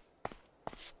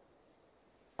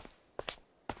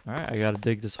 Alright, I gotta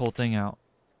dig this whole thing out.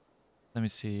 Let me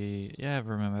see. Yeah, I have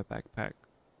room in my backpack.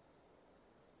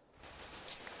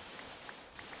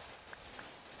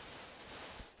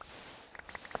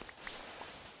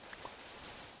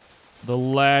 The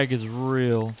lag is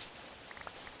real.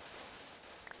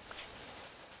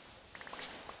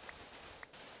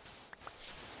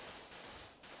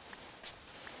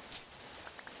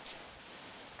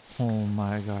 Oh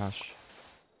my gosh.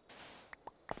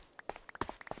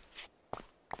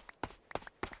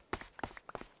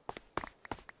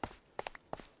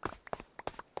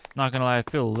 Not gonna lie, I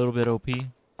feel a little bit OP.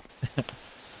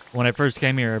 When I first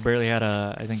came here, I barely had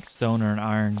a, I think, stone or an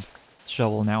iron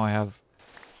shovel. Now I have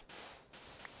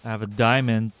a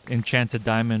diamond, enchanted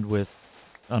diamond with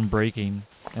unbreaking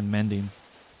and mending.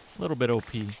 A little bit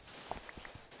OP.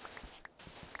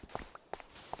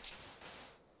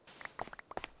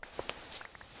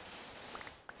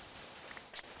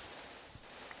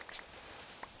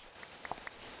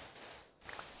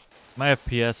 My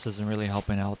FPS isn't really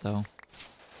helping out though.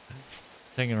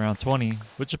 Thinking around 20,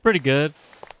 which is pretty good.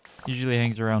 Usually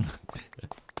hangs around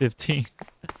 15,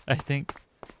 I think.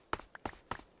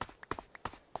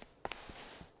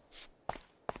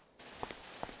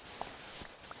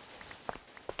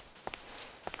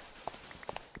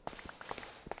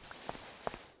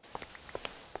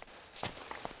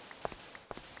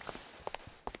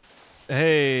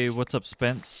 Hey, what's up,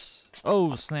 Spence?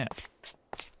 Oh, snap.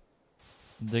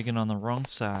 Digging on the wrong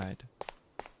side.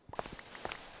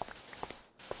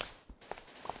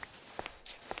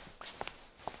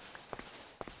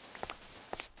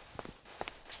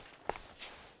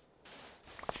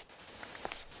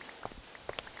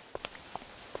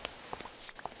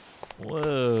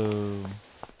 Whoa.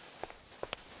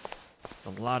 A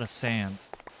lot of sand.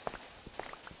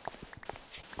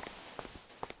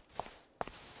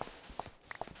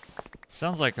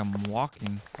 Sounds like I'm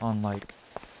walking on, like,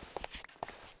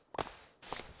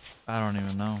 I don't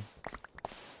even know.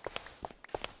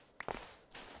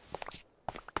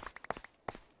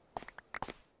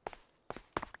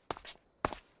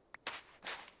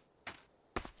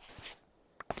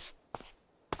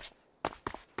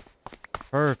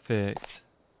 Perfect.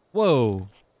 Whoa.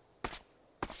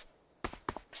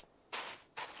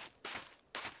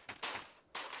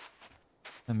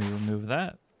 Let me remove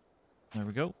that. There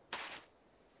we go.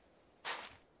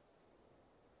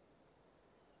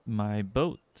 My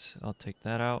boat. I'll take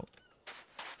that out.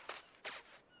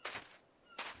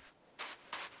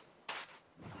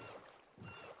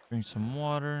 Drink some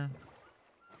water.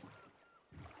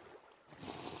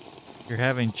 You're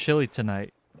having chili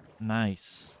tonight.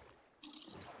 Nice.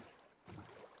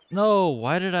 No,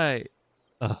 why did I...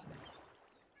 Ugh.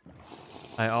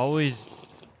 I always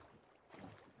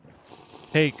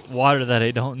take water that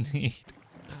I don't need.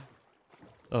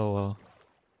 Oh well.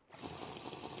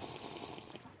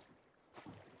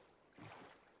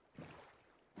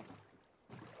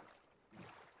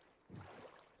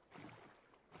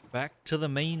 Back to the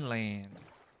mainland.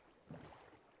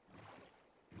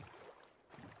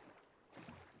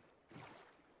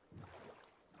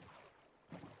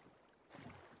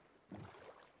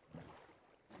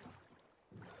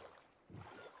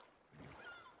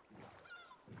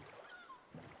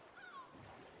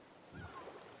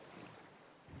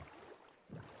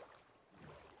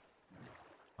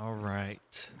 All right.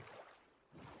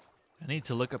 I need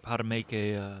to look up how to make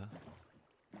a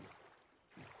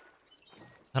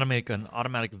an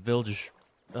automatic village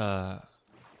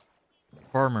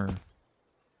farmer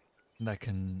that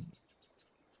can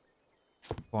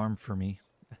farm for me.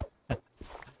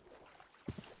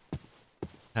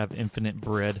 Have infinite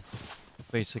bread,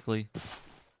 basically.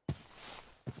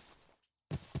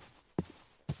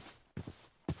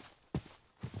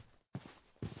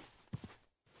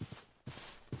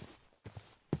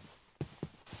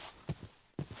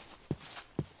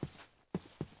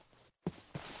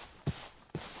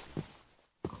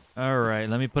 All right,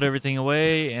 let me put everything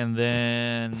away, and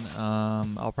then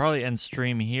I'll probably end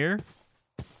stream here.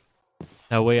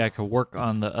 That way I could work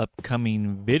on the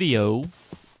upcoming video.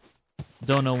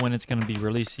 Don't know when it's going to be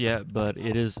released yet, but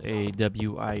it is a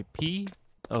WIP,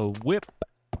 a whip,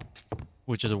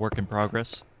 which is a work in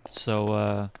progress.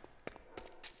 So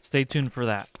stay tuned for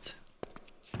that.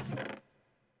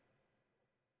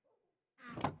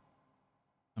 Let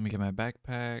me get my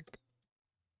backpack.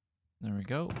 There we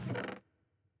go.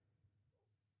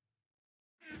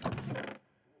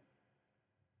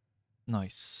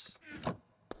 Nice.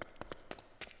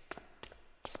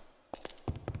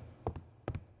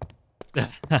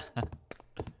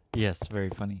 Yes, very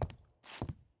funny.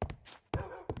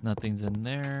 Nothing's in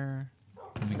there.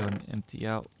 Let me go and empty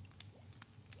out.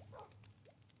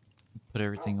 Put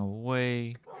everything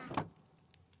away.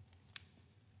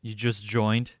 You just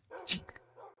joined.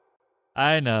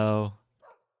 I know.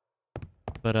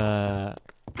 But I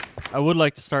would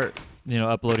like to start,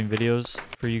 uploading videos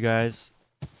for you guys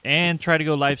and try to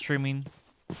go live streaming.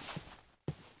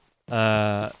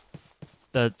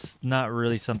 That's not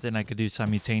really something I could do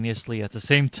simultaneously at the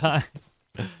same time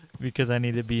because I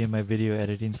need to be in my video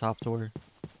editing software.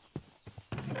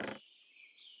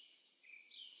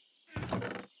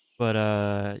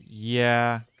 But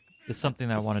yeah, it's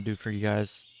something I want to do for you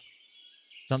guys.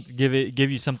 Give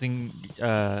you something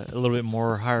a little bit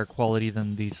more higher quality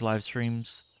than these live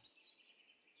streams.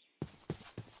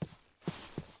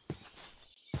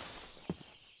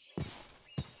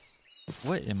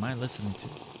 What am I listening to?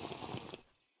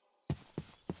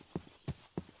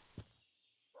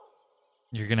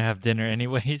 You're gonna have dinner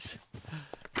anyways?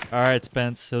 Alright,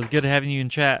 Spence. It was good having you in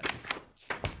chat.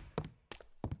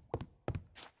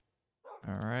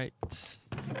 Alright. This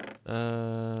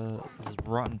is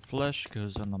rotten flesh,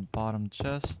 goes on the bottom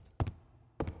chest.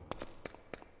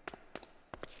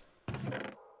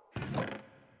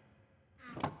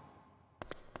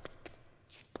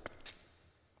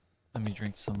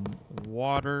 drink some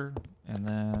water, and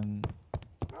then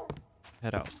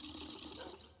head out.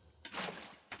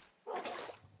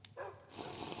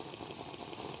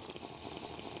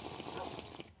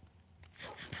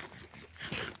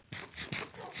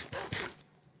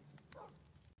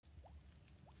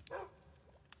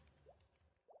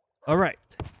 All right,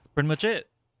 pretty much it.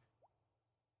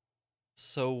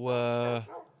 So,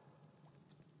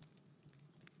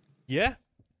 yeah,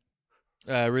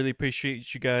 I really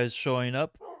appreciate you guys showing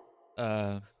up,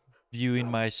 viewing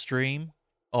my stream,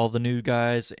 all the new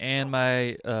guys and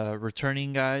my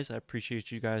returning guys. I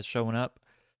appreciate you guys showing up.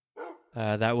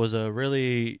 That was a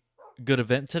really good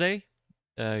event today.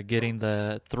 Getting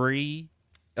the 3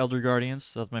 Elder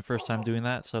Guardians. That was my first time doing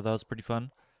that, so that was pretty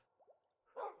fun.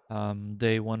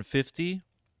 Day 150.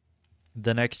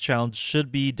 The next challenge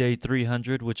should be day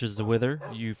 300, which is the Wither.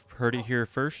 You've heard it here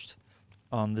first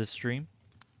on this stream,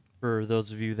 for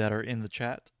those of you that are in the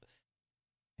chat.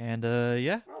 And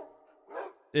yeah,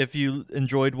 if you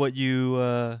enjoyed what you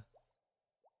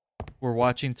were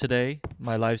watching today,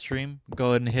 my live stream, go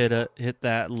ahead and hit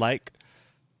that like.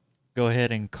 Go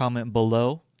ahead and comment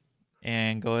below,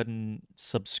 and go ahead and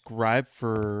subscribe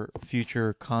for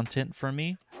future content from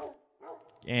me.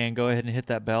 And go ahead and hit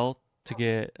that bell to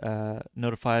get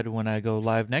notified when I go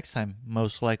live next time,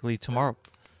 most likely tomorrow.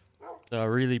 So I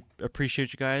really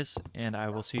appreciate you guys, and I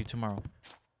will see you tomorrow.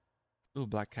 Ooh,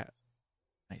 black cat.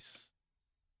 Nice.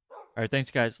 All right,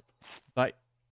 thanks, guys. Bye.